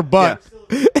swam to her butt.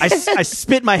 I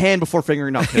spit my hand before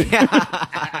fingering up.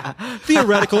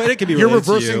 Theoretical, and it can be You're related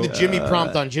to reversing you. the Jimmy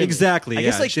prompt on Jimmy. Exactly. I Yeah,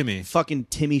 guess like Jimmy. fucking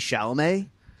Timmy Chalamet.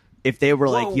 If they were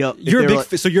like, yo, if You're they a were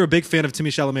big. like- So you're a big fan of Timmy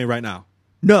Chalamet right now.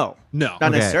 no, No. not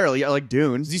Okay. necessarily. I like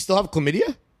Dune. Does he still have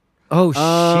chlamydia? Oh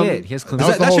shit, he has That was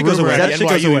chlamydia. the whole shit goes rumor away. at That shit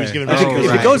goes NYU. He away. was giving Oh, If, chlamydia. if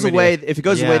right. it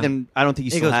goes away, Yeah. then I don't think he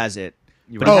still goes- has it.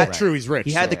 But Oh, he had, true. He's rich.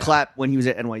 he had the so- clap when he was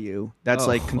at NYU. That's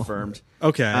like confirmed.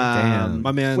 Okay. Damn.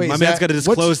 My man. Wait, my is man's that- got to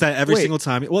disclose what's- that every wait. single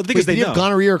time. Well, the thing Wait, is, they did he know. have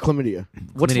gonorrhea or chlamydia?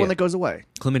 What's the Chlamydia. one that goes away?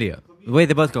 Chlamydia. Wait,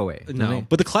 they both go away. don't No, they?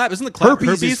 but the clap isn't the clap.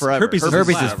 Herpes is forever. Herpes, Herpes is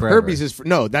is forever. forever. Herpes is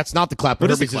no, that's not the clap. But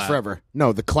What is the herpes is clap? forever.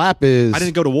 No, the clap is I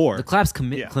didn't go to war. The clap's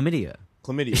Yeah. chlamydia.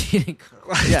 chlamydia.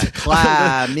 Yeah,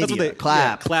 clap, That's what media, they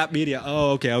clap. Yeah, clap media.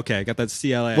 Oh, okay. Got that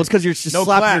CLA. Well, it's because you're just No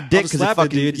slapping clap. your dick I'll because slap it it,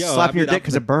 fucking dude. Yo, slapping I your mean, dick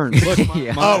because it burns. Look,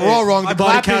 Yeah. Oh, we're all wrong. My The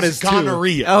body clap count is is 2.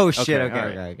 gonorrhea. Oh shit. Okay, Okay. all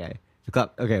right. Okay. The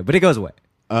clap. Okay, but it goes away.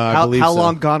 I how believe how so.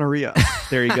 long gonorrhea?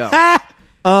 There you go.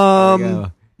 There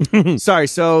you go. Sorry.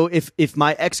 So if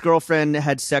my ex girlfriend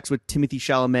had sex with Timothy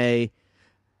Chalamet,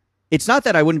 it's not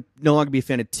that I wouldn't no longer be a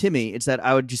fan of Timmy. It's that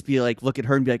I would just be like, look at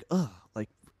her and be like, ugh, like,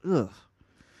 ugh.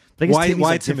 But I guess Why? Timmy's, Why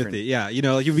like, Timothy? different.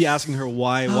 Yeah, like you'd be asking her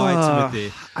why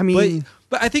Timothy. I mean-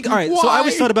 but I think all right. So I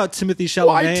always Why? thought about Timothy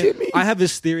Why Chalamet. Timmy? I have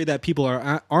this theory that people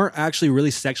aren't actually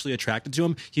really sexually attracted to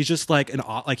him. He's just like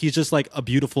he's just like a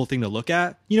beautiful thing to look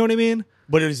at. You know what I mean?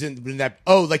 But it was in that.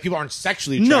 Oh, like people aren't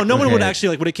sexually. No, attracted. no one would Okay. actually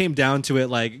like when it came down to it.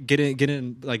 Like get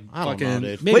in like I don't know, fucking.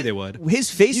 dude. Maybe Wait, they would. His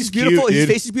face He's is beautiful. cute, His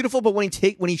dude. face is beautiful, but when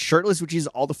he's shirtless, which is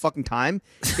all the fucking time,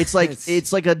 it's like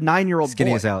it's like a 9-year-old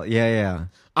Skinny boy. as hell. Yeah, yeah.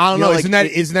 I don't You know. know, isn't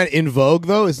like, that not that in vogue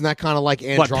though? Isn't that kind of like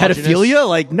What, androgynous? pedophilia?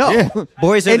 Like, no. Yeah.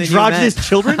 Boys are the new androgynous men.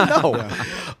 children? No.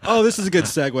 Oh, this is a good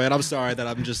segue, and I'm sorry that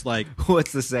I'm just like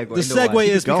What's the segue? the into what? segue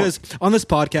is going. because on this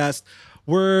podcast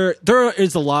there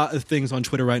is a lot of things on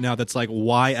Twitter right now that's like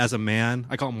why as a man.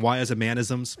 I call them why as a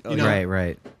manisms. You know,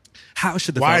 Right. how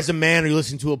should the Why fuck- as a man are you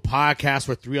listening to a podcast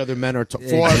where 3 other men are four other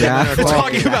men Exactly. are We're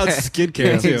talking? talking about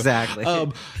skincare too. Exactly.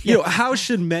 How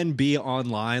should men be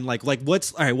online? Like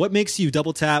what's all right? What makes you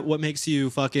double tap? What makes you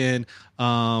fucking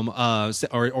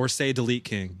say delete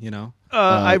king? You know,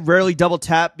 I rarely double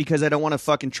tap because I don't want to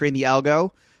fucking train the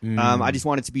algo. I just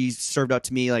want it to be served up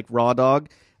to me like raw dog.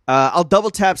 I'll double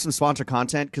tap some sponsor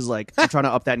content because like I'm trying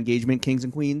to up that engagement, kings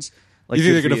and queens. Like, you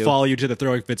think they're good for gonna you. follow you to the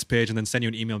Throwing Fits page and then send you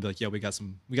an email and be like, "Yeah, we got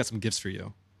some gifts for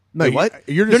you." No, Wait, what?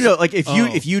 You're no, just, no. Like if Oh.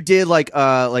 you did like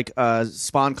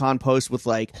SpawnCon post with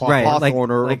like Right, Hawthorne like-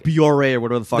 or like- Biore or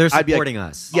whatever the fuck, They're I'd be like, supporting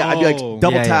us. yeah, I'd be Oh. like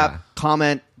double Yeah, tap, yeah.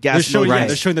 comment, They're gas showing, emojis.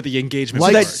 they're showing that the engagement.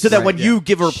 So Like- that, so that when Right, you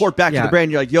give a report back to Yeah. the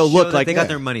brand, you're like, "Yo, Show look, that like they got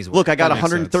their money's worth. Look, I got That makes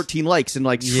 113 likes and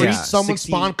like Yeah. treat someone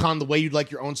 16 SpawnCon the way you'd like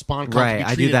your own SpawnCon. Right, to be I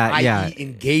do treated, that, i.e. yeah.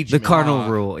 engagement. The cardinal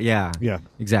rule. Yeah. Yeah.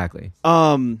 Exactly.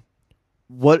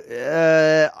 What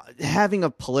having a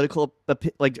political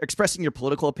like expressing your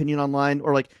political opinion online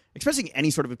or like expressing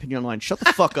any sort of opinion online, shut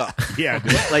the fuck up. Yeah,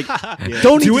 dude. Like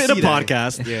don't need do to it in a see that.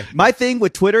 podcast. Yeah. My thing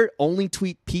with Twitter, only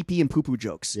tweet pee-pee and poo-poo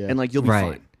jokes and like you'll be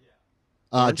Right.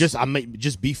 fine.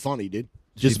 Just be funny, dude.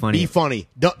 Just funny. be funny.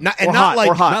 Don't, not, and Or not hot,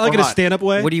 like or hot. Not like in a hot. stand-up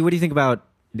way. What do you think about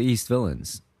the East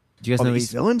villains? Do you guys know These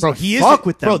East villains, Bro, he is fuck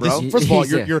with them, bro. bro. First of all,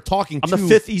 He's- you're talking. I'm to the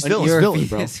fifth East an villain. East You're a villain,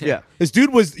 bro. East- Yeah. This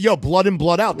dude was blood in,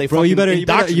 blood out. They Bro, fucking you better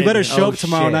indoctrinated show Oh, up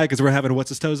tomorrow shit. night because we're having what's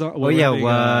his toes on. Oh yeah, we're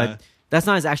having, that's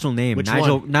not his actual name. Which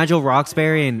Nigel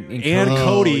Roxbury and and Cody.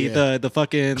 Cody, yeah. the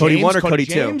fucking Cody James, one or Cody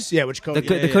two? James? Yeah, which Cody?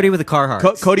 the Cody with the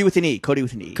Carhartt. Cody with an E. Cody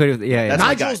with an E. Cody with, yeah. That's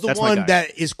my guy. Nigel's the That's my one guy.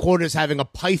 that is quoted as having a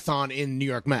python in New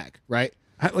York Mag, right?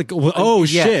 like oh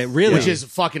yes. shit, really? Which is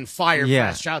fucking fire. Yeah.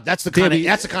 Fast shout. That's the Damn,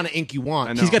 kind of he- ink you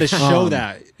want. He's got to show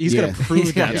that. He's yeah. got to prove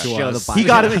He's gotta that to show us. the He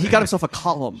got himself a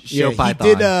column. Yeah, he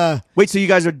Python. did. Wait, so you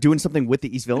guys are doing something with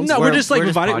the East villains? No, we're just like we're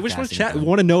just inviting. We just want to podcasting chat. with We them.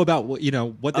 want to know about what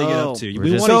what they get Oh. up to. We're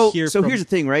We just- want to So, hear. so from, here's the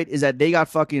thing, right? Is that they got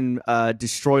fucking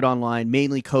destroyed online.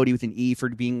 Mainly Cody with an E for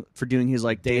doing his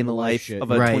like day in the life shit. of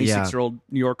a Right, 26-year-old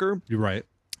New Yorker. You're right.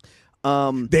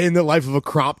 Day in the life of a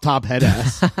crop top head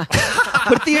ass.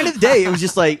 But at the end of the day, it was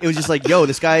just like yo,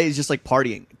 this guy is just like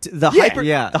partying.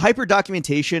 The hyper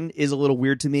documentation is a little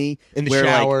weird to me. In the where,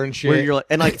 shower like, and shit. Where you're like,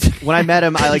 and like when I met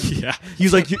him, I like Yeah. he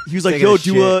was like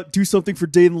Taking yo, a do something for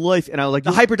day in the life, and I was like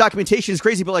the hyper documentation is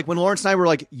crazy. But like when Lawrence and I were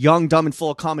like young, dumb, and full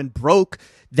of cum and broke.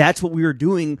 That's what we were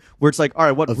doing. Where it's like, all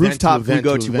right, what Event rooftop to can we event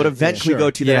go to to? What event. event Yeah. can we go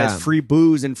to that Yeah. has free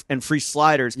booze and free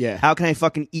sliders? Yeah. How can I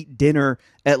fucking eat dinner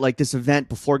at like this event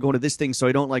before going to this thing so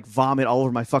I don't like vomit all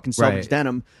over my fucking Selvidge Right.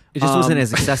 denim? It just wasn't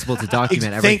as accessible to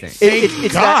document Thank- everything.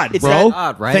 It's God, that, it's bro. that-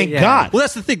 God, right? Thank Yeah. God. Well,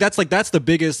 that's the thing. That's the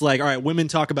biggest. Like, all right, women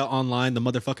talk about online the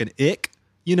motherfucking ick.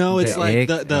 You know, it's The like ick?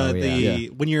 the Oh, yeah. the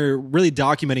when you're really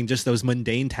documenting just those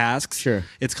mundane tasks. Sure.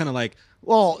 It's kind of like,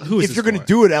 Well, Who is if this you're gonna for?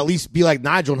 do it, at least be like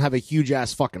Nigel and have a huge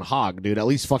ass fucking hog, dude. At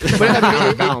least fucking. But I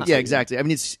mean, balance yeah, it. exactly. I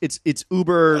mean, it's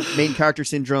Uber main character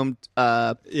syndrome.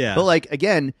 Yeah. But like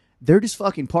again, they're just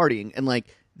fucking partying, and like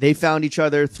they found each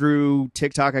other through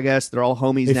TikTok. I guess they're all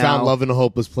homies They now. found love in a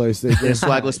hopeless place. They in a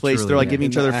swagless place. Truly, They're like yeah. giving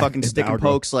each other fucking In stick and Bowerville.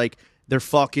 pokes. Like they're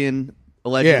fucking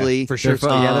allegedly. Yeah, for sure. They're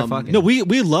Um, fucking. no, we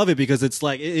love it because it's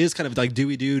like it is kind of like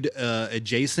Dewey Dude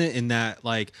adjacent in that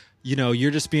like, you know,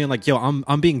 you're just being like, yo,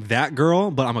 I'm being that girl,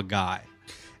 but I'm a guy.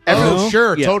 Everyone- Oh,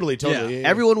 sure, Yeah. totally. Yeah. Yeah.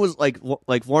 Everyone was like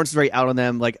Lawrence is very out on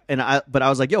them. Like, but I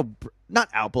was like, yo, not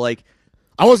out, but like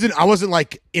I wasn't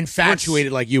like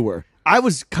infatuated like you were. I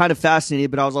was kind of fascinated,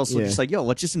 but I was also Yeah. just like, yo,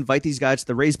 let's just invite these guys to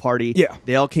the raise party. Yeah.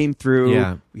 They all came through.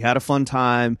 Yeah. We had a fun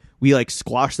time. We like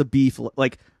squashed the beef.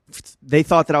 Like they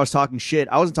thought that I was talking shit.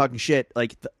 I wasn't talking shit.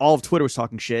 Like all of Twitter was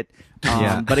talking shit.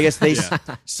 Yeah. But I guess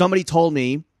somebody told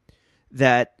me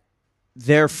that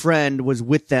their friend was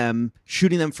with them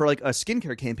shooting them for like a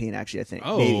skincare campaign, actually, I think.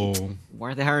 Oh, maybe. Why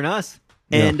aren't they hiring us?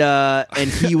 And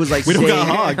he was like We don't saying,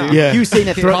 got hog, dude. Yeah. He was saying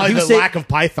that Probably he the was saying, lack of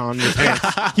Python in his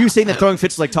pants. he was saying that throwing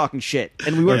fits was like talking shit,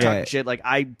 and we weren't Okay. talking shit. Like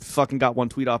I fucking got one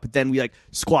tweet off, but then we like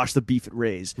squashed the beef at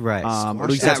Rays, Right. Or at Squashed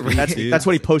least that that's Rays. that's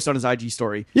what he posted on his IG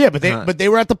story. Yeah, but they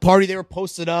were at the party. They were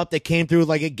posted up. They came through with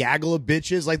like a gaggle of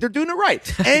bitches. Like they're doing it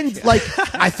right. And like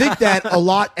I think that a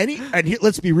lot.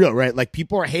 Let's be real, right? Like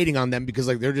people are hating on them because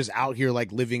like they're just out here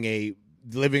like living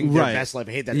their Right. best life.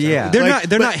 I hate that. Yeah. term. They're Like,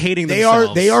 not but hating They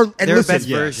themselves. are. And Their listen, best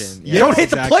version. Yeah. Don't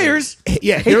hate the exactly. players.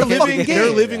 Yeah, Hate they're the living, fucking they're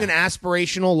game. living an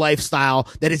aspirational lifestyle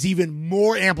that is even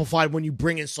more amplified when you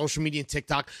bring in social media and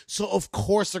TikTok. So of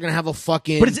course they're gonna have a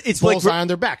fucking But it's like bullseye on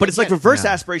their back. But it's like Again. reverse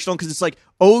aspirational because it's like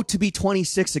to be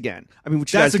 26 again. I mean,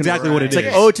 which you That's guys can- exactly what it it's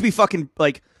is. like to be fucking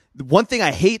like. The one thing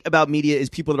I hate about media is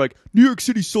people that are like New York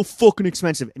City's so fucking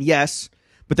expensive, and yes.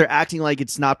 But they're acting like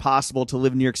it's not possible to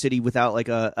live in New York City without like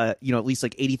a at least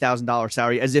like $80,000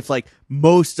 salary, as if like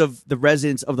most of the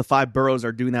residents of the 5 boroughs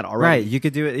are doing that already. Right. You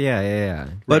could do it. Yeah.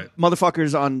 But Right.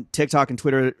 motherfuckers on TikTok and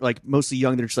Twitter, like mostly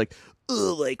young, they're just like,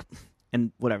 ugh, like,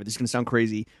 and whatever. This is gonna sound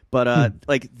crazy, but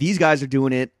like these guys are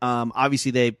doing it.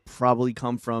 Obviously they probably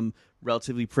come from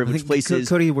relatively I privileged think places.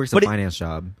 Cody works a But it- finance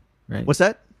job, right? What's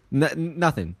that?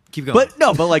 Nothing. Keep going. But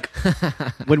no, but like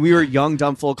when we were young,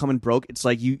 dumb, full, coming broke, it's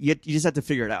like you just have to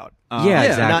figure it out. Yeah,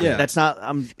 exactly. not- That's not.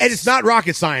 and it's not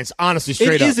rocket science, honestly.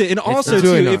 Straight It up, isn't. And also, it's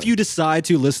really too, not. if you decide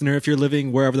to, listener, if you're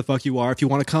living wherever the fuck you are, if you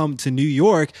want to come to New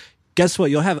York, guess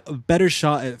what? You'll have a better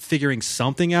shot at figuring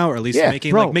something out, or at least Yeah,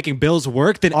 making bro. making bills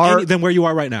work than Our- than where you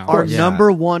are right now. Our Yeah.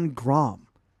 number one Grom,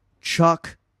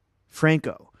 Chuck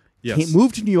Franco, Yes.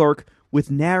 moved to New York with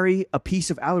nary a piece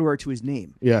of outerwear to his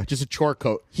name. yeah, just a chore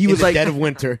coat. He in was the like- dead of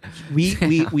winter. We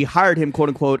hired him, quote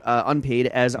unquote, unpaid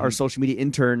as our social media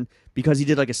intern because he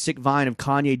did like a sick vine of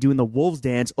Kanye doing the Wolves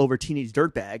dance over Teenage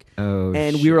Dirtbag. Oh,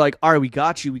 and we shit. were like, all right, we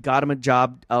got you. We got him a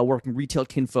job working retail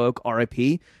kinfolk,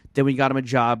 RIP. Then we got him a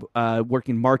job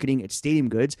working marketing at Stadium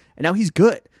Goods, and now he's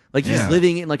good. Like he's Yeah.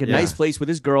 living in like a Yeah. nice place with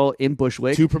his girl in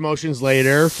Bushwick. 2 promotions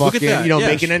later, Look at fucking, that. Yeah.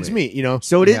 making ends meet.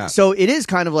 So it is. Yeah. So it is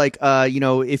kind of like,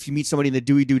 if you meet somebody in the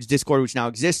Dewey Dudes Discord, which now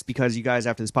exists because you guys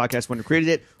after this podcast went and created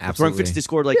it, Throwing Absolutely. Fits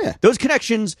Discord, like Yeah. those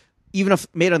connections, even if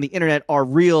made on the internet, are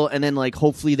real, and then like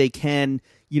hopefully they can,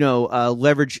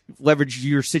 leverage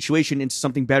your situation into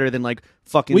something better than like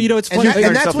fucking. Well, it's And, funny. that- figuring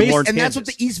and that's stuff what with Lawrence and that's what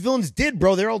Kansas. the East Villains did,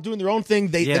 bro. They're all doing their own thing.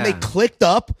 Then Yeah. they clicked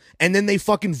up, and then they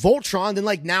fucking Voltron. Then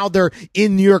like now they're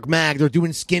in New York Mag. They're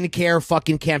doing skincare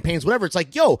fucking campaigns, whatever. It's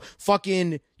like, yo,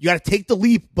 fucking, you got to take the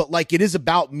leap, but like it is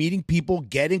about meeting people,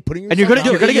 putting. And you're gonna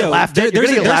yourself get out. laughed at. You're There's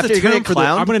gonna get laughed a at. You're gonna term get for the.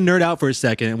 clowned. I'm going to nerd out for a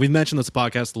second. And we've mentioned this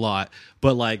podcast a lot,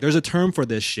 but like, there's a term for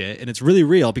this shit, and it's really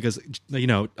real because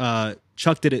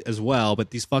Chuck did it as well.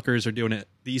 But these fuckers are doing it.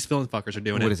 These film fuckers are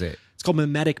doing it. What is it? It's called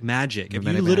mimetic magic. If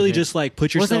Mimetic you literally magic? just like put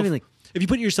What's that yourself. even like? If you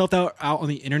put yourself out on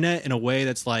the internet in a way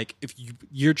that's like, if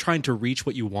you're trying to reach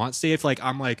what you want, say if like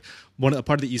I'm like a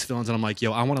part of the East Villains and I'm like,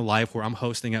 yo, I want a life where I'm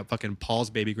hosting at fucking Paul's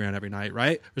Baby Ground every night,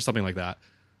 right? Or something like that.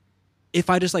 If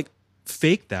I just like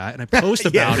fake that and I post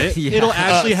about it, Yeah. it'll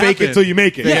actually happen. Fake it till you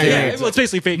make it. Yeah. Well, it's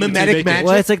basically fake it till you Mimetic make it. magic.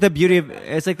 Well, it's like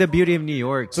the beauty of New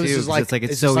York So too. this is 'cause like it's like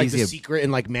it's this so like easy. the to- secret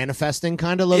and like manifesting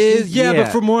kind of Yeah, Yeah.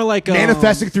 but for more like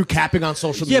manifesting through capping on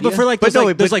social media. Yeah, but for like But those, no,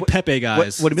 like, those but like Pepe guys. What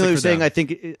it's Emilio like was for saying, them. I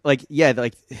think,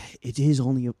 it is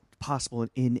only possible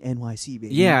in NYC,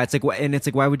 baby. Yeah, it's like, and it's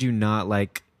like, why would you not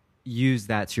like use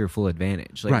that to your full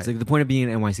advantage. Like, Right. it's like the point of being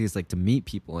in NYC is like to meet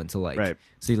people and to like, Right.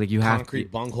 so like you have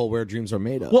Concrete bunghole where dreams are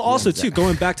made of. Well, also too,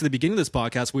 going back to the beginning of this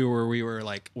podcast, we were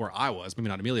like, or I was, maybe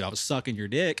not Emilio, I was sucking your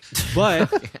dick, but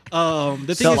the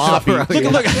thing is, Sloppy.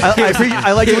 look,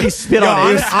 I like when he spit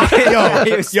on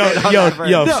it.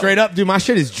 Yo, straight up, dude, my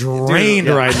shit is drained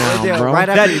right now, Yeah, bro. right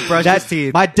after you brush his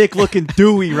teeth. My dick looking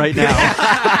dewy right now.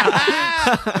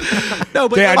 no,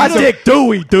 but Damn, My dick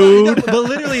dewy, dude. but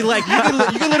literally, like you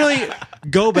can literally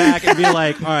go back and be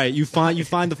like, all right, you find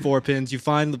the 4-pins, you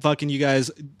find the fucking you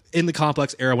guys in the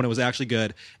Complex era when it was actually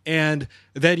good, and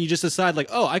then you just decide like,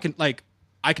 oh, I can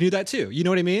do that too. You know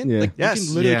what I mean? Yeah. Like Yes. you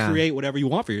can literally Yeah. create whatever you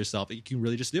want for yourself. You can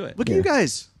really just do it. Look at you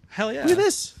guys. Hell yeah! Look at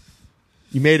this.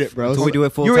 You made it, bro. So we do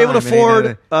it full You were time. able to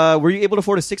afford. Were you able to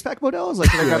afford a 6-pack Modelo?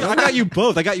 Like, I got you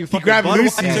both. I got you fucking grabbed Budweiser,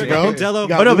 Lucy's, bro. Modelo. You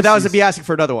got oh no, but that was Lucy's. me asking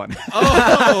for another one.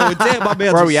 Oh damn, my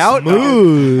man. Are we out? All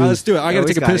right, let's do it. I gotta Oh,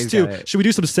 take a he's got it, piss he's too. got it. Should we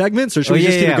do some segments or should Oh, we yeah,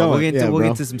 just keep yeah. it going? We'll bro.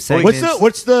 get to some segments.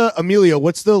 What's the Emilio?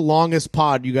 What's the longest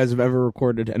pod you guys have ever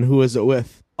recorded, and who is it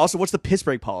with? Also, what's the piss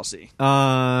break policy?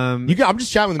 Um, I'm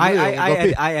just chatting with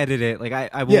Emilio. I edit it. Like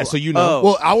I will. Yeah, so you know. Oh.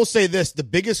 Well, I will say this: the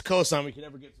biggest cosign we can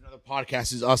ever get to another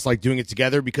podcast is us like doing it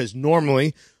together, because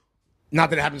normally, not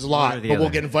that it happens a One lot, or the but we'll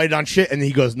other. get invited on shit, and then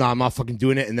he goes, "Nah, I'm not fucking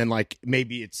doing it," and then like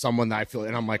maybe it's someone that I feel,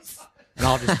 and I'm like, and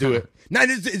I'll just do it. Now it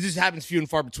just happens few and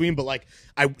far between, but like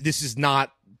this is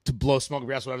not to blow smoke or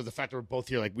whatever. The fact that we're both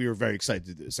here, like we were very excited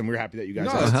to do this, and we were happy that you guys.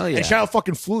 No, asked. hell yeah. And shout out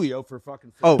fucking Fulio for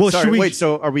fucking. Oh, Well, sorry. should we- Wait,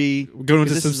 so are we Going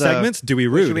into this some is, segments? Do we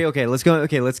rude? Should we, okay, let's go.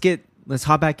 Okay, let's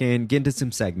hop back in, get into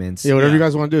some segments. Yeah, whatever Yeah. you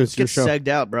guys want to do. It's your Get show. segged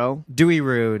out, bro. Dewey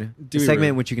Rude, the Dewey segment Rude.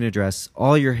 in which you can address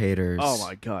all your haters. Oh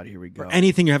my god, here we go.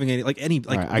 Anything you're having any All right,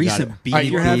 I got recent it. beef All right,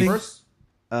 you're you want having? first?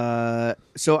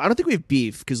 So I don't think we have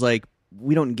beef because like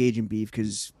we don't engage in beef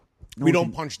because We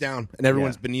don't punch down, and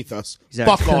everyone's Yeah. beneath us.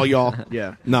 Exactly. Fuck all y'all.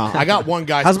 Yeah. No, I got one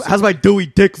guy. How's my dewy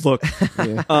dick look?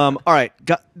 All right.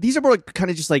 These are more like,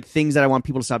 kind of just like things that I want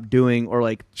people to stop doing or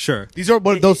like. Sure. These are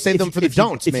what those say If- them for the if you-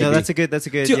 don'ts. if you- Maybe. No, that's a good.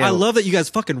 Dude, yeah. I love that you guys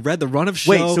fucking read the run of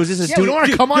show. Wait, so is this a yeah, we don't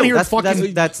want to come on here and That's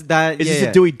fucking. that. is yeah, this yeah.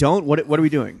 a Dewey don't? What are we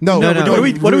doing? No, No, we're no.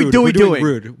 doing What are we Rude. doing? We're doing?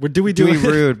 rude. We're Dewey Dewey doing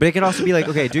Rude, but it could also be like,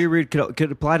 okay, Dewey Rude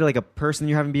could apply to like a person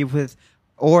you're having beef with,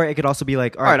 or it could also be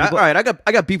like, All right, people- all right.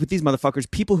 I got beef with these motherfuckers.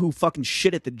 People who fucking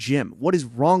shit at the gym. What is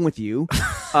wrong with you?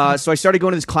 So I started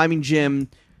going to this climbing gym.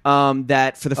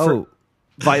 That for the Oh.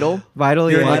 Vital, Vital,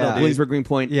 here yeah, in yeah. Williamsburg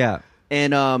Greenpoint. yeah,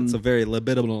 And It's a very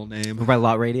libidinal name. by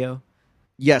Lot Radio.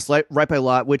 yes, right by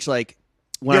Lot. Which like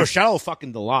when Yo, I shout out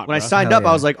fucking the lot. when I bro. signed Hell up, yeah.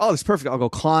 I was like, oh, this is perfect. I'll go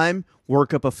climb,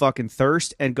 work up a fucking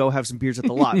thirst, and go have some beers at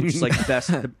the Lot, which is like the best,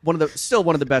 one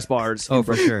of the best bars. Oh,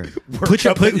 for sure. Put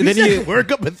your put, He then said you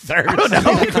work up a third.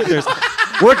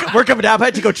 work up an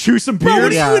appetite to go chew some Bro, what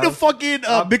beers. are you in a fucking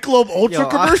Michelob Ultra yo,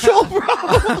 commercial,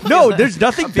 bro? No, there's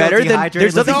nothing feel better than dehydrated.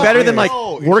 there's nothing No, better than I like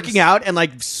know. It's working just- out and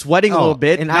like sweating a Oh, little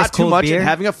bit, an not ice too cold much, beer? and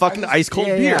having a fucking ice cold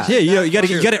yeah, beer. yeah.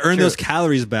 you gotta earn those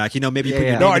calories back. You know, maybe Yeah, put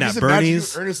your yeah. No, name I in just at imagine you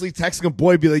Bernie's. earnestly texting a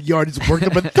boy, be like, "Yo, I just worked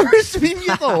up a thirst, meet me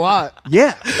at the lot."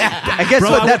 Yeah. And guess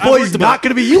Bro, what? That I boy's worked not going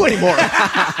to be you anymore.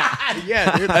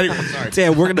 Yeah, dude. Anyway, sorry.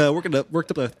 Damn, worked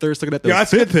up a thirst looking at those Yo,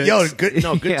 that's fit good. Yo, pics.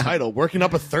 good Yeah. title. Working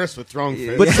up a thirst with throwing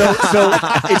fish. But so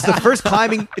it's the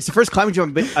first climbing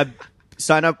gym I've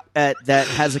signed up at that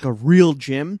has like a real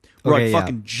gym where Okay, like yeah.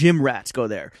 fucking gym rats go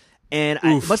there. And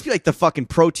it must be like the fucking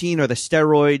protein or the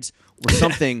steroids or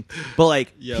something. But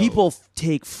like Yo. people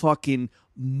take fucking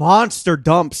monster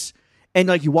dumps. And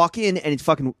like you walk in and it's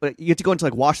fucking you have to go into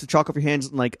like wash the chalk off your hands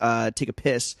and like take a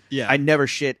piss. Yeah. I never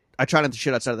shit. I try not to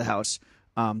shit outside of the house.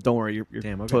 Don't worry, your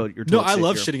Damn, okay. toilet. Your No, toilet's I safe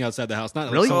love here. shitting outside the house. Not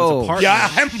like Really? someone's Oh. apartment. yeah,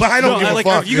 I don't No, give a like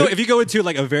fuck. if you go into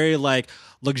like a very like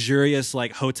luxurious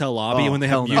like hotel lobby Oh, when they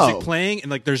hell have no. music Oh. playing and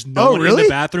like there's no Oh, one in really? the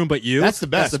bathroom but you. That's the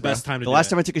best, That's the bro. best time to The do last it.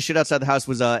 time I took a shit outside the house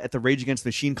was at the Rage Against the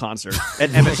Machine concert at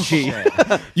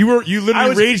MSG. You literally I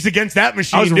was- raged against that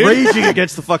machine. I was dude. raging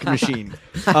against the fucking machine.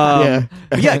 Yeah.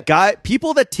 But yeah,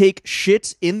 people that take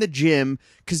shits in the gym,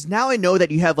 because now I know that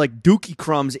you have like dookie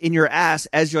crumbs in your ass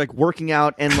as you're like working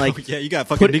out and like Yeah, you got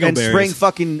fucking and dingleberries. spraying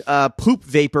fucking poop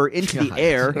vapor into the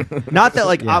air. Not that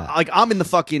like Yeah. I'm in the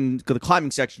fucking the climbing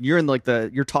section. You're in like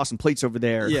you're tossing plates over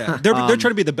there. Yeah, they're trying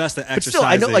to be the best at but exercising. still,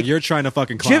 I know, like, you're trying to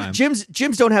fucking climb.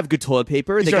 Gyms don't have good toilet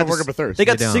paper. They trying got to work the- up a thirst. They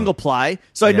got They the don't. single ply,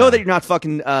 so I know Yeah. that you're not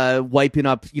fucking wiping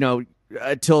up.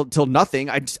 Till nothing.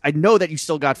 I know that you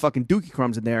still got fucking dookie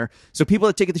crumbs in there. So people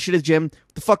that take the shit at the gym,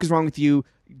 what the fuck is wrong with you?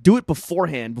 Do it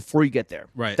beforehand before you get there.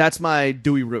 Right. That's my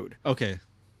Dewey Rude. Okay,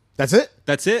 That's it.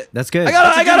 that's it. That's good. I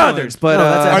got a good others, one. but No,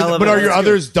 that's a hell of But a- are your that's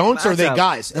others don'ts or are That's they a-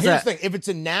 guys? that's Here's a- the thing: if it's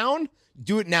a noun,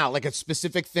 do it now, like a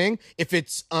specific thing. If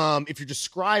it's if you're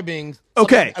describing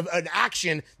Okay. an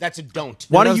action, that's a don't.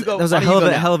 Why That don't was- you go? That was why a don't you hell of go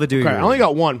a now? hell of a dude. Okay, I only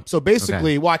got one. So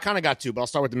basically, well, I kind of got two, but I'll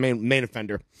start with the main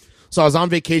offender. So I was on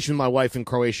vacation with my wife in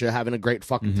Croatia, having a great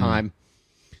fucking time.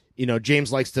 You know,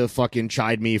 James likes to fucking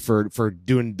chide me for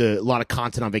doing a lot of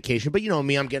content on vacation, but you know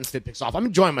me, I'm getting fit pics off. I'm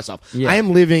enjoying myself. Yeah. I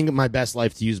am living my best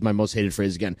life, to use my most hated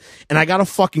phrase again. And I got a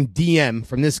fucking DM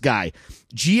from this guy.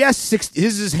 GS60,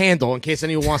 this is his handle in case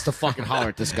anyone wants to fucking holler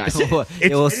at this guy.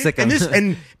 It will sick him. and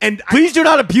this and Please do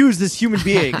not abuse this human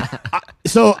being.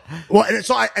 so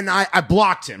I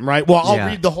blocked him, right? Well, I'll Yeah.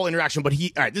 read the whole interaction, but all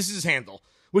right, this is his handle,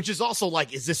 which is also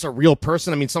like, is this a real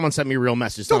person? I mean, someone sent me a real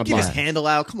message. It's Don't not a give his bot. handle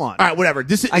out. Come on. All right, whatever.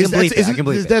 This is I can believe it. I can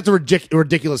believe it. that's a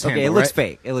ridiculous Okay, handle. it looks right?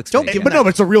 fake. It looks Don't fake. give But no, but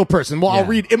it's a real person. Well, I'll Yeah.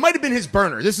 read. It might have been his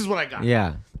burner. This is what I got.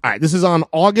 Yeah. All right, this is on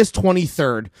August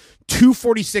 23rd,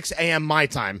 2:46 a.m. my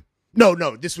time. No,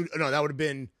 that would have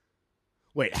been.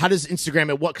 Wait, how does Instagram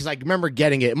it? What? Because I remember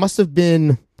getting it. It must have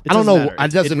been. I don't know.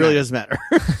 It doesn't really matter. doesn't matter.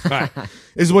 All right.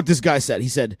 This is what this guy said. He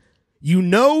said, "You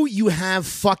know you have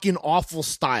fucking awful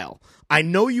style. I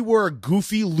know you were a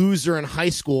goofy loser in high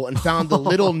school and found the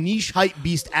little niche hype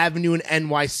beast avenue in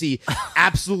NYC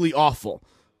absolutely awful."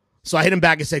 So I hit him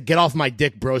back and said, "Get off my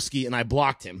dick, broski," and I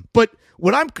blocked him. But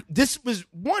what this was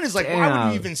one is like, why would Damn.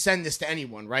 you even send this to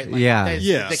anyone, right? Like, Yeah. that is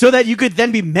Yeah. ridiculous. So that you could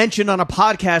then be mentioned on a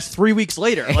podcast 3 weeks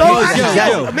later. Like, Oh, this is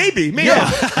actually, that- maybe.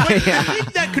 Yeah. But the thing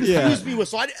that confused me was,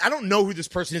 so I don't know who this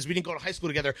person is. We didn't go to high school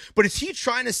together. But is he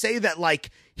trying to say that,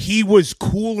 like, he was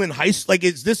cool in high school? Like,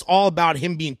 is this all about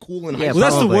him being cool in high Yeah, school? Well,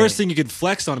 that's Probably. the worst thing you could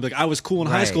flex on. Be like, I was cool in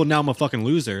high Right. school, now I'm a fucking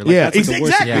loser. Like, Yeah, that's like the worst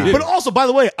exactly. thing you Yeah. could But do. also, by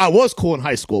the way, I was cool in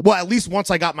high school. Well, at least once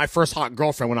I got my first hot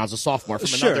girlfriend when I was a sophomore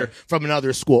Sure. from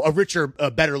another school, a richer,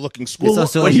 better looking school. It's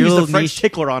also when like he your used the little French niche.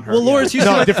 tickler on her. Well, Lawrence, you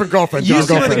no, seem different girlfriend. You different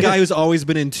seem like the girlfriend. guy who's always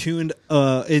been in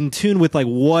tune with like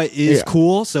what is Yeah.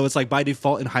 cool. So it's like by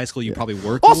default in high school you probably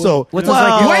were cool. Also, What's Well,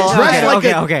 like? you ain't dressed okay, like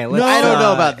okay, a- okay. No, Let's, I don't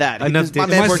know about that. Enough because my dick.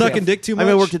 man Am I worked sucking at- dick too My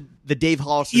man much? worked at the Dave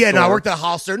Hollister Yeah, no, I store. worked at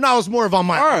Hollister. No, it was more of on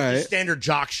my All right. standard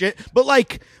jock shit. But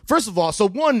like, first of all, so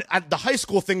one at the high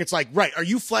school thing, it's like, right? Are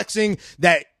you flexing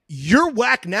that you're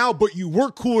whack now, but you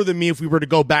were cooler than me if we were to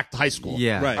go back to high school?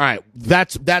 Yeah. Right. All right,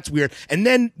 that's weird. And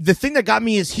then the thing that got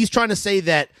me is he's trying to say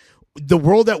that the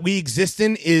world that we exist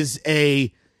in is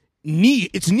a niche.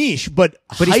 It's niche, but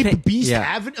But he's hype pay- beast yeah.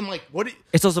 haven't. I'm like, what?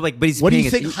 It's also like, but he's What do paying you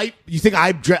think? it- Hype? You think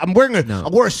I'm wearing a? No. I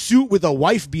wore a suit with a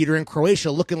wife beater in Croatia,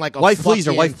 looking like a Wife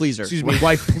pleaser, fucking- wife pleaser. Excuse me,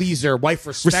 wife pleaser, wife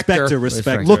respecter,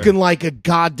 Respecter. looking like a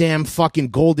goddamn fucking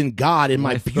golden god in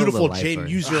my Wife beautiful lifer. Jane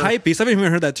User hype beast. I haven't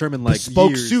even heard that term in like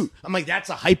bespoke years. suit. I'm like, that's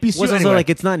a hypey suit. was also Anyway. like,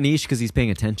 it's not niche because he's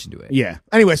paying attention to it. Yeah.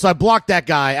 Anyway, so I blocked that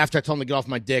guy after I told him to get off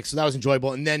my dick, so that was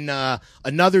enjoyable. And then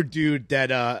another dude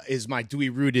that is my Dewey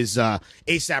Rude is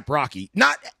ASAP Rocky,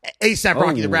 not ASAP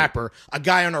Rocky the rapper, a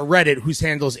guy on a Reddit whose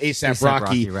handle is ASAP A$AP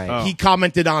Rocky. Rocky, right. He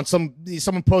commented on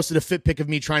someone posted a fit pic of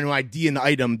me trying to ID an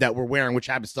item that we're wearing, which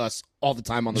happens to us all the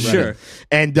time on the Reddit. Sure.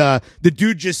 And the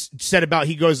dude just said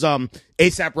he goes,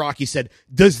 ASAP Rocky said,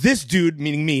 "Does this dude,"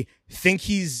 meaning me, "think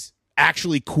he's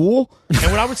actually cool?"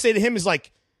 And what I would say to him is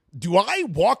like, do I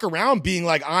walk around being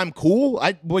like I'm cool?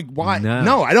 I like why? No.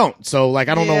 No, I don't. So like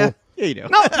I don't know. Yeah, you know.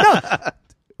 No.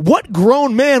 What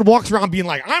grown man walks around being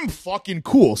like I'm fucking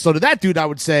cool? So to that dude, I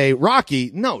would say,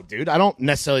 Rocky, no, dude, I don't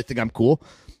necessarily think I'm cool.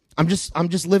 I'm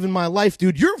just living my life,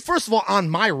 dude. You're first of all on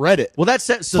my Reddit. Well, that's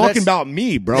so talking that's, about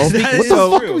me, bro. That What the is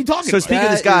fuck true. are we talking So about? speaking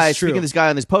of this That guy, is true. speaking of this guy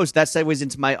on this post, that segues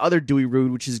into my other Dewey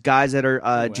Rude, which is guys that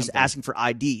are just asking for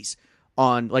IDs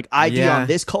on like ID Yeah. on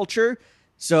this culture.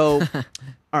 So,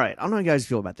 all right, I don't know how you guys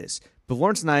feel about this, but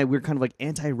Lawrence and I, we're kind of like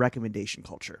anti-recommendation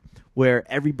culture, where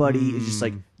everybody is just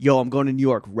like, "Yo, I'm going to New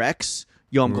York Rex.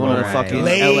 Yo, I'm going to Right. fucking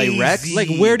Lazy. LA Rex." Like,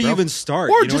 where do you Bro. even start?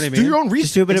 Or You know just what I do mean? your own Just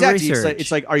research. do a bit Exactly. of research.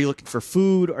 It's like, are you looking for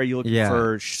food? Are you looking Yeah.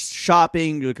 for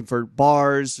shopping? You're looking for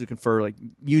bars? Looking for like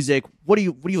music? What are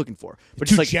you looking for? But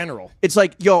Too just like general. It's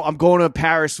like, yo, I'm going to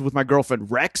Paris with my girlfriend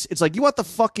Rex. It's like, you want the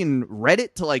fucking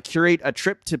Reddit to like curate a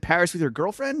trip to Paris with your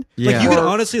girlfriend? Yeah. Like you could Or-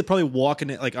 honestly probably walk in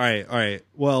it. Like, all right. Well,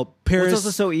 Well, Paris. it's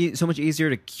also so much easier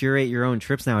to curate your own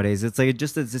trips nowadays. It's like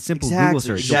it's a simple Exactly. Google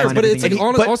search. You'll Yes, find but it's like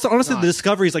everything. but- honestly, the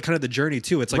discovery is like kind of the journey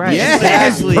too. It's like Right. you can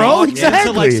Yes, like, bro, walk into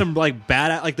exactly. like some like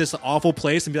bad like this awful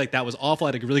place and be like, that was awful.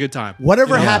 I had a really good time.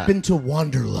 Whatever Yeah. happened to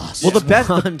Wanderlust? Well, the best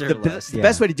Wanderlust, the yeah.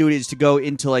 best way to do it is to go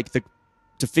into like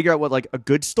to figure out what like a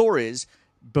good store is,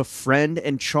 befriend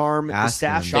and charm the Ask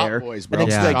staff them. Shop there, boys, and bro. then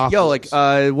just be Yeah. like, yo, Shop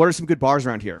like, what are some good bars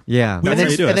around here? Yeah. And then, That's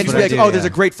what you do. and then That's just what be I like, do, oh, yeah. there's a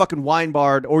great fucking wine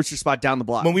bar, oyster spot down the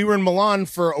block. when we were in Milan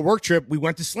for a work trip, we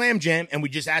went to Slam Jam and we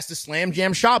just asked the Slam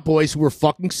Jam shop boys who were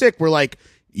fucking sick. We're like,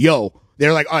 yo,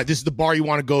 they're like, all right, this is the bar you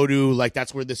want to go to. Like,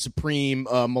 that's where the Supreme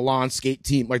Milan skate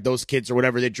team, like those kids or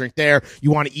whatever, they drink there.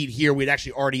 You want to eat here. We'd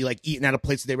actually already like eaten at a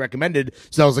place that they recommended.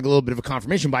 So that was like a little bit of a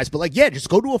confirmation bias. But like, yeah, just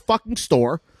go to a fucking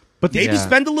store. But maybe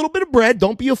spend a little bit of bread.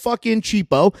 Don't be a fucking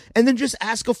cheapo. And then just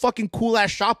ask a fucking cool ass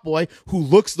shop boy who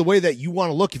looks the way that you want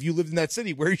to look if you lived in that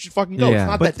city where you should fucking go. Yeah. It's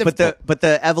not that difficult. But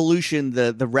the evolution,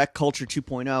 the rec culture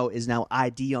 2.0 is now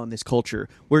ID on this culture,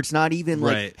 where it's not even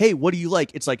like, Right. hey, what do you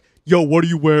like? It's like, yo, what are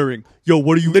you wearing? Yo,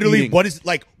 what are you Literally, eating? what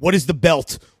is the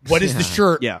belt? What is the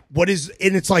shirt? Yeah. What is,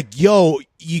 and it's like, yo,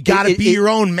 you gotta be your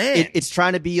own man. It's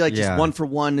trying to be like just Yeah. one for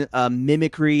one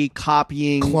mimicry,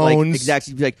 copying, Clones. like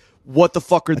exactly like what the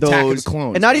fuck are Attack of the those?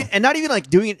 Clones, and not bro. and not even like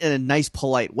doing it in a nice,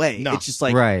 polite way. No. It's just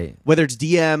like Right. whether it's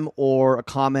DM or a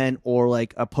comment or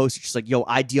like a post, it's just like, yo,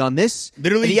 ID on this.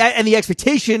 Literally- and the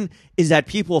expectation is that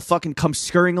people will fucking come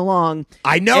scurrying along.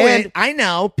 I know And- it. I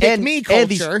know. Pick me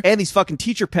culture. And these fucking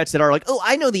teacher pets that are like, oh,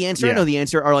 I know the answer. I Yeah. know the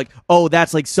answer. Are like, oh,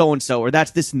 that's like so and so, or that's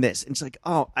this and this. And it's like,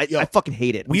 oh, I fucking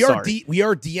hate it. I'm we sorry.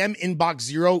 are DM inbox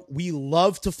 0. We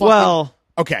love to fucking. Well-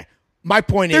 okay. My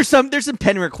point There's is. some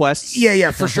pen requests.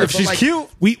 Yeah, for sure. If she's cute.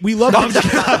 We love to,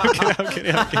 I'm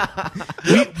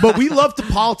kidding. but we love to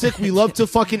politic. We love to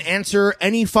fucking answer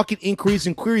any fucking inquiries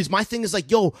and queries. My thing is like,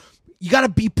 yo, you gotta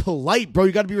be polite, bro.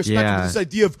 You gotta be respectful. Yeah. This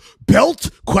idea of belt ?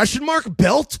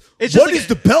 Belt? It's What just is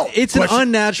the belt? It's an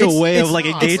unnatural way of like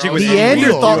not, engaging bro. with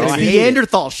Neanderthal, Bro, it's I hate it.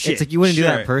 Neanderthal shit. It's like you wouldn't do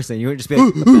that in Sure. person. You wouldn't just be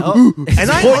like, oh. And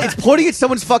It's pointing at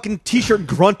someone's fucking t-shirt and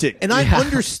grunting. And I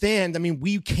understand. I mean,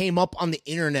 we came up on the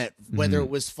internet, whether it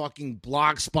was fucking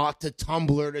Blogspot to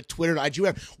Tumblr to Twitter to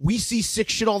IGN. We see sick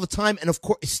shit all the time, and of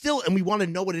course, still, and we want to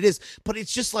know what it is. But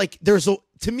it's just like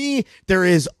to me, there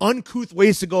is uncouth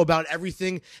ways to go about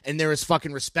everything, and there is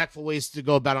fucking respectful ways to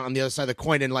go about it on the other side of the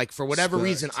coin. And like, for whatever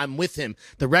reason, I'm with him.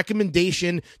 The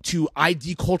recommendation to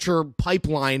ID culture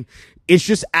pipeline is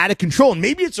just out of control. And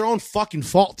maybe it's our own fucking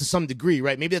fault to some degree,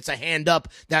 right? Maybe it's a hand up.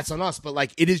 That's on us. But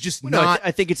like, it is just No, not.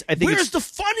 I think it's Where's the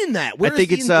fun in that? Where's think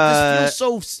the, it's, this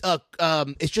feels so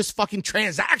it's just fucking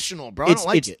transactional, bro. I don't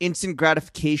like it's it. instant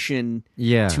gratification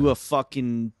Yeah. to a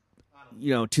fucking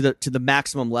to the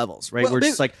maximum levels, right? Well, Where it's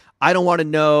just like, I don't want to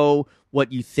know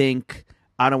what you think.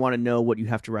 I don't want to know what you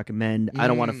have to recommend. I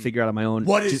don't want to figure out on my own.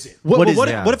 What is it? What is if,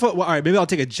 it? what if all right, maybe I'll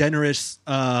take a generous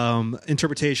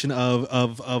interpretation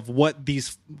of what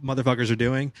these motherfuckers are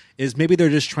doing is maybe they're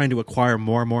just trying to acquire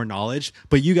more and more knowledge,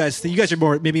 but you guys are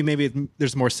more maybe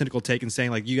there's a more cynical take in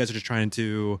saying like you guys are just trying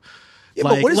to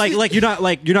but what is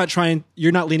the-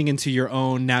 you're not leaning into your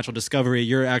own natural discovery.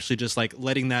 You're actually just like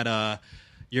letting that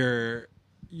you're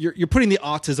putting the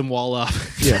autism wall up.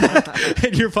 Yeah.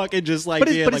 And you're fucking just like,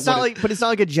 But yeah, it's not what like it's not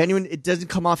like a genuine. It doesn't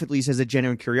come off at least as a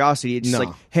genuine curiosity. It's just No.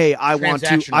 like, hey, I want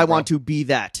Transactional, to be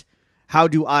that. How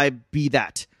do I be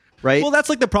that? Right? Well, that's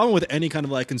like the problem with any kind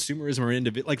of like consumerism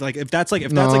or like if that's like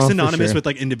No, for synonymous sure. with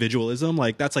like individualism,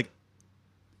 like that's like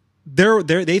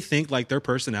they think like their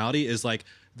personality is like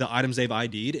the items they've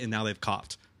ID'd and now they've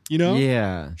copped. You know?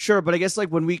 Yeah. Sure, but I guess like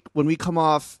when we come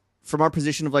off from our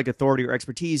position of like authority or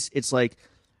expertise, it's like,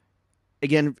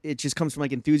 again, it just comes from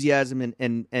like enthusiasm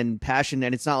and passion,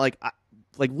 and it's not like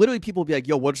like literally people will be like,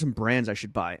 yo, what are some brands I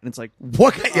should buy? And it's like,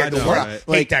 What? Yeah, I know, what? right?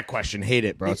 Hate that question. Hate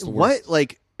it, bro. It's the what? worst.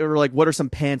 Like, or like, what are some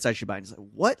pants I should buy? And it's like,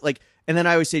 what? Like, and then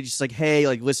I always say just like, hey,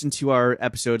 like listen to our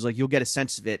episodes, like you'll get a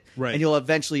sense of it, Right. and you'll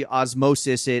eventually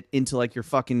osmosis it into like your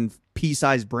fucking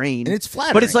pea-sized brain, And it's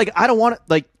flattering. But it's like I don't want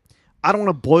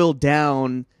to boil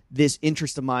down this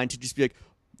interest of mine to just be like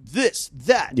this,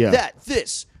 that, Yeah. that,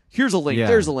 this. Here's a link. Yeah.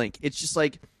 There's a link. It's just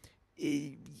like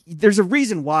there's a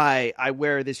reason why I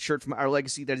wear this shirt from Our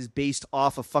Legacy that is based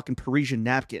off a fucking Parisian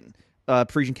napkin,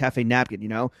 Parisian cafe napkin. You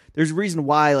know, there's a reason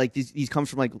why like these comes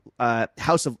from like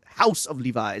House of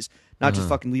Levi's, not just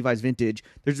fucking Levi's vintage.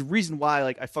 There's a reason why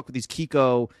like I fuck with these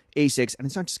Kiko Asics, and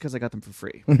it's not just because I got them for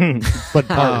free, but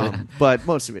part of it, but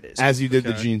most of it is. as you did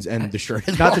the jeans and the shirt.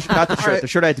 not the shirt. The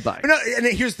shirt I had to buy. No, and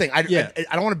here's the thing. I Yeah.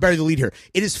 don't want to bury the lead here.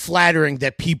 It is flattering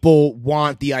that people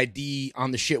want the ID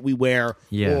on the shit we wear,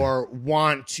 Yeah. or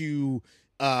want to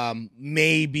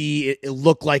maybe it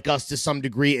look like us to some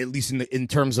degree, at least in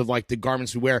terms of like the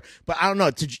garments we wear. But I don't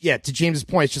know. To James's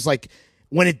point, it's just like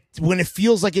when it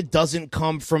feels like it doesn't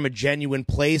come from a genuine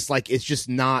place, like it's just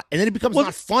not, and then it becomes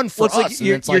not fun for Well, us. it's and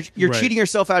like it's like you're Right. cheating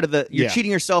yourself out of Yeah.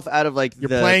 cheating yourself out of like You're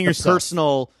the, playing the yourself.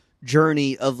 personal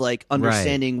journey of like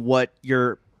understanding what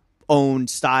your own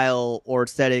style or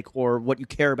aesthetic or what you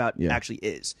care about actually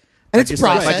is. And it's a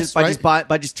process,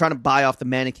 by just trying to buy off the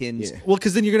mannequins. Yeah. Well,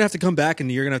 because then you're gonna have to come back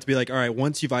and you're gonna have to be like, all right,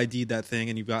 once you've ID'd that thing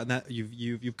and you've gotten that,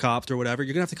 you've copped or whatever,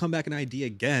 you're gonna have to come back and ID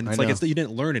again. It's I like know. you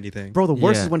didn't learn anything. Bro, the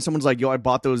worst Yeah. is when someone's like, "Yo, I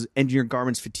bought those engineer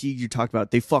garments fatigue you talked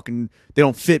about. They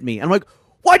don't fit me." And I'm like,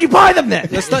 "Why'd you buy them then?"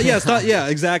 It's not. Yeah, it's not. Yeah,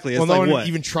 exactly. It's Well, no like one what?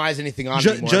 even tries anything on Ju-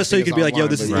 anymore. just so you Everything can be like, "Yo,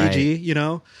 online, this is but Right. AG," you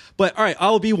know. But all right,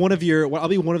 I'll be one of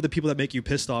the people that make you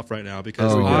pissed off right now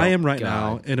because Oh, I am right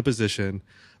God. now in a position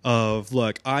of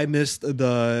look. I missed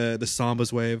the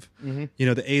Sambas wave. You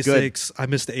know, the Asics. I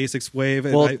missed the Asics wave.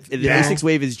 And Well, I, the A6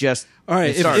 wave is just all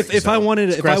right. starting, If I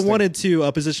wanted cresting.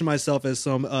 to position myself as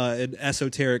some an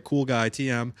esoteric cool guy,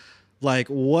 TM, like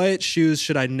what shoes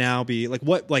should I now be like?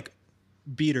 What like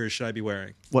beaters should I be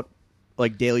wearing? what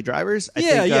like daily drivers. I Yeah,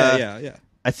 think, yeah.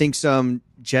 I think some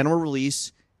general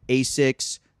release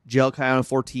A6 Gel Kayano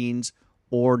 14s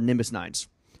or Nimbus 9s.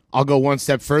 I'll go one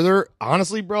step further.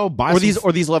 Honestly, bro, buy Or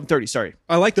some these 1130s, sorry.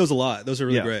 I like those a lot. Those are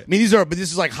really Yeah. great. I mean, but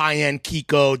this is like high end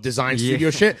Kiko design studio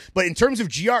shit. But in terms of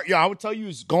GR, yeah, I would tell you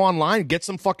is go online, get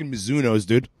some fucking Mizunos,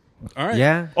 dude. All right.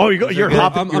 Yeah. Oh, you're good.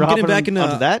 hopping. I'm you're getting hopping back into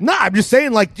onto that. No, I'm just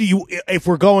saying, like,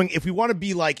 if we want to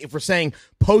be like, if we're saying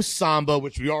post Samba,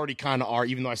 which we already kind of are,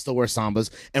 even though I still wear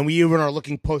Sambas, and we even are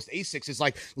looking post Asics, it's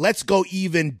like, let's go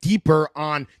even deeper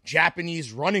on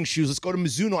Japanese running shoes. Let's go to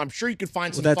Mizuno. I'm sure you could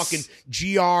find some that's- fucking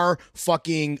GR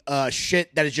fucking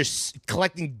shit that is just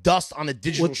collecting dust on a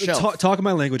digital Well, shelf. talk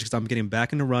my language because I'm getting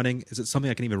back into running. Is it something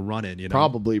I can even run in? You know,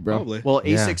 Probably, bro. Probably. Well,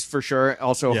 Yeah. A6 for sure.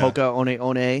 Also, Yeah. Hoka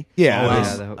One. Yeah,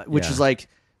 Always. Which Yeah. is like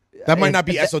that might not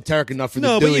be esoteric enough for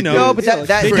No, the but you know, No, but that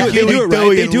they, for do, they do it right.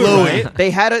 Dewey They and do it Louie. right. they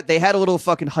had a little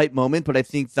fucking hype moment, but I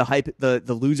think the hype the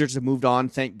losers have moved on,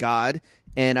 thank God.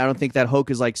 And I don't think that Hoka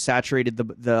has like saturated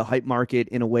the hype market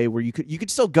in a way where you could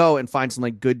still go and find some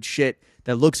like good shit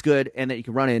that looks good and that you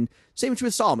can run in. Same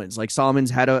with Solomon's. Like Solomon's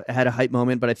had a hype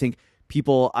moment, but I think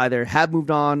people either have moved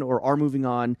on or are moving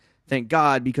on. Thank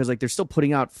God, because like they're still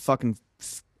putting out fucking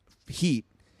heat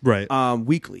Right.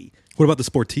 weekly. What about the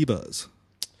Sportivas?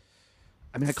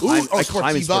 I mean, I climb in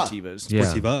Sportiva. Sportivas. Yeah.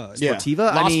 Sportiva. Yeah. Sportiva?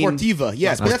 La I mean- Sportiva,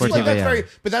 yes. La But that's, like, Sportiva, that's yeah. very,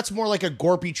 but that's more like a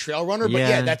Gorpy trail runner. But yeah,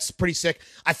 Yeah. that's pretty sick.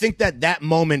 I think that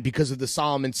moment, because of the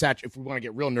Solomon Satch, if we want to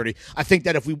get real nerdy, I think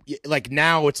that if we, like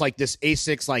now it's like this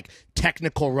Asics, like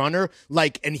technical runner,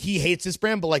 like, and he hates this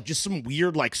brand, but like just some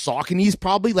weird, like Sauconys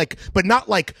probably, like, but not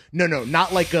like,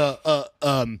 not like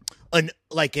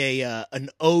an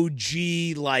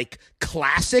OG like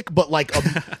classic, but like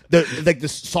the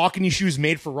Saucony shoes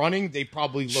made for running, they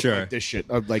probably look Sure. like this shit,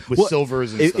 like with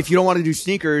silvers and stuff. If you don't want to do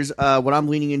sneakers, what I'm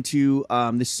leaning into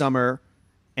this summer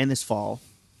and this fall,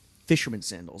 fisherman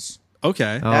sandals.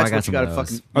 Okay. Oh, That's I got what you some got of to those.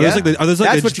 fucking. Are those like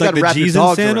That's the, what you like gotta the wrap your Jesus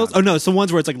dogs sandals? around. Oh no, some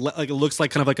ones where it's like it looks like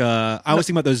kind of like a. I was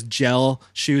thinking about those gel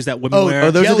shoes that women wear.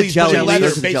 oh, those are the jellies, jellies. leather,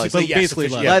 Those are the jellies. basically, yes, Basically,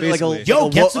 officially, yeah. Like a- basically. Yo,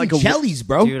 like a get some like a- jellies,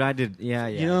 bro. Dude, I did. Yeah.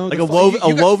 You know, Like the a fu- woven,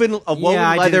 you got- woven Yeah,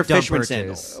 I did leather a dumb fisherman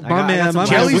purchase. sandal. I My got man, some my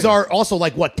Jellies man. are also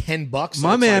like what, $10? So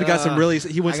My it's man like, got some really.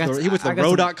 He went I to got he went to I got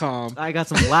some- row.com. I got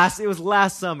some last. It was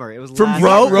last summer. It was From last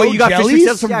Row? summer. Wait, you got jellies? fisherman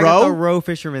sandals from Yeah, I got the Row? Row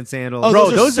fisherman sandals. Oh, Bro,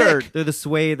 those are those sick. are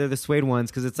They're the suede ones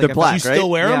because it's They're like black, Do you right? still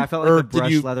wear them? Yeah, I felt like Or the did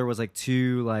brush you- leather was like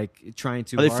too like trying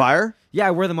too. Are they hard. fire? Yeah,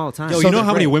 I wear them all the time. Yo, So you know they're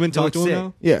how many great. women They talk look to him sick.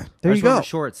 now? Yeah. There I you just wear go. the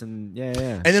shorts and yeah.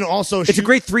 And then also, It's a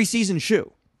great 3-season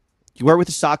shoe. You wear it with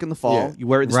a sock in the fall. Yeah. You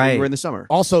wear it in the, Right. you wear it in the summer.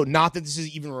 Also, not that this is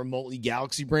even remotely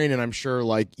Galaxy Brain, and I'm sure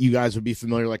like you guys would be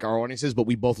familiar, like our audience is, but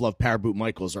we both love Paraboot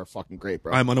Michaels are fucking great,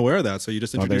 bro. I'm unaware of that, so you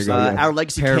just there you introduced go. that. Our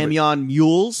legacy Pair of- Camion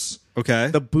mules. Okay.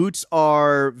 The boots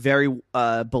are very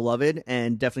beloved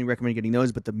and definitely recommend getting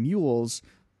those. But the mules,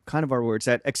 kind of are where it's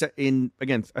at, except in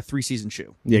again a 3-season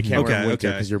shoe. yeah, you can't wear Okay. them winter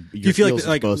Okay. because your Do you feel heels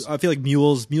like exposed. I feel like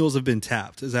mules have been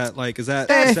tapped. Is that That's is that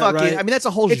fucking. right? I mean, that's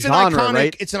a whole It's genre, an iconic.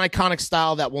 right? It's an iconic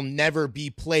style that will never be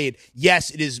played.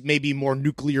 Yes, it is maybe more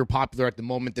nuclear popular at the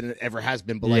moment than it ever has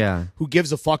been. But like, Yeah. who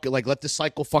gives a fuck? Like, let the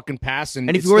cycle fucking pass. And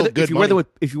And if it's you wear still good if you wear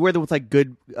money. them with like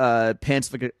good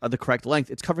pants like the correct length,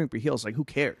 it's covering up your heels. Like who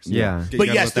cares? Yeah. You But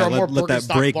gotta yes, let there that- are more let that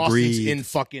Birkenstock break Bostons breathe. in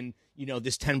fucking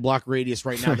this 10-block radius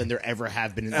right now than there ever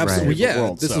have been in the Absolutely, history of the yeah.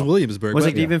 world. This so. is Williamsburg. Was but-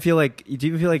 like, do you even feel like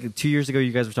 2 years ago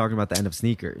you guys were talking about the end of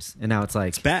sneakers, and now it's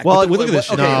like back. Well, look at this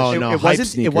shit. okay, No, it, no, it hype wasn't.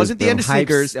 It sneakers, wasn't the bro. end of Hypes-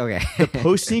 sneakers. Okay. The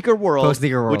post-sneaker world,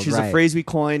 Post-sneaker world, which is a right. phrase we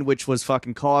coined, which was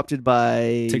fucking co-opted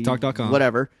by TikTok.com.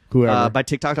 whatever, Whoever. by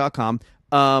TikTok.com.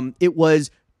 It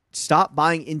was stop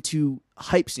buying into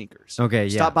hype sneakers. Okay,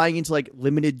 yeah. Stop buying into like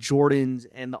limited Jordans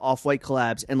and the Off-White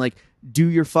collabs, and like do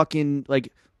your fucking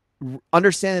like.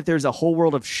 Understand that there's a whole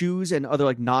world of shoes and other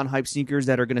like non-hype sneakers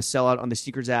that are going to sell out on the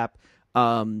sneakers app,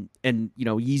 and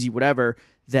Yeezy whatever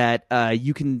that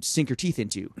you can sink your teeth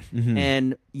into.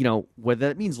 And, whether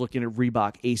that means looking at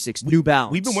Reebok, Asics, New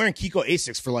Balance. We've been wearing Kiko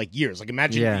Asics for like years. Like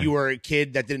imagine you were a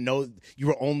kid that didn't know you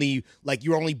were only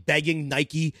begging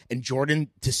Nike and Jordan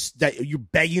that you're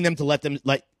begging them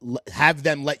to have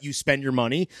them let you spend your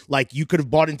money. Like you could have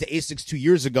bought into Asics 2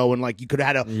 years ago and like you could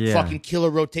have had a fucking killer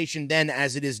rotation then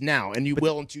as it is now, and you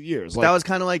will in 2 years. That was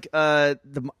kind of like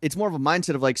it's more of a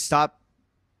mindset of like stop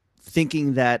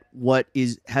thinking that what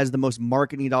has the most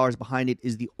marketing dollars behind it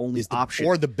is the only option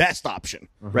or the best option,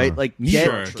 right? Like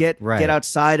get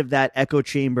outside of that echo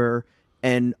chamber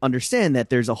and understand that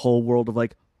there's a whole world of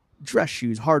like dress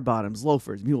shoes, hard bottoms,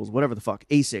 loafers, mules, whatever the fuck,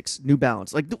 Asics, New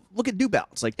Balance. Like look at New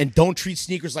Balance, like, and don't treat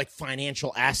sneakers like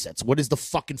financial assets. What is the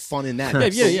fucking fun in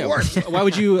that? Yeah. Why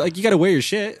would you you got to wear your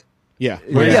shit? Yeah,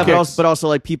 but also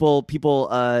like people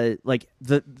like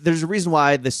there's a reason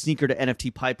why the sneaker to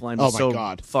NFT pipeline was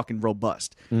fucking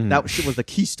robust. That shit was the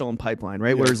Keystone pipeline,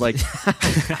 right? Where it's like,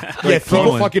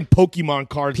 throw fucking Pokemon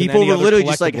cards. People were literally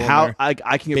just like, how I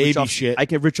can get baby rich off shit. I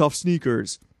can get rich off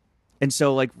sneakers, and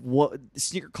so like what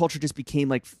sneaker culture just became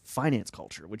like finance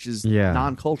culture, which is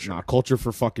non-culture. Nah, culture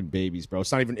for fucking babies, bro.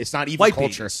 It's not even White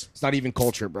culture. babies. It's not even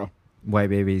culture, bro.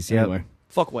 White babies. Yeah. Anyway.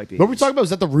 Fuck white babies. What were we talking about?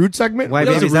 Was that the rude segment? White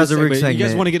babies. That was a rude segment. You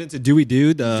guys want to get into Dewey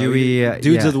Dude?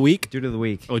 Dudes of the week? Dude of the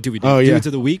week. Oh, Dewey Dude. Oh, yeah. Dudes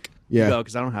of the week? Yeah. Go,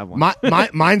 because I don't have one.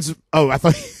 Mine's. Oh, I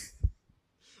thought.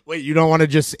 Wait, you don't want to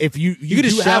just if you could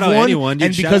just do shout have out one, anyone.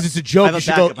 and because it's a joke, I you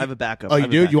should have a backup. go. I have a backup. Oh, you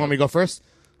do? You want me to go first?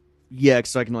 Yeah,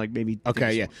 so I can like maybe.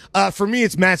 Okay, yeah. For me,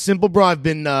 it's Matt Simple, bro. I've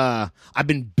been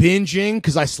binging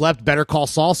because I slept. Better Call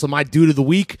Saul. So my dude of the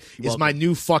week is my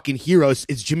new fucking hero.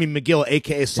 It's Jimmy McGill,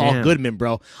 aka Saul Goodman,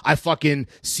 bro. I fucking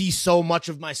see so much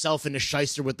of myself in a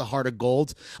shyster with the heart of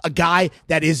gold. A guy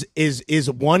that is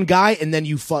one guy, and then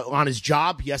on his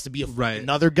job, he has to be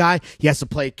another guy. He has to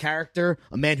play a character,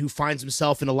 a man who finds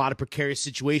himself in a lot of precarious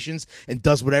situations and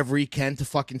does whatever he can to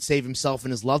fucking save himself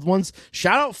and his loved ones.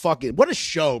 Shout out fucking what a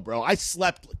show, bro. I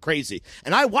slept crazy,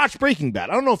 and I watched Breaking Bad.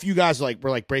 I don't know if you guys were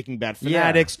like Breaking Bad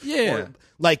fanatics. Yeah.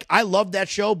 Like I love that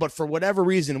show, but for whatever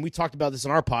reason, and we talked about this in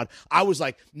our pod, I was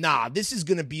like, nah, this is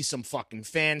gonna be some fucking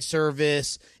fan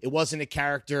service. It wasn't a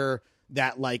character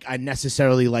that like I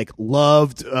necessarily like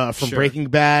loved from Breaking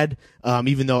Bad,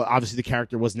 even though obviously the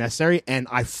character was necessary, and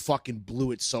I fucking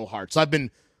blew it so hard. So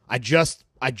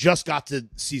I just got to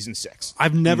season 6.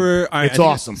 I've never. It's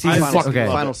awesome.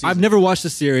 I've never watched the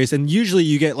series, and usually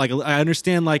you get like I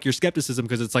understand like your skepticism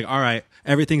because it's like, all right,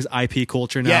 everything's IP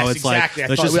culture now. Yes, it's exactly. like I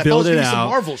let's thought just it build was it gonna be some out.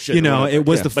 Marvel shit You or know, whatever. it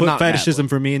was Yeah, the but not foot that fetishism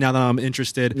for me. Now that I'm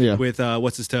interested with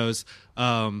what's his toes.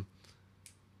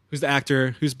 Who's the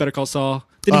actor? Who's Better Call Saul?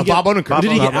 Bob Odenkirk.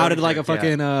 Did he get Bob outed like a Odenkirk,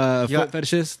 fucking foot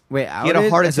fetishist? Wait, He had a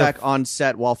heart attack on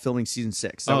set while filming season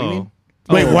 6. Is that what you mean?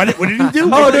 Wait, what did he do?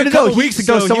 Oh, A couple no. weeks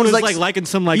ago, Someone he was was liking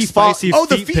some like he spicy the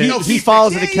feet feet- pics. no, He feet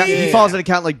follows pics. an account. Yeah. He follows an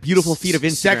account like beautiful feet of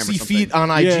Instagram. Sexy or something. feet on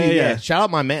IG. Yeah. Shout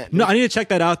out my man. No, I need to check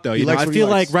that out though. You know, likes I what he feel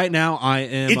likes. like right now I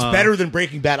am. It's better than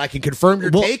Breaking Bad. I can confirm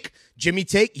your take. Jimmy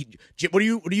take. What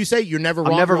do you say? You're never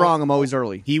wrong. I'm never bro. wrong. I'm always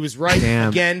early. He was right. Damn.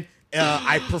 Again,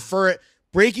 I prefer it.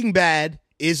 Breaking Bad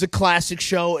is a classic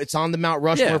show. It's on the Mount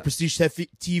Rushmore Yeah. Prestige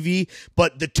TV,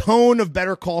 but the tone of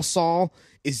Better Call Saul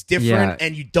is different,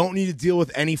 and you don't need to deal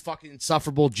with any fucking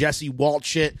insufferable Jesse Walt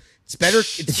shit. It's better.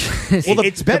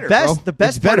 It's better. The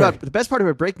best bro. part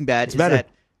about Breaking Bad is better. that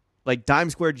like Dime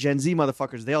Square Gen Z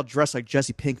motherfuckers, they all dress like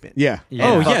Jesse Pinkman. Yeah.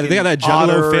 Oh yeah, they got that Juggalo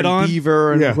Otter fit and on.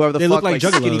 Beaver and Yeah. whoever the They fuck look like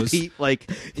Skinny Juggalos. Pete, like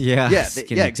Yeah,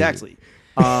 exactly.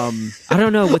 I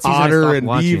don't know what season I Otter stopped and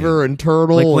watching. Beaver and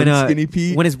Turtle Like when and Skinny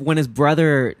Pete. when his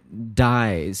brother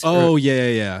dies. Oh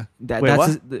yeah. that, Wait,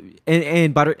 that's what?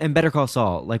 and Better Call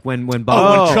Saul. Like when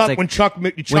Bob. when Chuck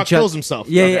kills himself.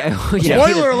 Yeah.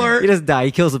 Spoiler alert. He doesn't die.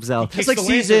 He kills himself. It's like the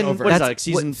lantern season. over. What is That's that? Like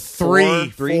season what,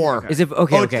 three. Okay. Is it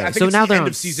okay? Oh, Okay. I think So it's now the they're end on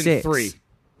of season 6. 3.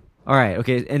 All right.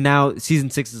 Okay. And now season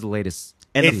 6 is the latest.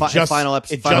 And It the just- final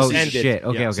episode. it final just season. ended. Shit.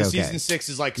 Okay. So Okay. season 6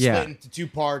 is like Yeah. split into 2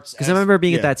 parts. Because I remember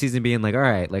being at Yeah. that season, being like, all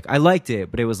right, like I liked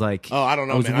it, but it was like, Oh, I don't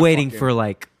know, I was man. I waiting fucking- for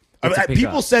like. it to pick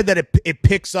People up. said that it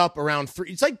picks up around 3.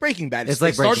 It's like Breaking Bad. It's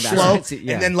like it starts Breaking Bad. slow,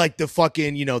 Yeah. and then like the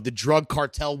fucking the drug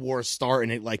cartel wars start,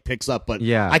 and it like picks up. But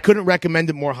Yeah. I couldn't recommend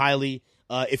it more highly.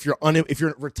 If you're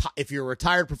a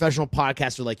retired professional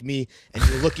podcaster like me and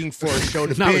you're looking for a show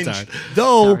to Not binge, retired.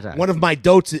 though Not retired. one of my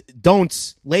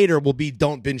don'ts later will be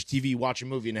don't binge TV, watch a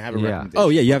movie, and have a recommendation. Oh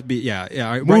yeah, you have to be yeah.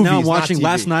 Right Movies, now I'm not watching. TV.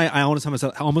 Last night I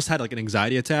almost had like an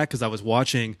anxiety attack because I was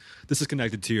watching. This is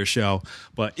connected to your show,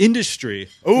 but Industry.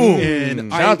 Ooh,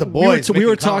 and shout out to boys. We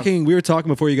were making content. talking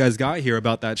before you guys got here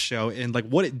about that show and like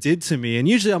what it did to me. And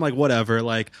usually I'm like whatever.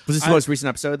 Like Was this the most recent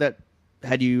episode that?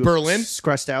 had you Berlin?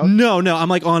 stressed out? No, I'm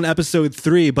like on episode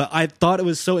 3, but I thought it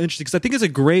was so interesting because I think it's a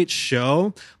great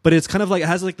show, but it's kind of like it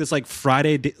has like this like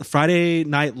Friday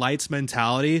Night Lights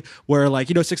mentality where like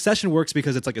Succession works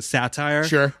because it's like a satire,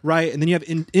 Sure. right? And then you have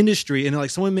industry, and like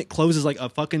someone closes like a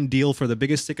fucking deal for the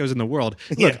biggest sickos in the world.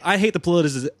 Look, I hate the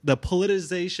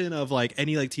politicization of like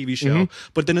any like TV show,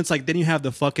 but then it's like then you have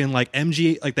the fucking like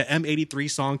like the M83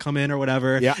 song come in or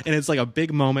whatever, Yeah. and it's like a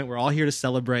big moment. We're all here to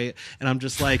celebrate, and I'm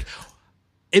just like.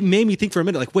 It made me think for a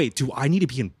minute, like, wait, do I need to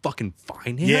be in fucking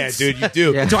finance? Yeah, dude, you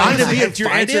do. Yeah. Do I need to Honestly, be in if your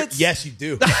answer- finance? yes, you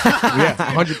do. Yeah,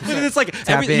 100%. But it's like,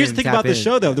 Tap here's the in, thing tap about this in.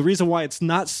 show, though. The reason why it's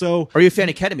not so, Are you a fan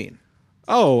of ketamine?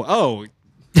 oh,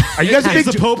 Are you guys a he's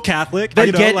big a Pope Catholic. Then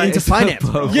you know, get like, into finance.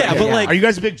 bro. yeah, but like, Are you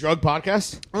guys a big drug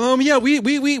podcast? yeah, we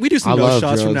do some I ghost love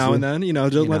shots from drugs, now and yeah.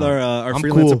 then, just let our I'm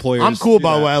freelance cool. employers. I'm cool, do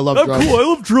by the that. way. I love I'm drugs. cool. I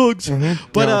love drugs.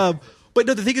 But Yeah. but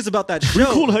no, the thing is about that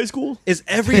show. high school? Is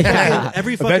every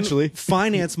fucking Eventually.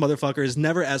 finance motherfucker is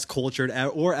never as cultured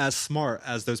or as smart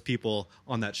as those people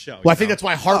on that show. Well, I think that's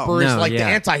why Harper is No, like the yeah.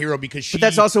 anti-hero because she. But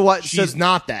that's also what- she's so-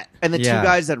 not that. And the Yeah. two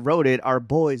guys that wrote it, our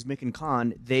boys, Mick and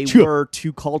Khan, they Sure. were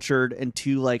too cultured and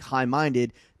too like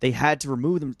high-minded. They had to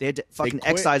remove them. They had to fucking quit,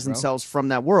 excise bro. themselves from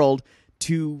that world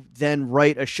to then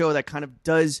write a show that kind of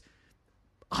does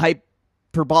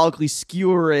hyperbolically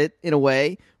skewer it in a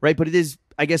way, right? But it is,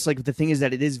 I guess, like the thing is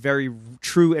that it is very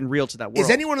true and real to that world. Is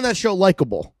anyone on that show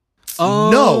likable?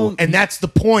 Um, No, and that's the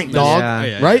point, dog.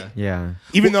 Yeah. Right? Yeah.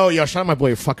 Even though, shout out my boy,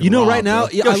 you're fucking. right Rob, now, bro.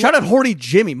 yeah, Yo, I shout out Horny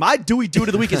Jimmy. My Dewey Dude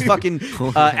of the Week is fucking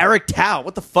Eric Tao.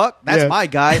 What the fuck? That's Yeah. my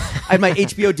guy. I had my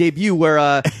HBO debut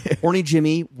where Horny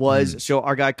Jimmy was, so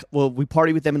our guy, well, we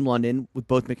partied with them in London with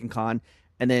both Mick and Khan,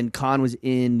 and then Khan was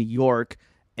in New York.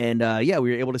 And we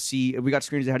were able to see, we got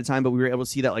screeners ahead of time, but we were able to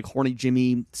see that like Horny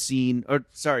Jimmy scene, or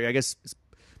sorry, I guess it's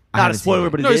not a haven't spoiler, seen it.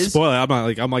 but it No, is. spoiler. I'm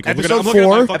like, Episode I'm looking at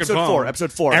my 4. fucking Episode phone. 4.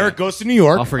 Episode 4. Eric goes to New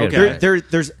York. I'll forget Okay. that.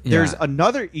 There's Yeah.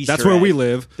 another Easter That's where egg. we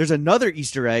live. There's another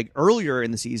Easter egg earlier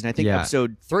in the season. I think Yeah.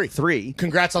 episode 3. 3.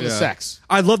 Congrats on the Yeah. sex.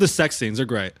 I love the sex scenes. They're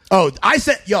great. Oh, I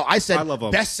said I love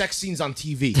 'em. best sex scenes on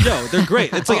TV. Yo, they're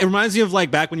great. It's like it reminds me of like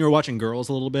back when you were watching Girls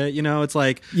a little bit. It's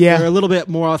like Yeah. they're a little bit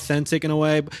more authentic in a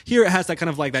way. But here it has that kind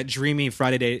of like that dreamy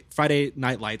Friday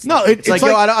Night Lights. No, It's like,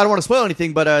 yo, I don't want to spoil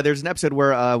anything, but there's an episode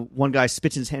where one guy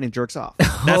spits in his hand and jerks off.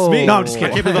 that's me. No, I'm just I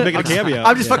kidding. can't believe I'm making a cameo.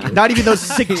 I'm just fucking, not even those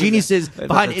sick geniuses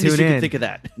behind to industry tune can in. think of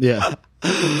that. Yeah.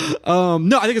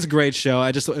 No, I think it's a great show.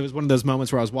 It was one of those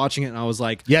moments where I was watching it and I was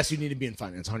like, Yes, you need to be in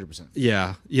finance, 100%.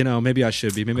 yeah, maybe I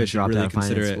should be. Maybe I should Dropped really out of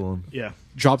consider finance it. school. Yeah.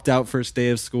 Dropped out first day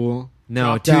of school.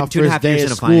 No, Dropped out 2.5 first day years of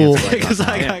in school. finance. before I Because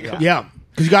dropped I out. got Yeah.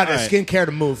 Because you got All right. skincare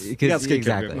to move. You got skincare.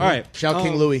 Exactly. All right. Shout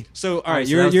King Louis. So, all right,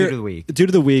 so that was your Dude of the Week. Dude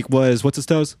of the week was what's his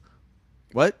toes?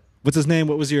 What? What's his name?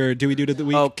 What was your Dewey Dude of the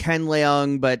week? Oh, Ken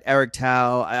Leung, but Eric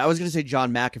Tao. I was going to say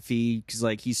John McAfee because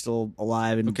like he's still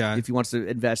alive, and Okay. if he wants to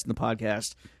invest in the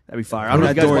podcast, that'd be fire. I Well, don't know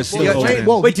if that you guys door's watch- still you guys- open.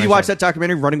 Whoa, Wait, did you watch that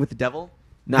documentary, Running with the Devil?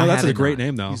 No, no, I that's a haven't, great no.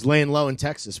 name though. He's laying low in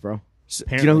Texas, bro.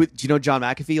 Do you know John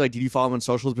McAfee? Like, did you follow him on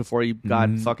socials before he got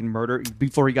fucking murdered?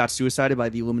 Before he got suicided by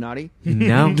the Illuminati?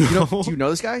 No. Do you know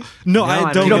this guy? No, No, I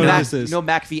I don't You know know, who Mac, this is. you know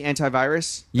McAfee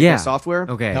antivirus? Yeah. Like software.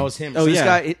 Okay. That was him. Oh, So this yeah.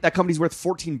 guy, that company's worth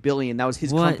 $14 billion. That was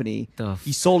his What company. the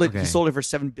He sold it. okay. He sold it for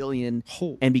 $7 billion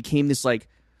Oh. and became this like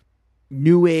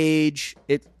new age.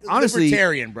 It honestly,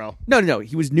 Libertarian, bro. no.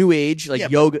 He was new age, like Yeah,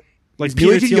 but- yoga, Like new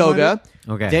age in Peter Thiel yoga.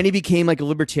 Okay. Then he became like a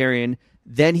libertarian.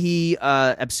 Then he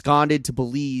absconded to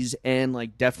Belize and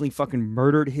like definitely fucking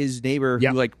murdered his neighbor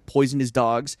Yep. who like poisoned his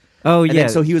dogs. Oh, And yeah. then,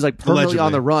 so he was like permanently on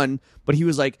Allegedly. the run, but he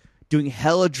was like doing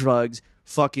hella drugs,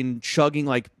 fucking chugging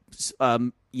like,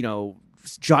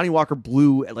 Johnny Walker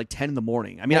Blue at like 10 in the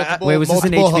morning. I mean, Multiple- Wait, was this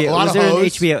an multiple- HBO? a lot Was of there an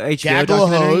hoes, HBO gaggle of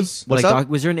documentary? hoes. What's Like, up?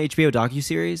 was there an HBO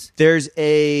docuseries?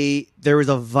 there was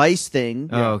a Vice thing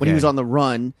Oh, when he okay. was on the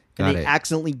run, Got and they it.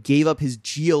 accidentally gave up his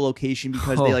geolocation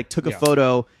because Oh. they like took a Yeah.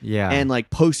 photo Yeah. and like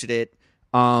posted it.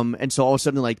 And so all of a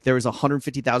sudden, like there was a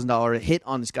 $150,000 hit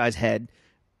on this guy's head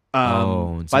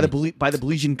Oh, by the insane. by the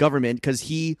Belizean government because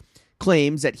he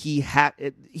claims that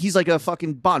he's like a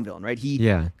fucking Bond villain, right? He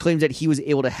Yeah. claims that he was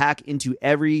able to hack into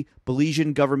every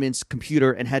Belizean government's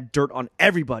computer and had dirt on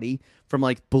everybody from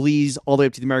like Belize all the way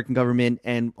up to the American government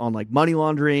and on like money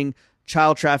laundering,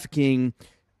 child trafficking,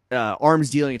 arms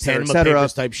dealing, et cetera, et Panama cetera.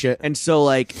 Papers type shit. And so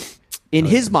like in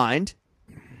his mind,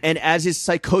 and as his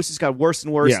psychosis got worse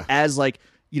and worse, Yeah. as like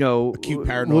Acute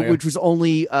paranoia. which was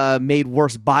only made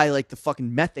worse by like the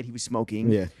fucking meth that he was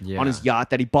smoking Yeah. on his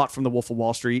yacht that he bought from the Wolf of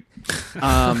Wall Street.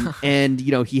 And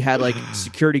he had like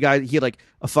security guys. He had like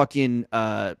a fucking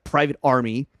private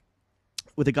army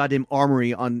with a goddamn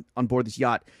armory on board this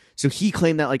yacht. So he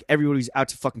claimed that like everybody was out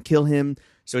to fucking kill him.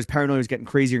 So his paranoia was getting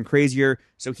crazier and crazier.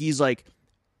 So he's like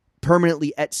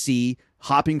permanently at sea,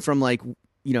 hopping from like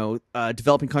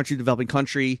developing country to developing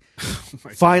country.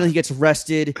 Finally, he gets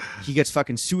arrested. He gets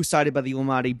fucking suicided by the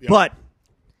Illuminati. But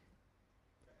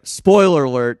spoiler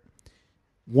alert: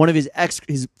 one of his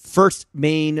first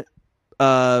main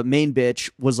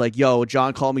bitch was like, "Yo,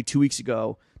 John called me 2 weeks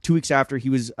ago. 2 weeks after he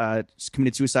was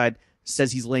committed suicide,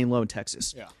 says he's laying low in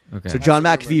Texas." Yeah. Okay. So John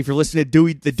McAfee, if you're listening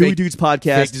to the Dewey Dudes Faked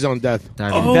podcast, his own death.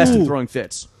 invest in throwing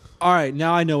fits. All right,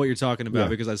 now I know what you're talking about Yeah.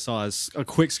 because I saw a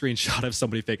quick screenshot of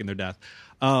somebody faking their death.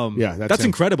 Yeah, that's him.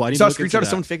 incredible. I You need saw to a look into screenshot of that.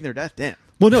 someone faking their death. Damn.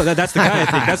 Well, no, that's the guy. I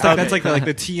think that's like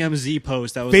the TMZ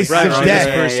post that was Faces like, of right, death.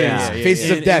 this person Yeah, is Faces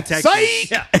in- of death. in Texas.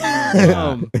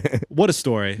 Psych! What a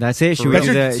story. That's it. Should we That's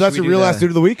do your, the? so that's should a we do real the- ass dude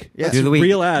of the week. Yeah. Do the week.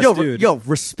 Real ass, Yo, dude.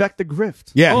 respect the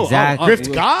grift. Yeah, Exactly.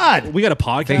 Grift God. We got a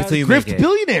Fake it till podcast. you Grift make it.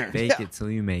 billionaire. Fake Yeah. it till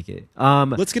you make it.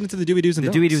 Let's get into the Dewey Do's and the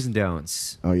don'ts. Dewey Do's and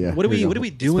Don'ts. Oh yeah. What are we Here we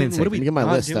doing? Spin What are we Let me get my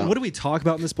not list doing? out. What do we talk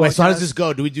about in this podcast? Wait, so how does this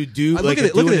go? Do we do Look like at a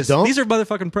it. Look do at and this. don't? These are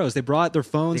motherfucking pros. They brought their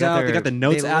phones They got out. They got the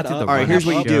notes they add looked at up. the All right, here's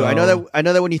what you do. I know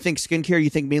Show. that when you think skincare, you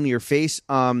think mainly your face.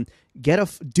 Get a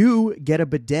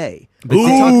bidet. Ooh.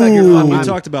 Talk about your We fucking-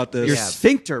 talked about this. your Yeah.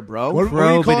 sphincter, bro. What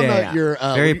are you calling bidet. that? Your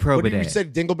Very pro what did you bidet.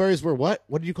 said dingleberries were what?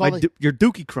 What did you call it? Your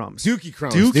dookie crumbs. Dookie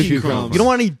crumbs. Dookie crumbs. You don't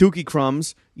want any dookie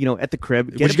crumbs, at the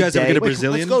crib. Get Would a you guys ever bidet. get a Wait,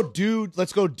 Brazilian?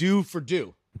 Let's go do for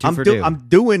do.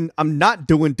 I'm not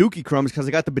doing dookie crumbs because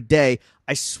I got the bidet.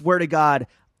 I swear to God,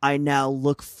 I now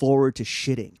look forward to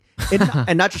shitting,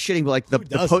 and not just shitting, but like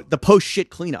the post shit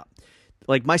cleanup.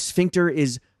 Like my sphincter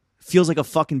feels like a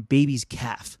fucking baby's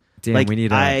calf. Damn, like we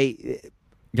need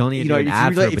You'll need to do an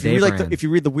ad for a bidet brand. if you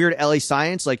read the weird LA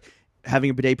Science, like having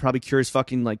a bidet probably cures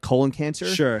fucking like colon cancer.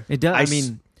 Sure. It does. I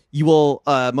mean, you will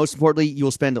most importantly, you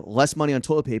will spend less money on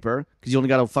toilet paper because you only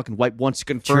got to fucking wipe once to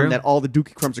confirm True. that all the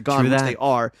dookie crumbs are gone, True which that. they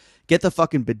are. Get the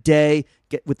fucking bidet.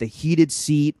 Get with the heated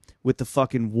seat, with the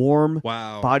fucking warm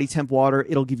Wow. body temp water.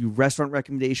 It'll give you restaurant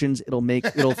recommendations.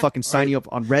 It'll fucking sign you up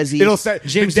on Resi. It'll say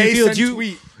James, bidet do send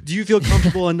tweet. you feel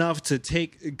comfortable enough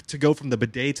to go from the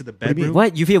bidet to the bedroom?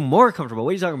 what? You feel more comfortable?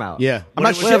 What are you talking about? Yeah. I'm not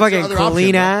What- sure What if a I fucking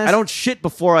clean ass. I don't shit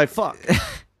before I fuck.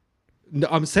 No,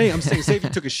 I'm saying, say if you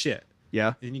took a shit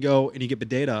Yeah. and you go and you get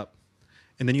bidet up,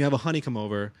 and then you have a honey come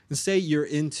over, and say you're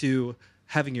into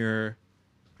having your.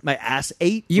 My ass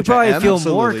ate. You which I probably am. feel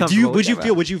Absolutely. more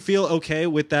comfortable. Would you feel okay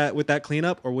with that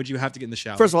cleanup, or would you have to get in the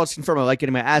shower? First of all, let's confirm I like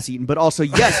getting my ass eaten, but also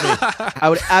yes, I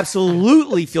would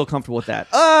absolutely feel comfortable with that.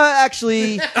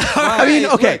 Actually, I mean,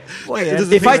 okay, Wait,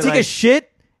 if I take a shit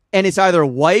and it's either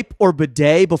wipe or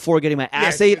bidet before getting my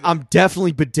ass ate, I'm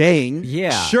definitely bideting.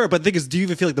 Yeah. Sure, but the thing is, do you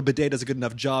even feel like the bidet does a good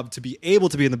enough job to be able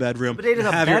to be in the bedroom? Bidet does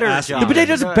and a have your better ass job. eaten? The bidet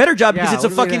does a better job because Yeah, it's a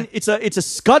what are we fucking it's a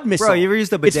scud missile. Bro, you ever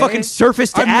used the It's bidet? fucking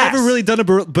surface to I've ass. never really done a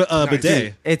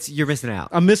bidet. You're missing out.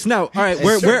 I'm missing out. All right,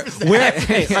 where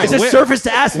hey, It's a where- surface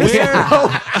to ass missile.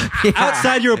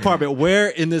 outside your apartment, where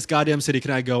in this goddamn city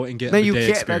can I go and get No, a you bidet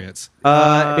can't. experience?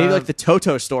 Maybe like the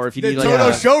Toto store if you The need like Toto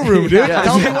a, showroom, dude. Yeah.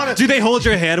 Tell me what Do they hold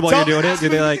your hand while you're doing it? Do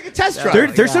they like? take a test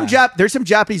drive? There's some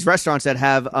Japanese restaurants that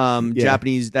have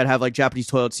Japanese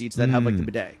toilet seats that have like the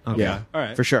bidet. Okay. Yeah. All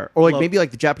right, For sure. Or like Love- maybe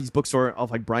like the Japanese bookstore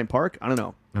off like Bryant Park. I don't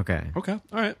know. Okay. Okay, all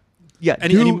right. Yeah,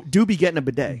 Any- do be getting a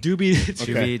bidet. Do be.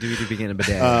 Do we begin a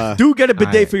bidet? Do get a bidet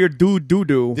Alright. for your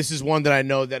do. This is one that I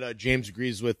know that James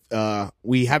agrees with.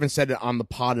 We haven't said it on the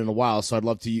pod in a while, so I'd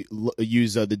love to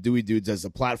use the Dewey Dudes as a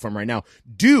platform right now.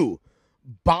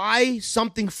 Buy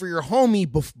something for your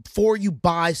homie before you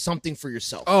buy something for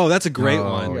yourself. Oh, that's a great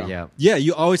Oh, one. yeah. Yeah,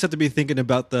 you always have to be thinking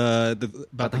about the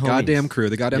the goddamn homies. crew,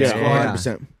 the goddamn yeah, squad.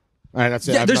 100%. All right, that's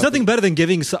it. Yeah, I'm there's not nothing better than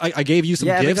giving. I gave you some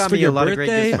Yeah, they gifts got for me your a lot of great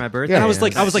birthday. gifts for my birthday. And I was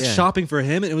Yeah, like yeah. shopping for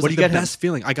him, and it was What like do you the get him? best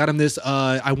feeling. I got him this.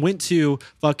 I went to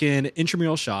fucking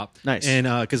intramural shop. Nice. And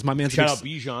because my man's Shout a out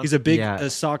big, Bijan. he's a big Yeah.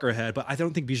 soccer head, but I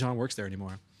don't think Bijan works there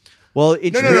anymore. Well,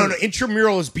 No.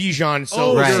 Intramural is Bijan.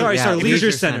 So Right, sorry, yeah, Leisure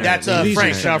Leisure Center. Center. that's Leisure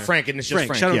Frank. Center. Shout out Frank, and it's just Frank.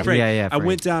 Frank. Shout out yeah. Frank. Yeah, I Frank.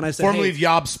 went down. I said, Formerly hey, of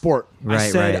Yob Sport.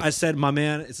 Right, I right. said, my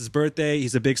man, it's his birthday.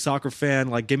 He's a big soccer fan.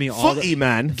 Like, give me all Footy, the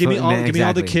man. Give me Footy, all, man, give me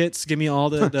all the exactly. kits. Give me all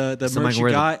the So, merch like, you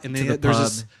we're got. And to then the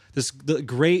there's pub. this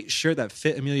great shirt that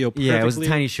fit Emilio perfectly. Yeah, it was a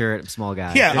tiny shirt, small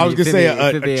guy. Yeah, I was Fit gonna me- say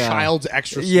a fit me, child's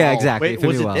extra small. Yeah, exactly. Wait, Fit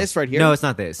was me it well. this right here? No, it's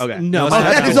not this. Okay. No, Oh, it's not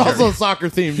that is shirt. also soccer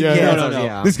themed. Yeah, Yeah, no, no.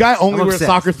 yeah. This guy only I'm wears obsessed.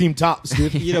 soccer themed tops,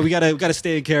 dude. You know, we gotta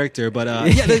stay in character, but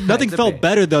nothing It's a felt bit.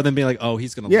 better though than being like, oh,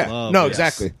 he's gonna Yeah, love. no, this.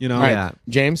 exactly. You know, All right, Yeah.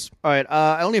 James. All right,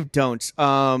 I only have don'ts.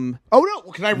 Oh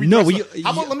no, can I read? No, the rest we- of-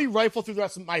 How about let me rifle through the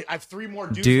rest of my? I have three more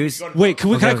dudes. Dudes? Wait,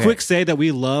 can I Okay. quick say that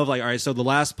we love, like, all right, so the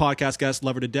last podcast guest,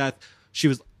 love her to death. She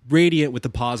was radiant with the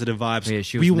positive vibes. Yeah,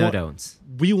 she we was no want don'ts.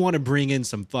 we want to bring in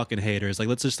some fucking haters. Like,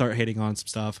 let's just start hating on some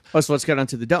stuff. Oh, so let's get on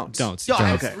to the don'ts. Don'ts. Yo, I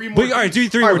have Okay. 3 more. All right, do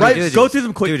 3 All more. right, Doo-doos. go through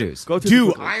them quick. Doo-doos. Go through them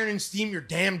Dude, quickly. iron and steam your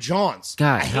damn Johns.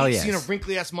 God, I hell hate yes. seeing a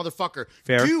wrinkly ass motherfucker.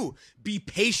 Fair. Dude, be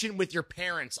patient with your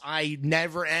parents. I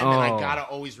never am, and I Oh. gotta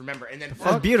always remember. And then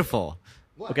That's beautiful.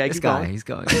 Okay, This keep guy, going. he's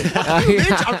going.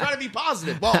 bitch, I'm trying to be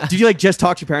positive. Well, Did you like just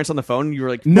talk to your parents on the phone? And you were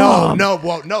like, no, Mom. no,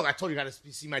 well, no. I told you I gotta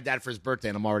see my dad for his birthday,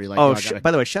 and I'm already like, Oh, yo, I gotta- by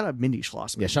the way, shout out Mindy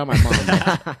Schlossman. yeah, shout out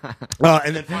my mom.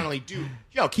 And then finally, dude,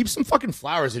 yo, keep some fucking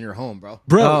flowers in your home, bro.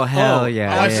 Bro, Oh, hell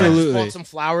yeah. I yeah. just absolutely. bought some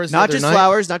flowers. the Not other just night.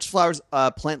 flowers, not just flowers.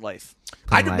 Plant life.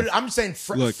 I Plant do, life. but I'm saying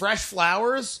Look. fresh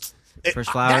flowers. Fresh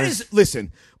That flowers. is,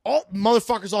 listen, all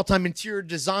motherfuckers all time interior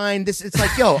design. This, it's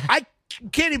like, yo, I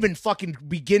can't even fucking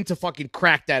begin to fucking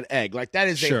crack that egg. Like, that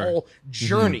is Sure. a whole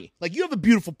journey. Like, you have a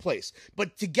beautiful place,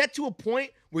 but to get to a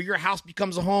point where your house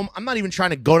becomes a home, I'm not even trying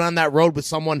to go down that road with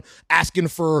someone asking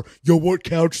for, yo, what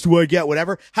couch do I get?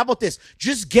 Whatever. How about this?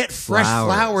 Just get fresh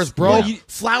flowers, bro. Yeah.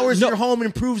 Flowers in your home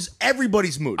improves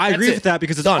everybody's mood. I That's agree it. with that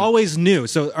because it's Done. always new.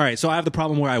 So, all right, so I have the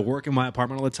problem where I work in my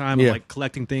apartment all the time. Yeah. I'm like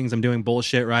collecting things, I'm doing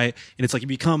bullshit, right? And it's like you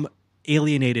become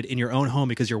alienated in your own home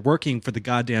because you're working for the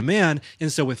goddamn man.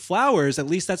 And so with flowers, at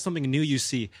least that's something new you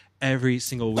see every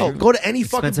single week. No, go to any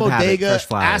fucking Expensive habit, bodega, fresh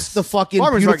flowers. ask the fucking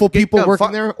Farmers beautiful market, people no,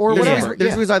 working there or There's whatever. There's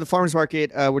Yeah. always at the farmers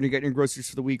market when you're getting your groceries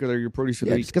for the week or your produce for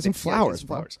the Yeah, week. just get some flowers, some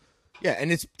bro. flowers. Yeah,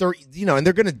 and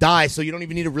they're gonna die, so you don't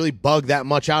even need to really bug that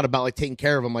much out about like taking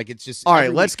care of them. Like, it's just All right,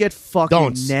 every let's week. get fucking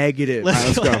Don'ts. negative.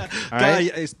 Let's go. All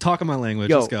right. Guy, talk my language.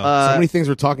 Yo, Let's go. so many things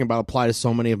we're talking about apply to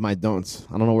so many of my don'ts.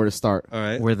 I don't know where to start. all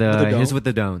right. We're here's with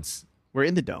the don'ts. we're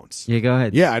in the don'ts. Yeah, go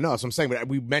ahead. Yeah, I know. That's what I'm saying. But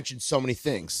we mentioned so many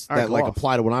things All right, that go like off.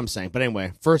 apply to what I'm saying. But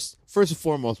anyway, first and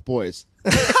foremost, boys.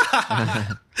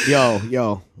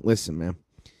 yo, listen, man.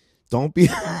 Don't be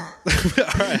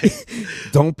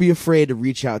don't be afraid to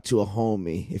reach out to a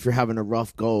homie if you're having a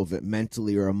rough go of it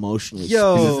mentally or emotionally.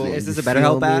 Yo. speaking. Is this You a better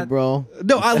feel help me, ad? bro?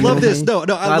 No, I love this. No, I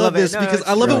love love it. this No, because it's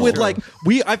I love true. it with True. like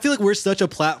I feel like we're such a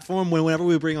platform whenever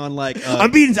we bring on like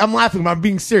I'm laughing, but I'm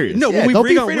being serious. no, Yeah, when we don't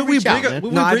bring be on afraid when to we reach out, bring on man.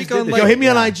 when No, I we bring just did on this. like Yo, hit me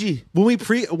on Yeah. IG.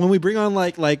 when we bring on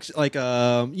like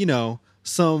you know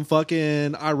some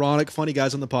fucking ironic funny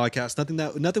guys on the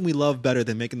podcast, nothing we love better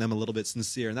than making them a little bit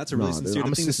sincere, and that's a really No, dude, sincere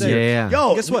I'm a thing to sincere. say. Yeah.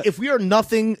 Yo, Guess what? If we are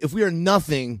nothing,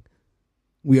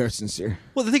 we are sincere.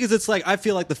 Well, the thing is, it's like I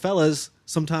feel like the fellas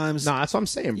sometimes, No, that's what I'm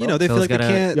saying, bro. you know, they feel Fellas like they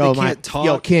gotta- can't, yo, they can't talk.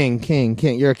 Yo, king.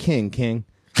 You're a king.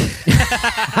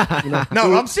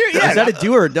 No, I'm serious. Yeah, Is that a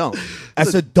do or a don't? I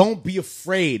said, don't be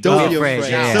afraid. Don't be afraid,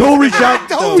 afraid. yeah. So- Don't reach out.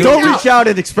 Don't reach out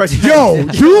and express. Yo,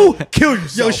 you kill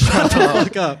yourself. Yo, shut the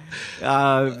fuck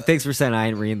up. Thanks for saying I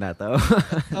ain't reading that though.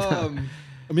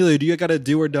 Emilio, do you got a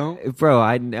do or don't? Bro,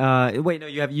 wait, no,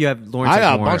 you have Lawrence. I has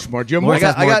got a more. bunch more. Do you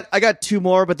have more? I got two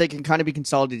more, but they can kind of be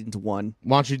consolidated into one.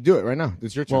 Why don't you do it right now?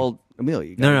 It's your turn. Well, Emilio,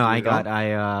 you No,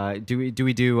 gotta do it,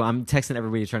 do I'm texting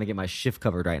everybody trying to get my shift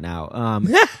covered right now.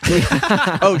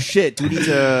 huh? Oh shit! Do we need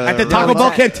to At the Taco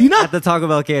Bell Cantina? At the Taco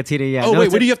Bell Cantina, yeah. Oh No, wait,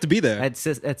 it's when do you have to be there? at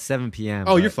 7 p.m.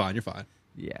 Oh, but- you're fine. You're fine.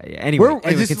 Yeah. Anyway, Is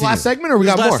this the continue. last segment or we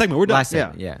This got last more? segment. We're done. Last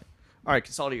segment, yeah. All right,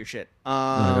 consolidate your shit. go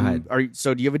ahead.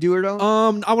 So do you have a do or don't?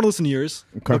 I want to listen to yours.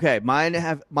 Okay, mine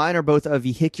are both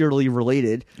vehicularly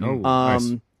related. Oh,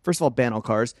 nice. First of all, ban all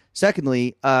cars.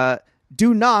 Secondly,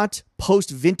 do not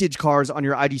post vintage cars on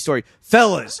your IG story,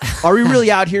 fellas. Are we really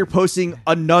out here posting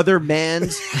another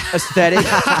man's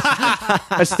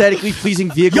aesthetically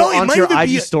pleasing vehicle Yo, it onto might your even IG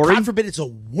be, story? God forbid, it's a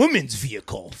woman's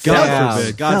vehicle. God Yeah.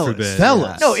 forbid. God Fellas. forbid.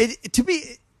 Fellas. No, to be.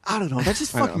 I don't know. That's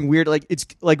just fucking weird. Like it's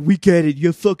like we get it. You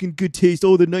have fucking good taste.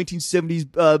 Oh, the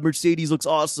 1970s Mercedes looks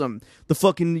awesome. The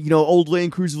fucking old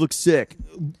Land Cruiser looks sick.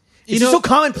 It's just so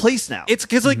commonplace now. It's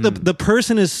because like the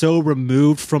person is so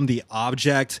removed from the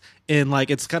object, and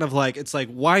like it's kind of like it's like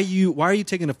why are you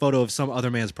taking a photo of some other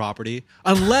man's property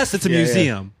unless it's a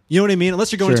museum? You know what I mean?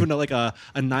 Unless you're going to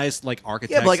a nice like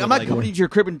architect. yeah, but like I'm not coming into your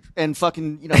crib and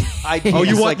fucking Oh,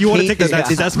 you want to take that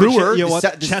this brewer? You want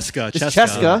this Cheska? this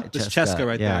Cheska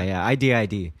right there. Yeah.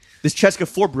 ID. this Cheska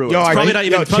 4 brewer. Yo, It's I probably think- not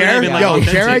even- yo, probably not chair, even, like, yo,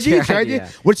 authentic. chair ID, Chair chair ID, ID. yeah.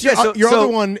 What's your Yeah, your other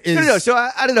one is no. So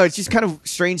I don't know. It's just kind of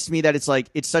strange to me that it's like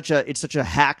it's such a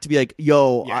hack to be like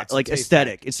Yeah, it's a like taste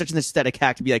aesthetic. It's such an aesthetic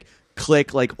hack to be like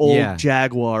click like old Yeah.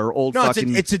 Jaguar or old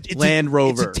fucking it's Land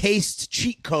Rover. It's a taste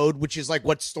cheat code, which is like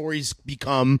what stories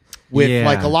become with Yeah.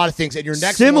 like a lot of things. And your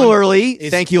next Similarly, one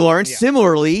is- thank you, Lawrence. Yeah.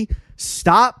 Similarly,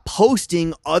 stop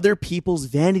posting other people's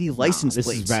vanity license This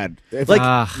plates. is bad. If Like,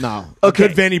 no, okay. a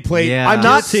good vanity plate. Yeah. I'm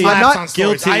not. Guilty. I'm Slaps not on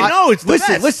stories. guilty. I know it's the listen.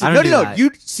 best. Listen. I No, don't no, do no. that.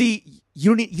 You see.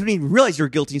 You don't even realize you're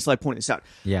guilty until I point this out.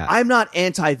 Yeah. I'm not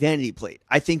anti-vanity plate.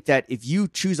 I think that if you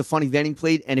choose a funny vanity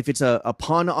plate and if it's a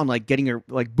pun on like getting your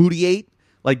like booty ate,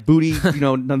 like booty,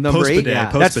 number Post 8. bidet, Yeah.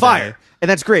 post That's bidet. fire. And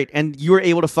that's great. And you were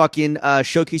able to fucking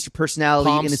showcase your personality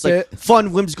Palm in this like sit.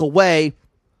 fun, whimsical way.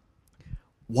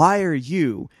 Why are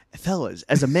you, fellas,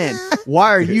 as a man, why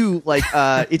are you like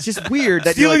it's just weird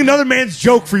that you're Stealing like, another man's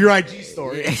joke for your IG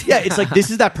story. yeah, it's like this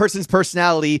is that person's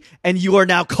personality and you are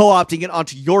now co-opting it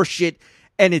onto your shit,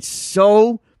 and it's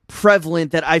so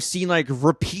prevalent that I've seen like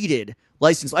repeated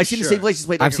license. I've seen the same license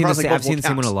plate. Like, I've seen the across, like, same. I've multiple seen the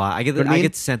same one a accounts. lot. I get You know what I I mean?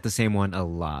 get sent the same one a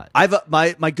lot. I've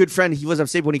my good friend. He lives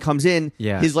upstate. When he comes in,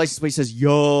 Yeah. his license plate says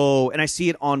 "Yo," and I see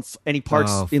it on any parks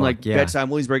Oh, in fuck, like yeah. Bed-Stuy,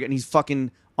 Williamsburg, and he's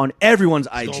fucking on everyone's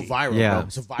It's IG. going viral, Yeah. bro.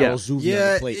 It's a viral Yeah. Zuvi on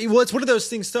Yeah, the plate. well, it's one of those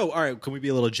things. Though, all right, can we be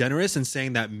a little generous in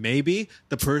saying that maybe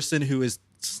the person who is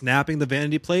snapping the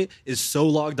vanity plate is so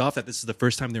logged off that this is the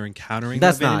first time they're encountering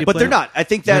That's that vanity not- But plate? they're not. I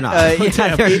think They're that not. Yeah, they're it-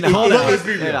 not. it-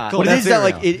 They're not. what it Let's is be that real.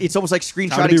 like it's almost like Time to be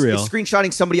screenshotting real. it's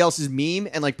screenshotting somebody else's meme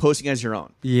and like posting as your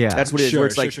own. Yeah. That's what it is. Sure, Where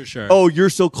it's sure, like, sure, sure. oh, you're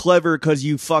so clever because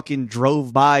you fucking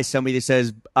drove by somebody that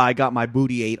says I got my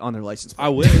booty 8 on their license plate.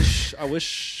 I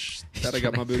wish that I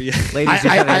got my booty. Ladies, you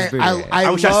got nice booty. I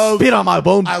wish I love- spit on my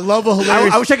bone. I love a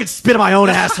hilarious. I wish I could spit on my own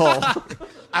asshole.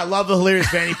 I love a hilarious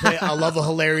vanity plate. I love a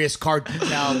hilarious card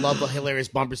detail. I love a hilarious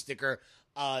bumper sticker.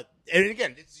 And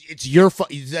again, it's your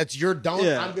that's your don't.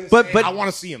 Yeah. I'm gonna But- say, but- I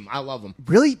want to see him. I love him.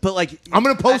 Really? But like, I'm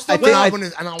gonna post I him think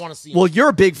and I want to see him. well, you're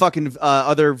a big fucking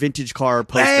other vintage car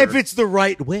poster. if it's the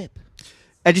right whip.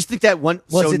 I just think that one.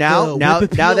 Was so it now the now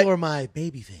whip now appeal that or my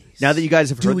baby face? now that you guys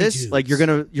have heard Dewey this, Dudes. like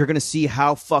you're gonna see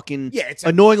how fucking Yeah, it's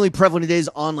annoyingly prevalent it is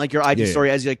on like your IG Yeah. story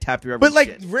as you like tap through But everyone's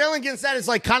like shit. railing against that is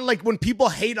like kind of like when people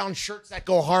hate on shirts that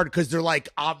go hard because they're like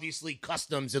obviously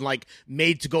customs and like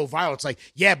made to go viral. It's like,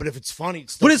 yeah, but if it's funny,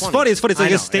 it's still But it's funny. It's funny. It's I like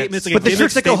know, a statement. It's like But a the gimmick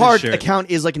shirts that go statement hard shirt. account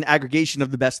is like an aggregation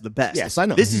of the best of the best. Yes, I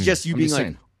know. This is just you I'm being just like,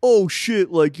 saying. oh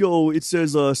shit, like yo, it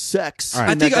says sex. All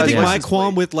right. I think my license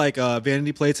qualm plate. with like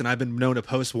vanity plates, and I've been known to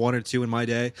post one or two in my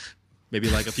day, maybe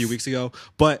like a few weeks ago.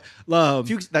 But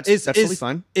That's totally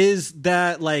fine. Is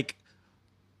that like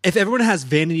if everyone has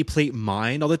vanity plate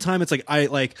mind all the time, it's like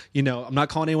I'm not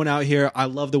calling anyone out here. I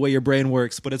love the way your brain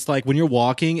works, but it's like when you're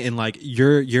walking and like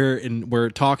you're and we're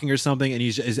talking or something, and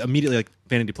he's immediately like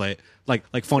vanity plate,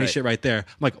 like funny shit right there. I'm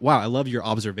like, wow, I love your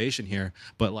observation here,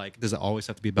 but like, does it always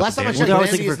have to be about Last the time I vanity checked, they're always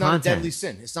vanity looking is for not a content. deadly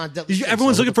sin. It's not a deadly sin.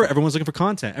 Everyone's so looking what for the fuck? everyone's looking for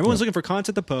content. Everyone's looking for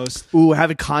content to post. Ooh,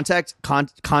 having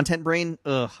content brain.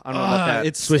 Ugh, I don't know about that.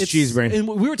 It's Swiss it's- cheese brain. And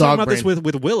we were Dog talking about this brain.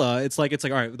 with Willa. It's like all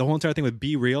right, the whole entire thing with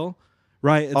Be Real,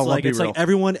 right? It's love like Be it's Real. like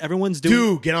everyone's doing.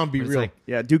 Dude, get on Be Real. like-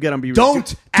 Yeah, do get on Be Real.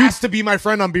 Don't ask to be my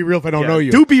friend on Be Real if I don't know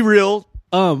you. Do Be Real.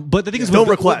 But the thing is, Don't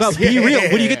with, request. about Be Yeah, Real.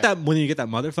 yeah, When you yeah. get that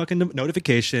motherfucking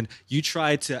notification, you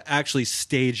try to actually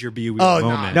stage your Be Real Oh, no.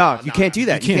 moment. No, you can't do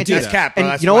that. You can't do do that. that. Cap, bro.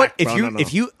 And That's you know what? whack, If bro. you No, no.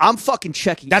 if you, I'm fucking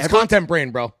checking. That's everyone- content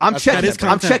brain, bro. I'm That's checking. That is I'm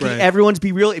content checking brain. everyone's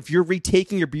Be Real. If you're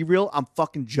retaking your Be Real, I'm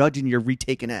fucking judging your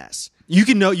retaken ass. You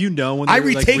can know when I they're,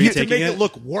 retake like, it to retaking make it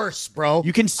look worse, bro.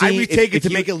 You can see I retake if it to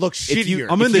you- make it look if you- shittier.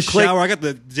 I'm in if the you click- shower. I got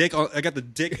the dick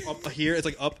up here. It's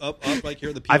like up, like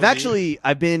here. The POV.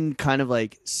 I've been kind of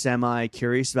like semi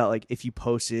curious about like if you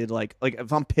posted like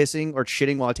if I'm pissing or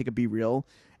shitting while I take a Be Real,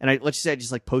 and let's just say I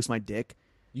just like post my dick.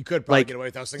 You could probably Like get away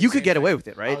with that. you could get away with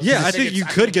it, right? Yeah, I think you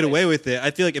could get away with it.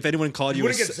 I feel like if anyone called you,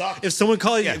 wouldn't get zucked. if someone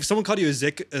called you, Yeah. if someone called you a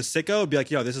sicko, it'd be like,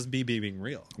 yo, this is me being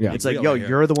real. Yeah. It's like, real yo, right here.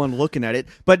 you're the one looking at it.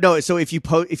 But no, so if you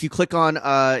click on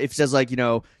if it says like,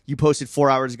 you posted 4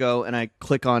 hours ago and I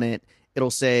click on it,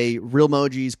 it'll say real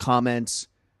emojis, comments,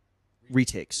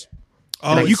 retakes.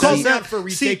 Oh, And You it call says- that for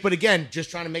retake, See, but again, just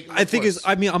trying to make it look I think worse. is.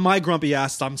 I mean, on my grumpy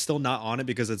ass, I'm still not on it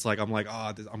because it's like I'm like,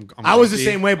 oh, I'm I was the grumpy.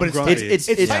 same way, but I'm it's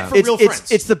grumpy. It's tight for real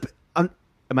friends. It's the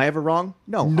am I ever wrong?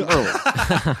 No. I'm early.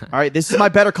 All right, this is my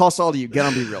Better Call Saul to you. Get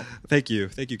on Be Real. Thank you,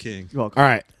 King. You're welcome. All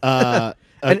right.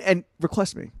 And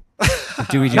request me.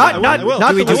 Do we do Not that? I will.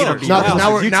 not Do we the do listeners. it? No, Wow. because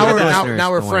now we're You now two we're listeners,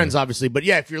 now we're don't friends, worry. obviously. But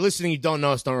yeah, if you're listening, you don't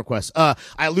know us, don't request. I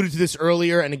alluded to this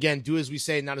earlier, and again, do as we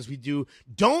say, not as we do.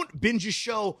 Don't binge a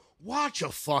show. Watch a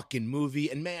fucking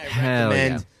movie, and may I Hell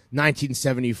recommend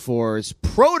 1974's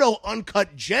Proto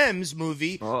Uncut Gems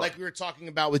movie, like we were talking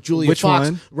about with Julia Which Fox,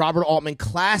 one? Robert Altman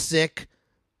classic,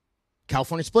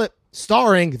 California Split,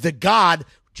 starring the God.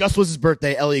 Just was his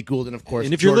birthday, Elliot Gould, and of course,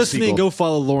 And if you're George listening, Siegel. go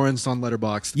follow Lawrence on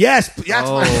Letterboxd. Yes, that's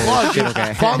my plug.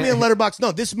 okay. Follow me on Letterboxd.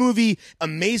 No, this movie,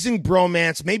 amazing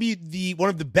bromance, maybe one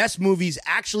of the best movies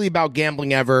actually about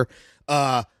gambling ever.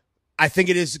 I think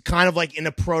it is kind of like in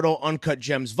a proto Uncut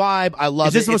Gems vibe. I love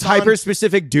Is this it. the most It's on- hyper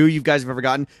specific do you guys have ever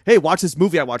gotten? Hey, watch this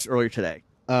movie I watched earlier today.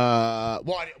 well,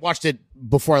 I watched it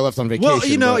before I left on vacation.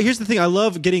 Well, but here's the thing. I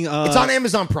love getting. it's on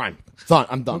Amazon Prime.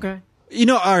 I'm done. Okay.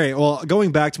 All right. Well,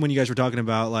 going back to when you guys were talking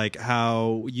about like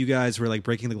how you guys were like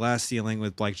breaking the glass ceiling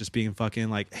with like just being fucking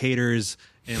like haters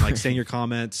and like saying your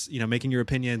comments, making your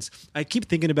opinions. I keep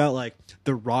thinking about like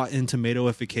the rotten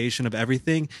tomatoification of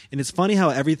everything, and it's funny how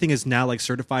everything is now like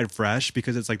certified fresh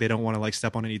because it's like they don't want to like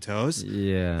step on any toes.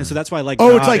 Yeah. And so that's why like Oh,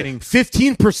 not it's like getting-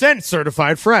 15%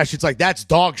 certified fresh. It's like that's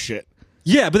dog shit.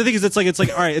 yeah, but the thing is, it's like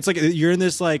all right, it's like you're in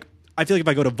this like. I feel like if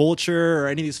I go to Vulture or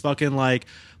any of these fucking like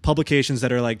publications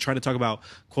that are like trying to talk about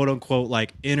quote unquote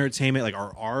like entertainment, like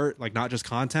our art, like not just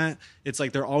content, it's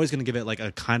like they're always going to give it like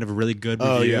a kind of really good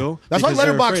review. That's why because they're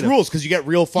Letterbox afraid of- rules because you get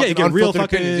real fucking you get real unfiltered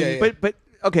fucking- opinions. Yeah, yeah. But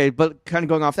okay, but kind of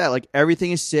going off that, like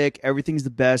everything is sick, everything's the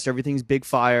best, everything's big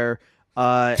fire.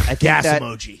 I think gas that,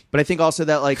 emoji. but I think also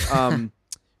that like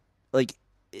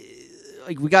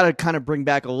we got to kind of bring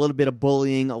back a little bit of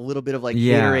bullying, a little bit of like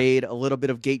Yeah. haterade, a little bit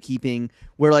of gatekeeping,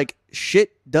 where like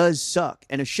shit does suck,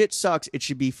 and if shit sucks, it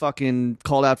should be fucking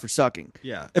called out for sucking.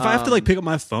 Yeah, if I have to like pick up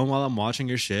my phone while I'm watching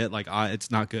your shit, like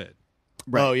it's not good.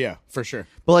 Oh yeah, for sure.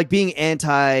 But like being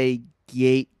anti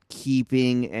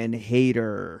gatekeeping and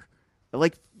hater,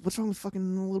 like what's wrong with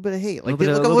fucking a little bit of hate? Like Little bit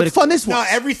of- look little how bit much of- fun this was. No,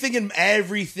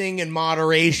 everything in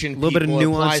moderation. A little bit of people,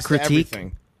 nuanced applies to critique.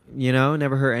 everything.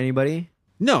 Never hurt anybody.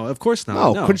 No, of course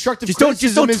not. No, constructive. just don't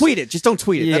criticism is- tweet it. Just don't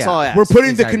tweet it. That's Yeah. all I ask. We're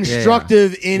putting the Exactly. Yeah, yeah.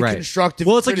 constructive in Right. constructive.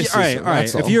 Well, it's like all criticism. right.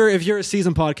 That's If all. you're a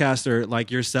seasoned podcaster like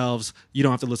yourselves, you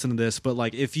don't have to listen to this. But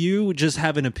like, if you just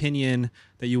have an opinion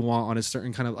that you want on a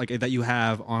certain kind of like that you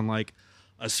have on like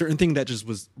a certain thing that just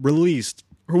was released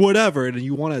or whatever, and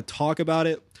you want to talk about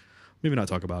it, maybe not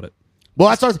talk about it. Well,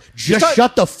 that's what, just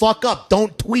shut the fuck up.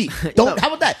 Don't tweet. Don't. How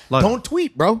about that? Look. Don't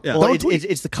tweet, bro. Yeah. well, Don't it's, tweet.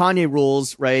 it's the Kanye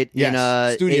rules, right?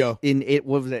 Yes, studio.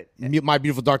 What was it? My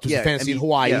Beautiful Dark Twisted Fantasy in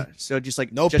Hawaii. Yeah. So just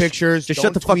like No just- pictures, Just don't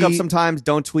shut the fuck up tweet. sometimes.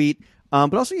 Don't tweet.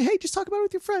 But also, hey, just talk about it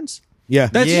with your friends. Yeah,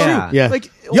 That's Yeah. true. yeah.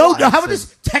 Like, Yo, well, how about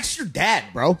this? Text your dad,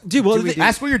 bro. Dude, well, the-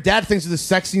 Ask what your dad thinks of the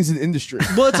sex scenes in the industry.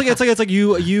 Well, it's like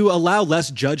you allow less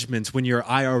judgment when you're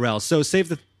IRL. So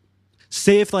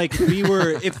say if like we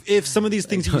were if some of these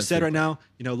things you said right now,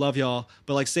 love y'all,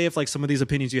 but like say if like some of these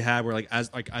opinions you had were like as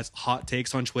hot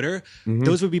takes on Twitter,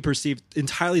 those would be perceived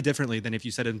entirely differently than if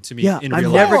you said them to me Yeah, in I'm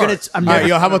real never life. gonna. I'm All never. right,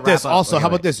 yo, how gonna about this? wrap up. Also, Wait, how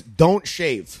about wait. this? Don't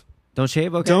shave. Don't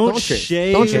shave. Okay. Don't Don't shave.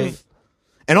 shave. Don't shave.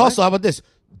 And also, how about this?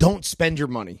 Don't spend your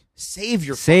money. Save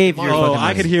your Save fucking your money. Oh, fucking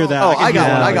I could money. hear that. Oh, could I hear got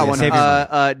that. one. I got yeah, one.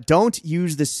 save your Don't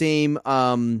use the same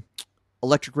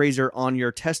electric razor on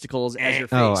your testicles as your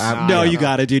face. Oh, No, Yeah. you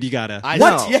got it, dude. You got it. What?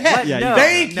 No. Yeah. What? Yeah, No.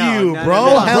 Thank No, you, no, bro.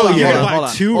 no, no. Hell Hold on, You're yeah. gonna hold buy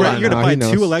on. two. Hold on. You're gonna No, he buy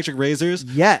knows. two electric razors.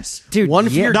 Yes, Dude, one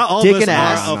for yeah. your Not all dick of us and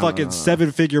ass. are a fucking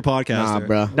seven-figure podcaster. Nah,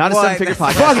 bro. Not a What? seven-figure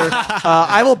podcaster.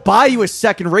 I will buy you a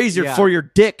second razor Yeah. for your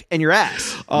dick and your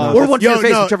ass, or one for Yo, your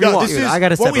face, no, whichever you no, want. this Dude, is I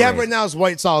gotta what we have separate. right now is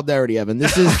white solidarity, Evan.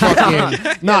 This is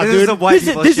fucking nah, this dude. is a white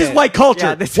people This is shit. white culture.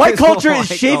 Yeah, this white is culture is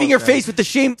white shaving your culture. face with the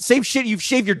same shit you've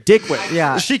shaved your dick with.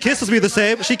 Yeah. She kisses me the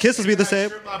same. She kisses me the same.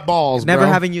 My balls, Never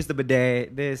bro. having used the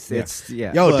bidet. It's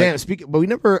yeah. Yo, But- damn. Speaking, but we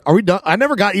never. Are we done? I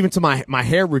never got even to my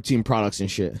hair routine products and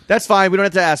shit. That's fine. We don't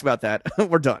have to ask about that.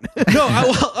 We're done. No,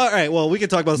 all right. Well, we can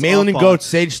talk about this Malin and off-pod. goats,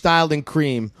 sage styled and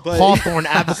cream. But- Hawthorne,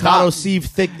 avocado seed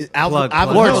thick. Plug.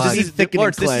 Avocado Lawrence, Plug. this seed is thickening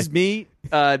Lawrence, this clay. is me.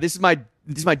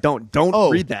 This is my don't. Don't Oh.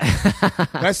 read that.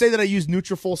 Can I say that I use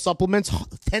Nutrafol supplements?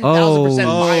 10,000% Oh,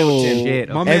 biotin. shit.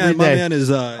 My Okay. man, my day. man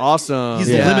is Awesome. He's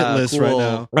Yeah, limitless right cool.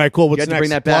 now. All right, cool. What's You had to next? bring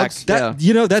that back. Plugs? That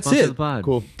Yeah. that's Sponsor it. the pod.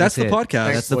 Cool. That's the it.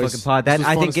 podcast. That's the boys. fucking pod. This That was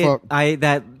I fun think as fuck.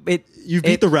 You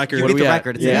beat the record. You What beat are the we at?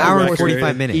 record. It's Yeah, an hour and record.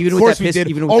 45 minutes. Even Of with course that we piss, did.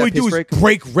 even with All that we do piss is break?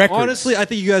 break records. Honestly, I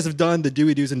think you guys have done the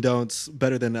Dewey do's and don'ts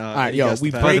better than. all right, yo, guys we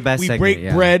have. Probably break, the best we segment, break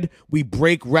yeah. bread, we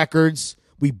break records,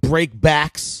 we break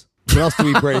backs. What else do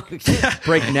we break?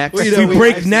 break necks. Well, you know, we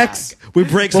break necks. We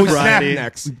break Well, we snap sobriety.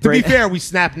 necks. To be fair, we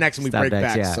snap necks and we Snap break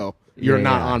necks, backs. yeah. So you're Yeah,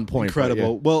 not yeah. on point. but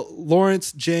Incredible. yeah. Well,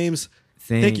 Lawrence, James,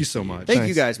 thank you so much. Thank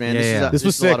you guys, man. Yeah, yeah. This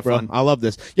was a lot sick, of bro. fun. I love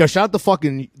this. Yo, shout out to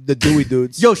fucking the Dewey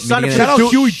dudes. Yo, sign up Meeting for it the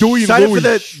up. Huey, Dewey, and sign up for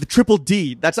Louie. the triple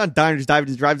D. That's on Diners, Divers,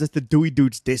 and Drives. That's the Dewey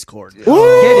Dudes Discord. Get in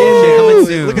there. Coming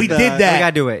soon. Look at We that. did that. We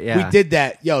gotta do it, yeah. We did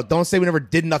that. Yo, don't say we never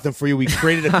did nothing for you. We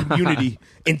created a community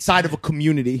inside of a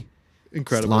community.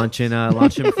 Incredible. Launching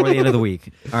before the end of the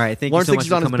week. All right, thank Lawrence you so thinks much he's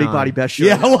for on his coming Big Body on. Best show.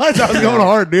 Yeah, I was going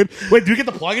hard, dude. Wait, do we get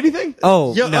to plug anything?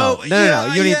 Oh Yo, no, oh, no.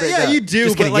 yeah, You need yeah, to, yeah, you do.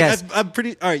 Just But kidding, like, yes. I'm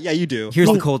pretty. All right, yeah, you do.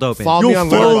 Here's the cold open. Follow me on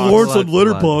Letterboxd. on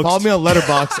Letterboxd. Follow me on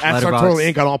Letterboxd at Letterboxd.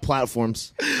 Sartorially Inc. on all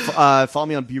platforms. Follow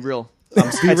me on Be Real.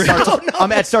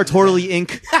 I'm at Sartorially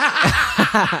Inc.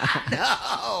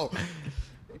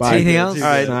 Bye. Anything else? All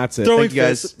right. No, that's it. Throwing Thank you,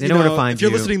 guys. fists, They know where to find if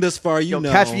you're you. listening this far, you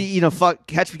know. Catch me,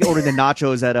 catch me ordering the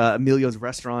nachos at Emilio's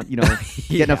restaurant.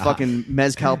 Getting a fucking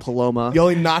mezcal paloma. The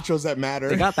only nachos that matter.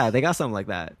 They got that. They got something like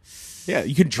that. Yeah,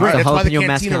 you can drink. Right, That's why the jalapeno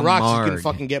Cantina mezcal rocks. You can marg.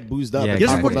 fucking get boozed up. Yeah, at You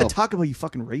doesn't Taco work at Bell. the Taco Bell, you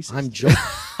fucking racist. I'm joking,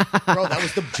 bro. That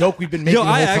was the joke we've been making. Yo, the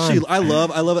whole I actually, time.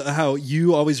 I love how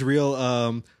you always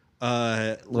reel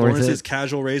Lawrence's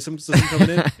casual racism coming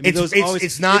in. I mean, those always-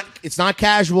 it's not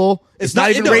casual. It's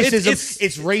not even no, racism.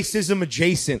 It's racism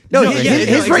adjacent. No, No, his, yeah,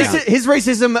 his, no, raci- his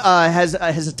racism has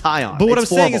a tie on. But what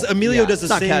It's I'm saying is, horrible. Emilio Yeah, does the it's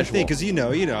not same casual. thing because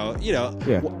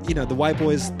the white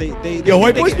boys they Yo,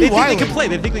 white boys be they think wild. they can play.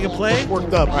 They think they can play.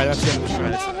 Worked up. All right, that's the end of the show.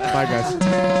 Bye, guys.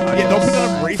 Yeah, don't put that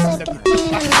up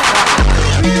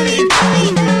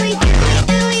racist.